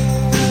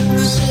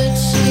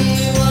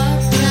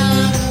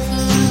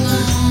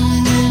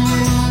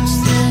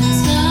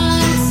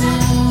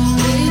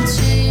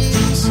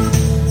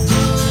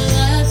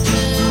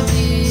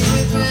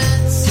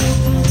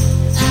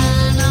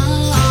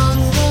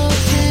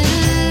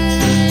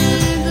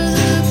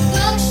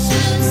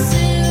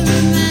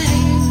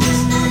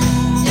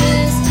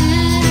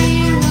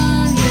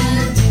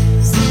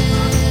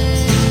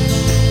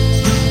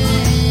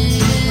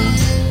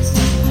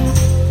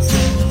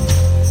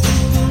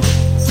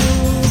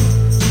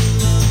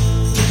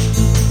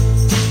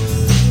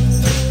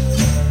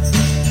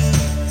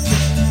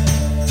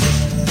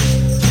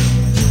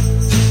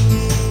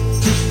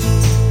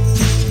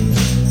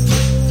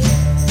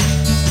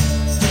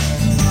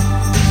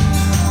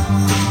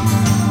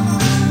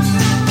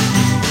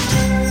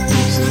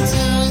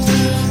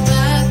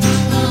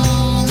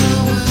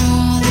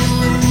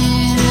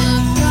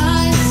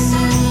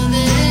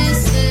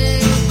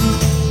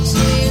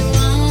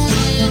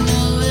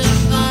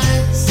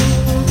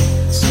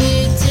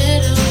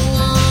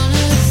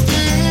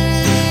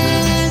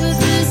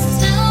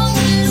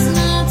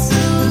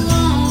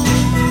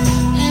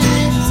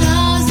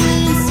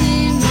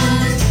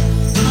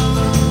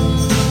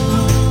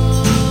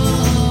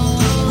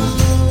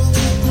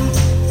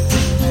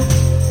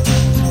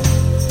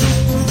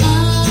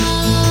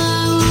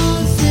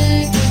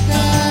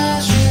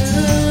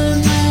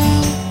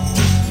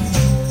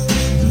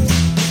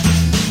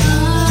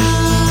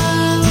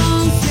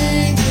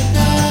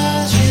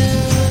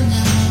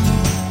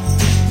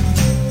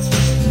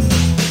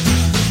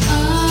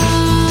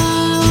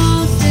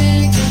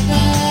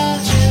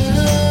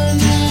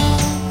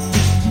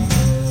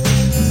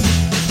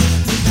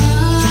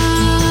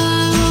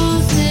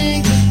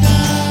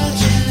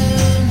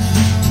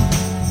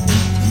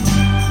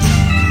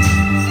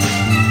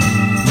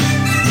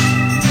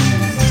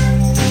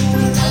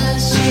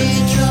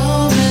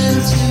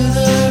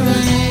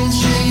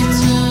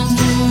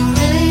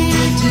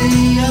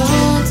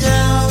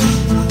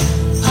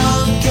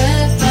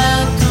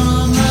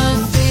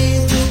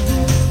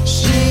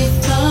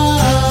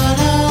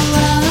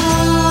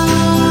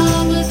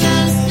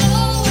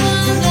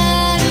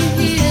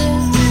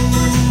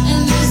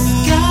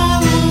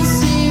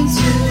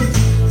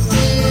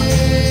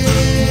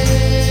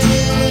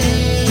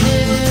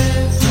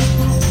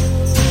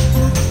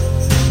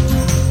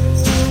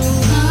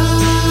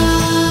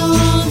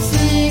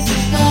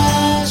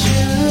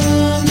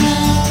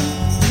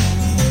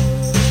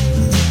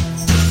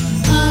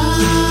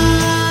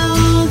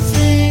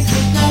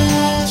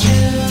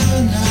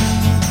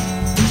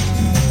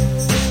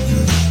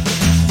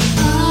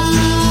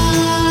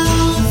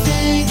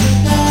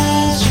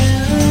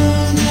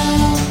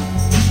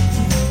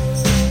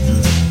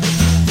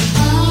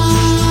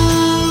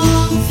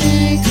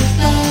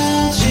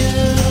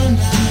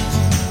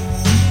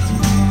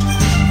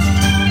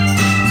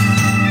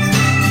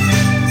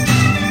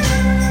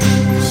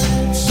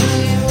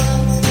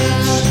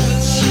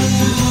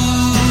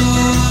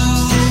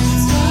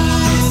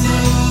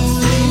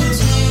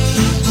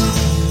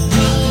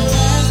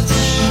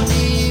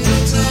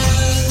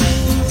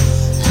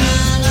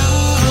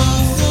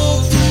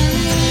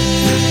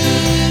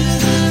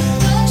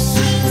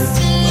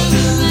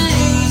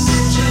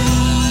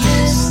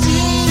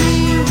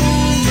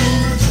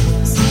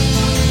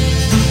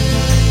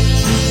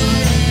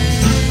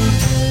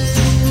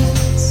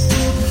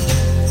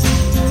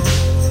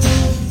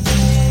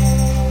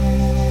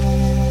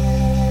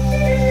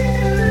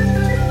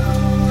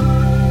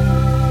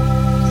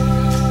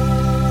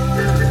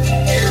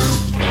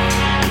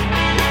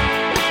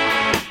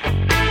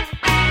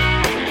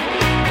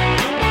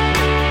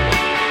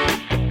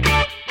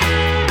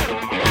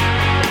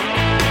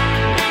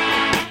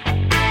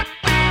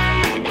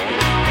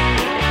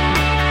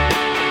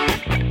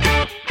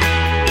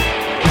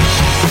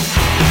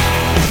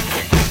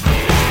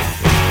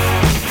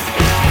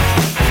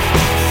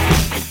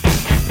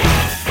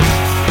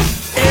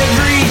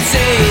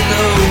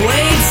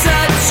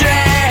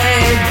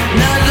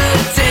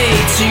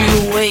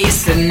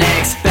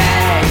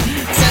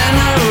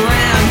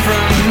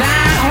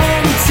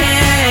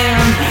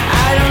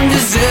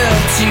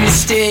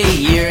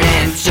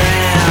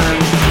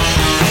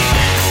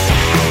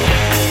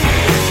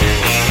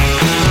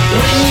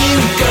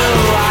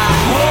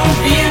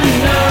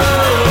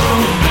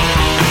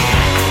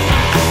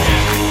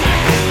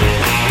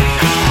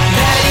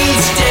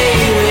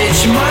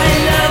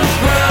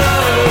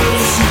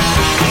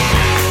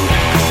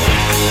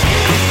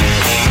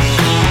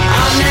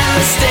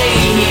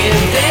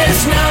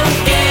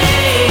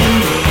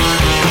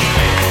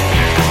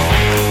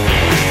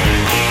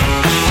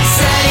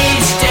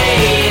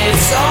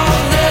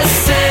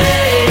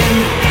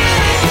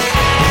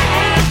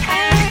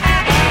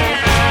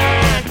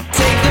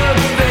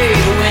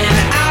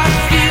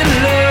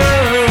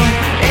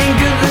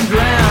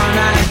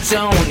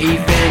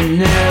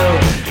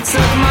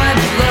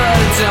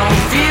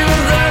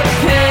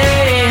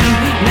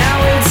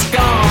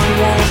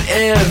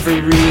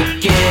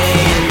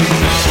 regain.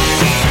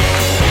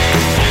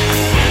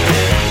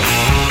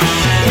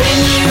 When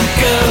you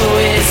go,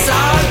 it's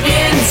all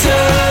been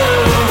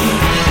told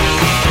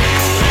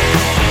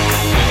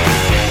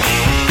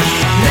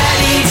that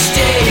each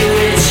day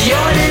with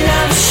your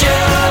love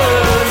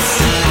shows.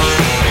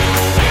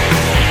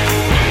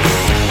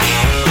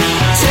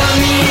 Tell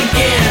me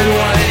again,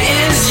 what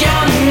is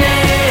your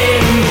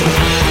name?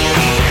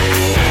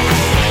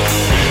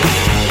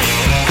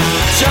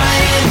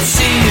 Trying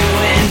to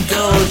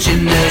indulge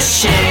in the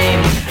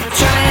shame,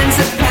 trying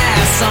to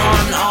pass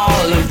on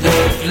all of the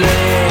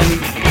blame.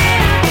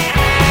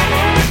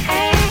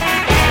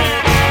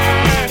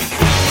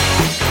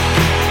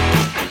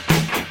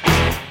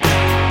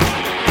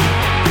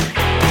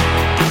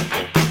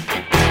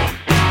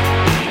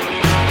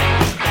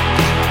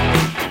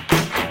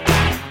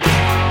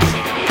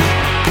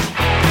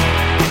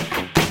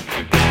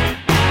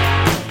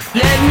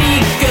 Let me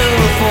go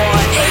for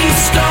a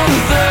stone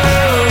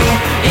throw,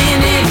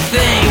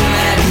 anything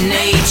that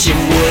nature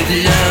would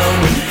loan.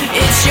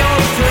 It's your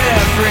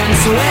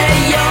preference, wear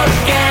your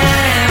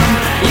gown.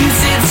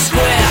 Use it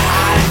square,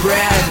 I'd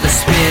rather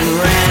spin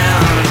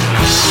round.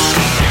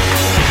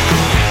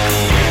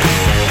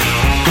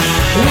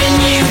 When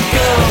you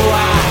go,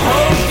 I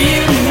hope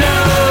you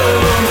know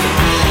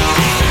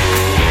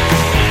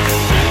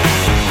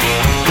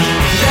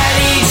that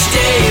each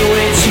day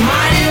which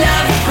my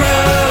love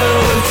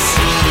grows,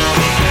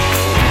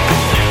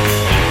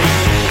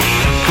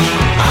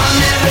 I'll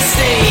never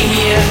stay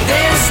here,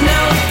 there's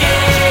no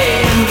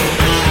game.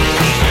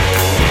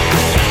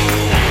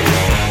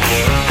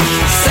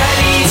 Said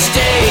each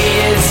day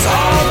is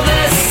all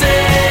the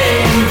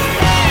same.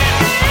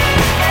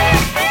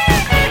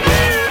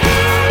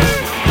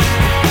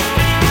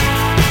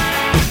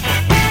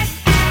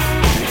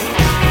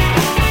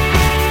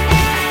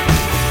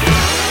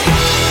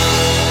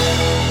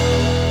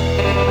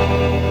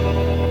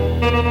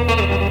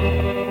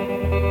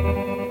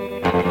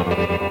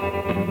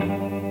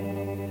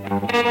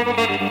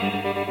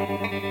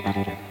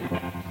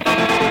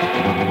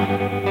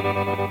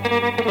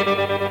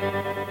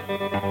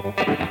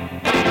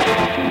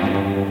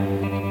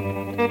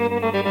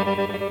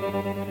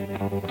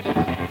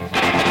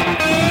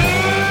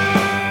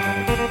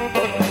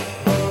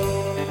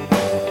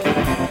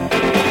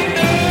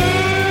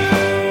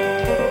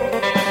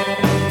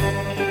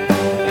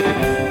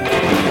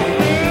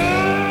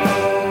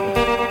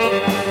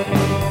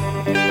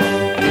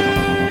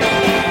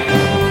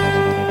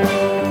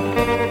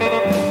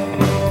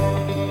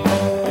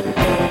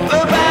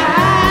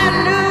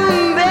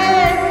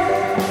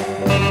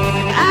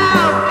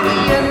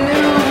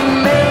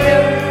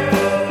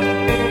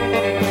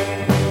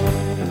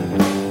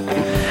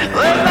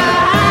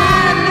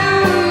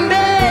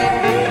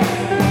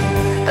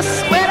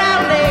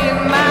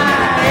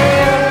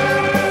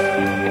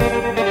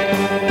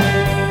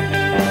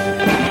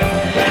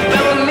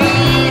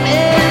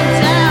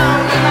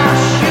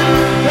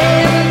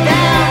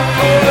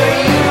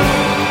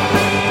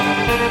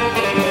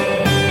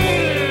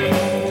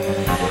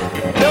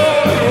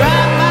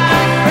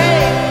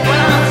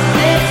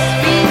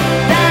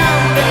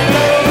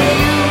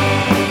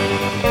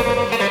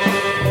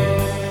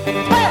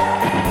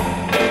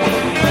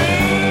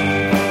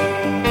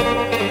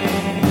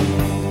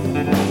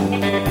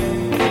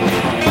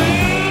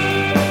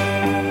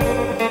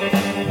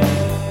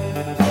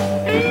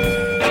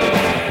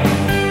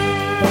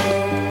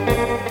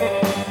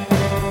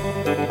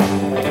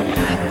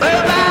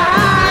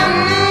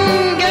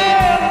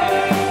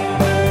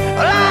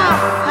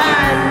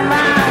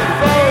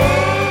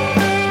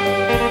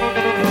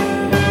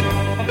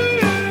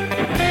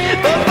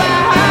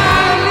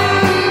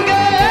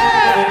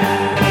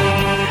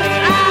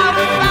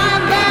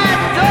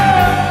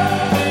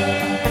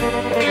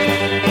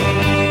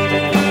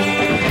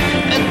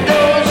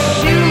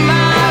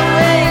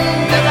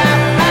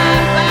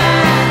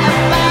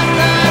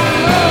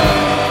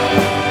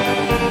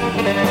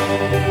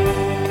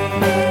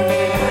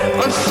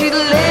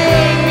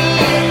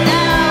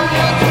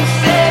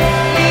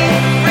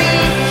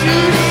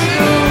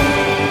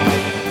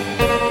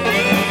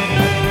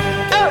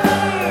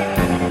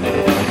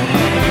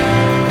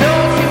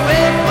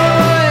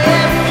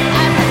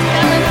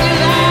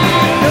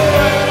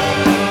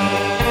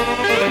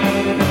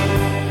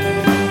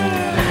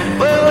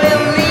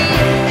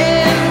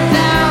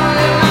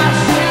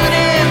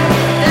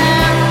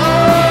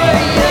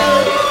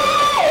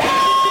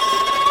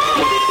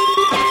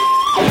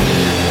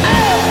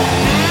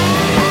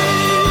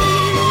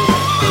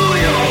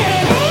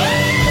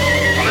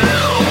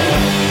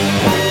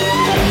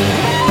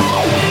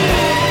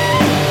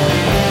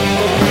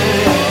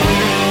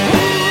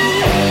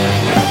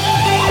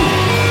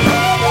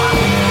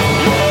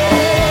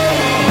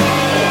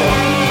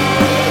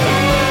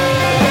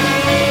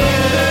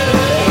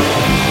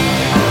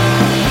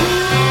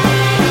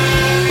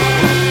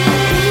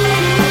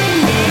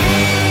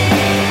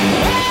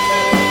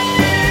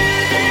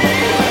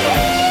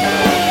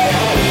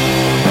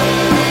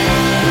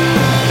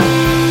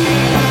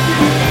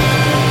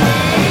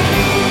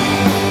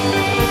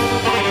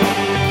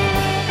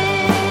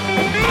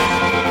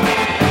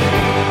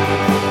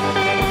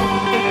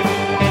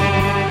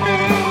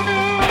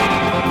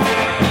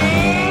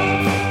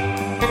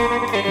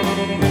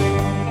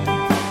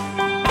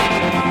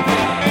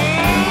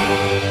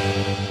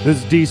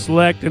 This is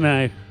D-Select, and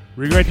I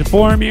regret to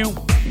inform you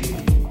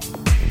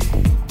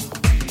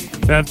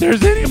that if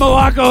there's any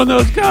Malaco in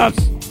those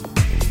cups,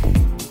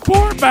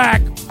 pour it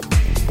back.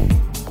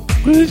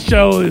 This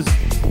show is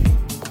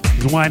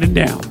winding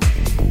down.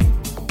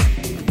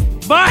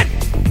 But,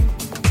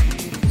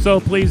 so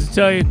pleased to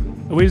tell you,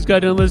 we just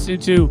got done listening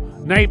to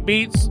Night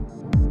Beats.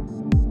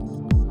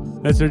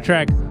 That's their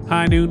track,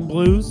 High Noon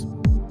Blues.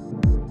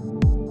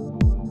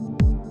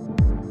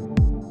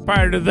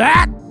 Prior to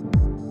that,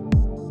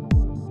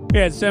 we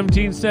had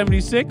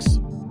 1776.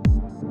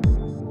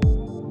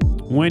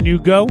 When You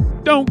Go.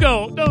 Don't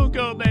go,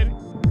 baby.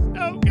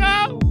 Don't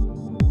go.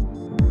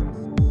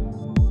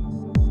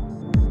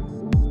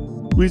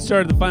 We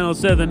started the final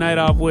set of the night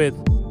off with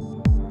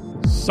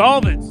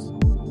Solvents.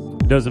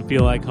 It doesn't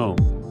feel like home.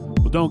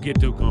 Well, don't get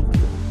too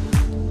comfortable.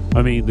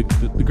 I mean, the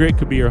grid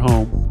could be your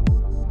home,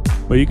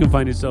 but you can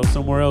find yourself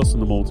somewhere else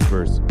in the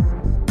multiverse.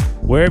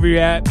 Wherever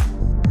you're at,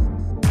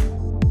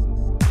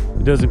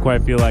 it doesn't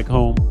quite feel like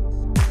home.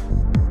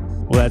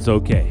 Well, that's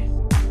okay.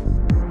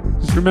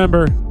 Just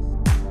remember,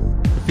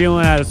 you're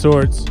feeling out of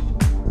sorts.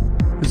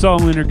 It's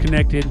all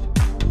interconnected.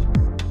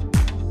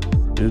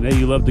 And that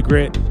you love the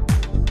grit.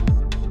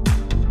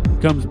 It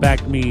comes back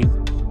to me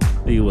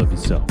that you love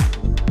yourself.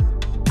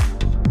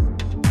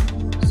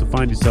 So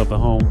find yourself a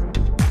home.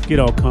 Get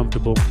all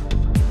comfortable.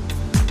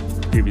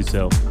 Give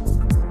yourself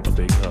a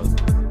big hug.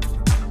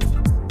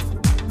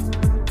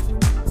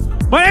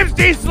 My name's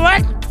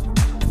D-Select.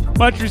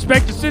 Much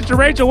respect to Sister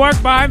Rachel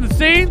Work behind the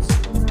scenes.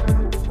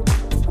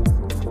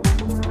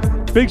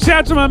 Big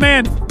shout to my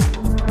man,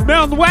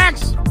 Melton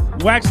Wax,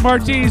 Wax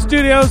Martini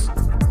Studios,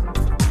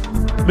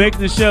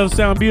 making the show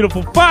sound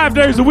beautiful 5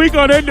 days a week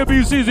on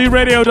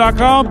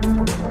NWCZRadio.com.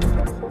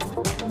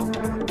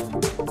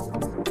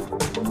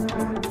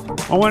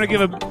 I want to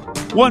give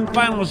one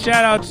final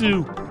shout out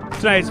to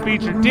tonight's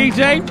featured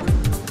DJ,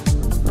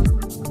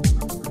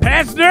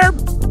 Pastor.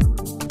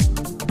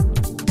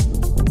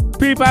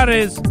 Peep out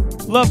his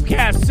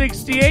Lovecast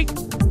 68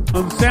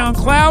 on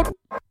SoundCloud.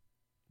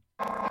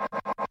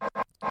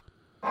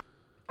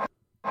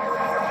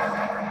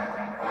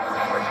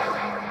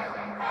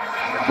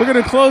 We're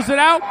going to close it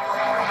out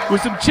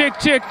with some chick.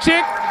 This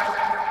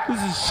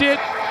is Shit,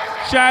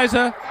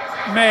 Shiza,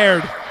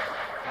 Merd.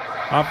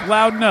 Off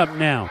Louden Up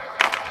now.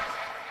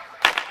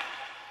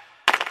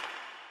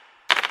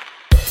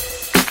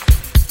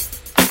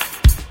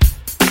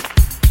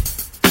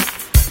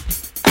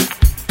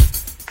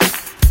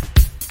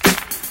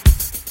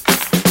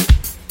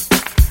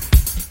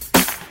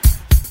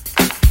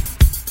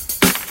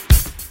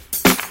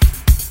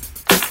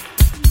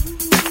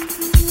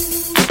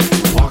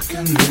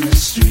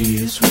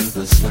 With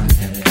a slight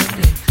headache,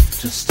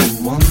 just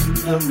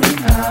wondering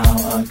how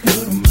I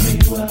could have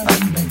made what I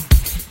make.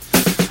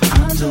 I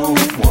don't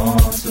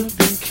want to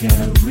be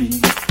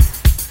carried.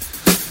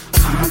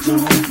 I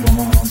don't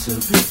want to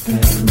be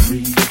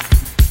buried.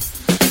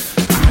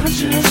 I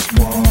just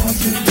want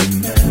to be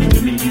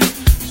married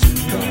to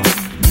your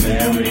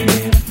very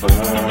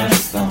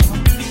first thoughts.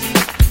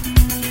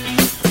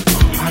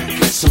 I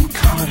get so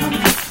caught up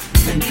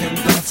thinking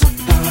thoughts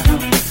about her,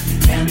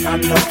 and I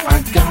know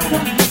I gotta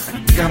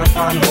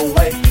find a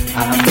way.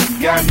 I've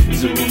got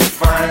to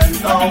find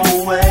a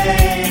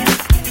way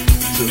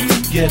to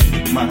get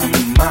my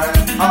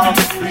mind off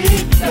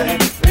replay.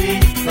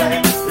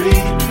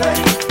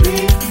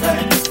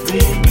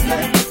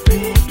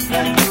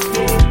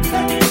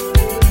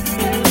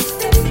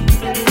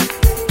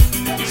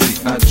 See,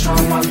 I try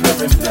my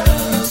very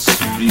best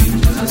to be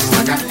just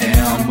like I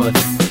am, but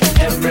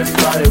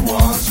everybody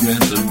wants me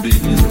to be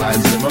like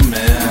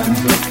Zimmerman.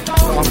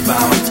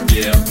 About to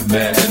give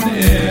bad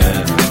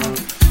in.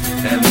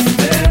 And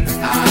then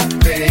I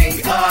think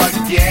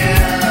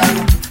again.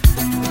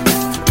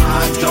 I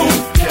don't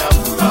care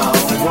about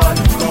what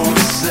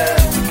was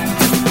said.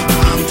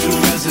 I'm too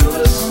busy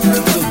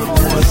listening to the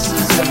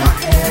voices in my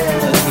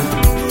head.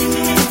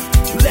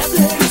 Let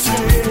them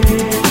say,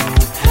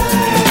 hey,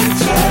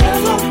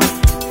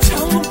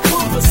 tell them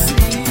come and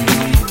see.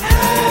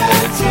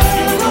 Hey,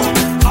 tell them,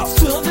 I'm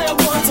still there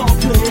once on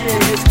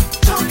place.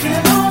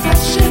 Talking all that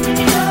shit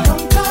that I'm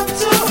about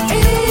to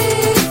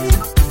eat.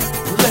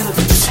 Let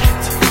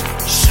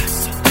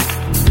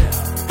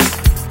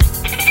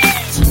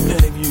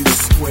them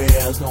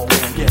squares, no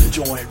one get a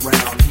joint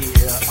round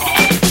here. Oh,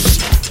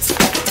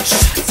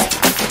 shit.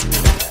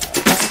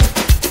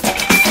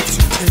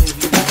 Too many of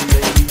you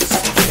ladies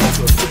can't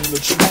bring the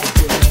truth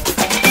again.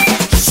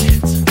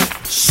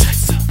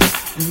 Shit,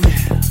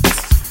 man.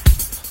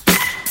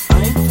 I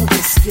ain't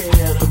fucking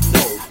scared of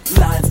no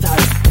lions,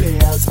 tigers,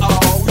 bears. Oh,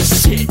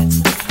 shit,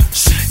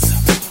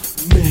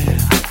 man.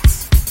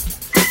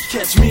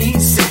 Catch me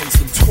saying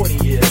some 20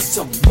 years,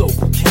 some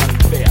local county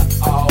fair.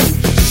 Oh,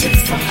 shit,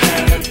 I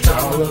had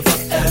 $1 for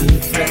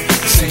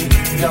everything.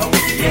 No,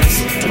 yes,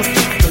 but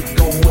you could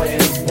go away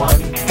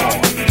one for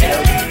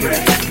every.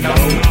 No,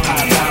 I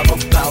have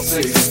about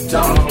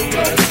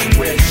 $6,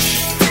 which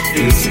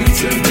is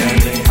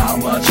incidentally how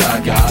much I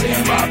got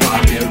in my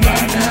pocket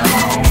right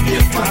now.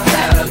 If I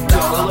had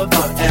 $1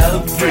 for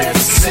every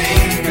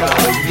single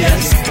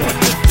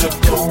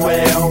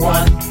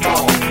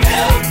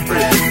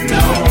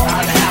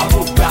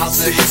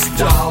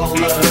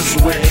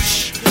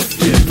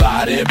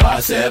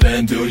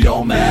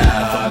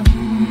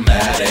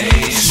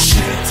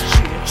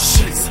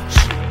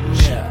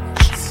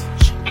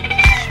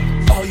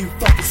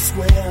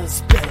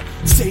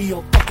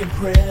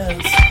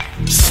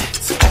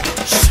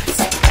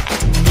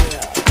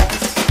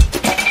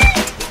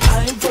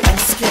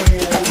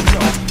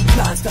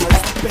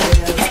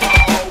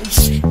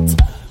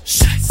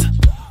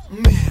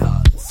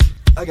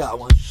got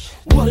one.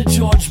 What did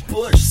George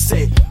Bush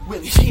say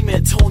when he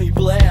met Tony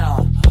Blair?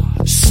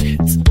 Shit,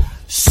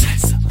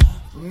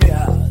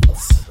 man.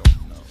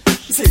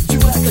 He said, you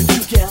act like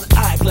you can,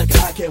 act like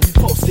I can, we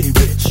both stay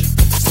rich.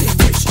 Stay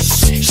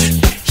rich, shit,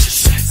 man.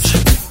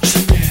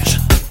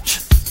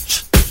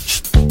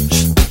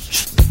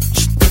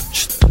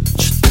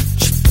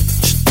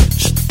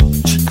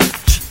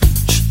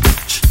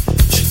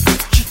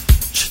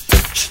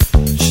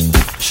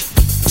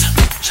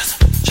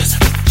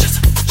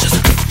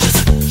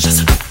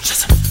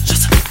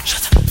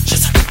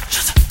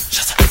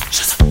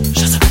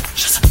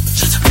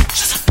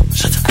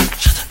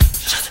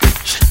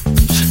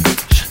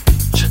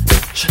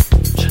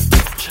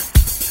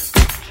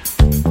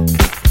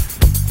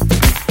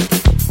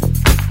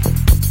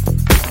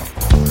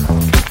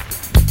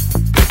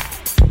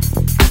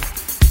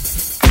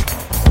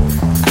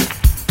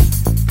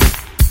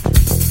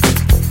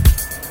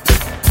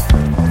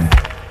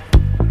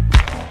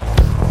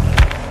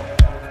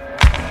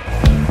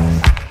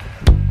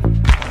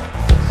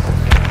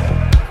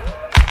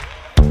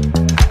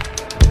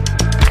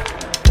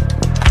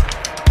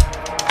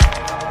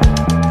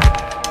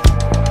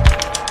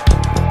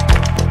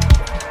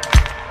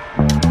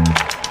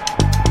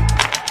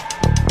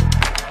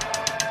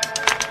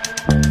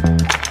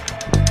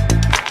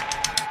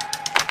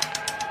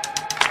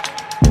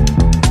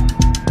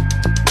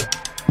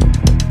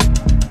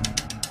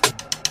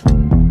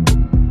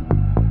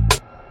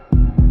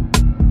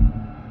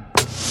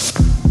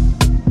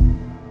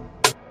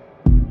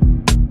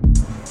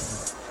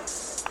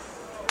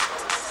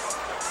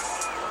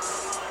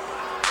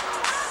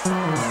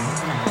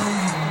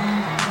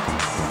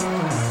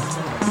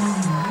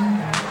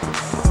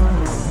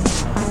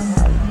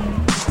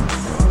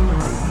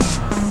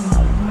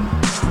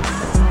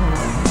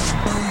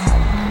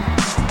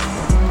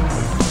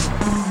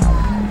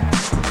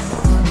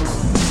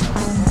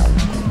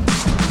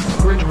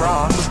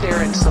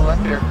 Darren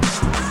Selector.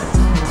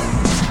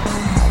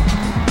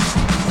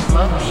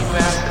 Monkey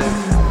Massive.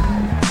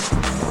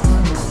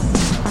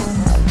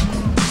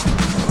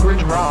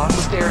 Grid Raw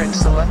with Darren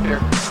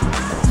Selector.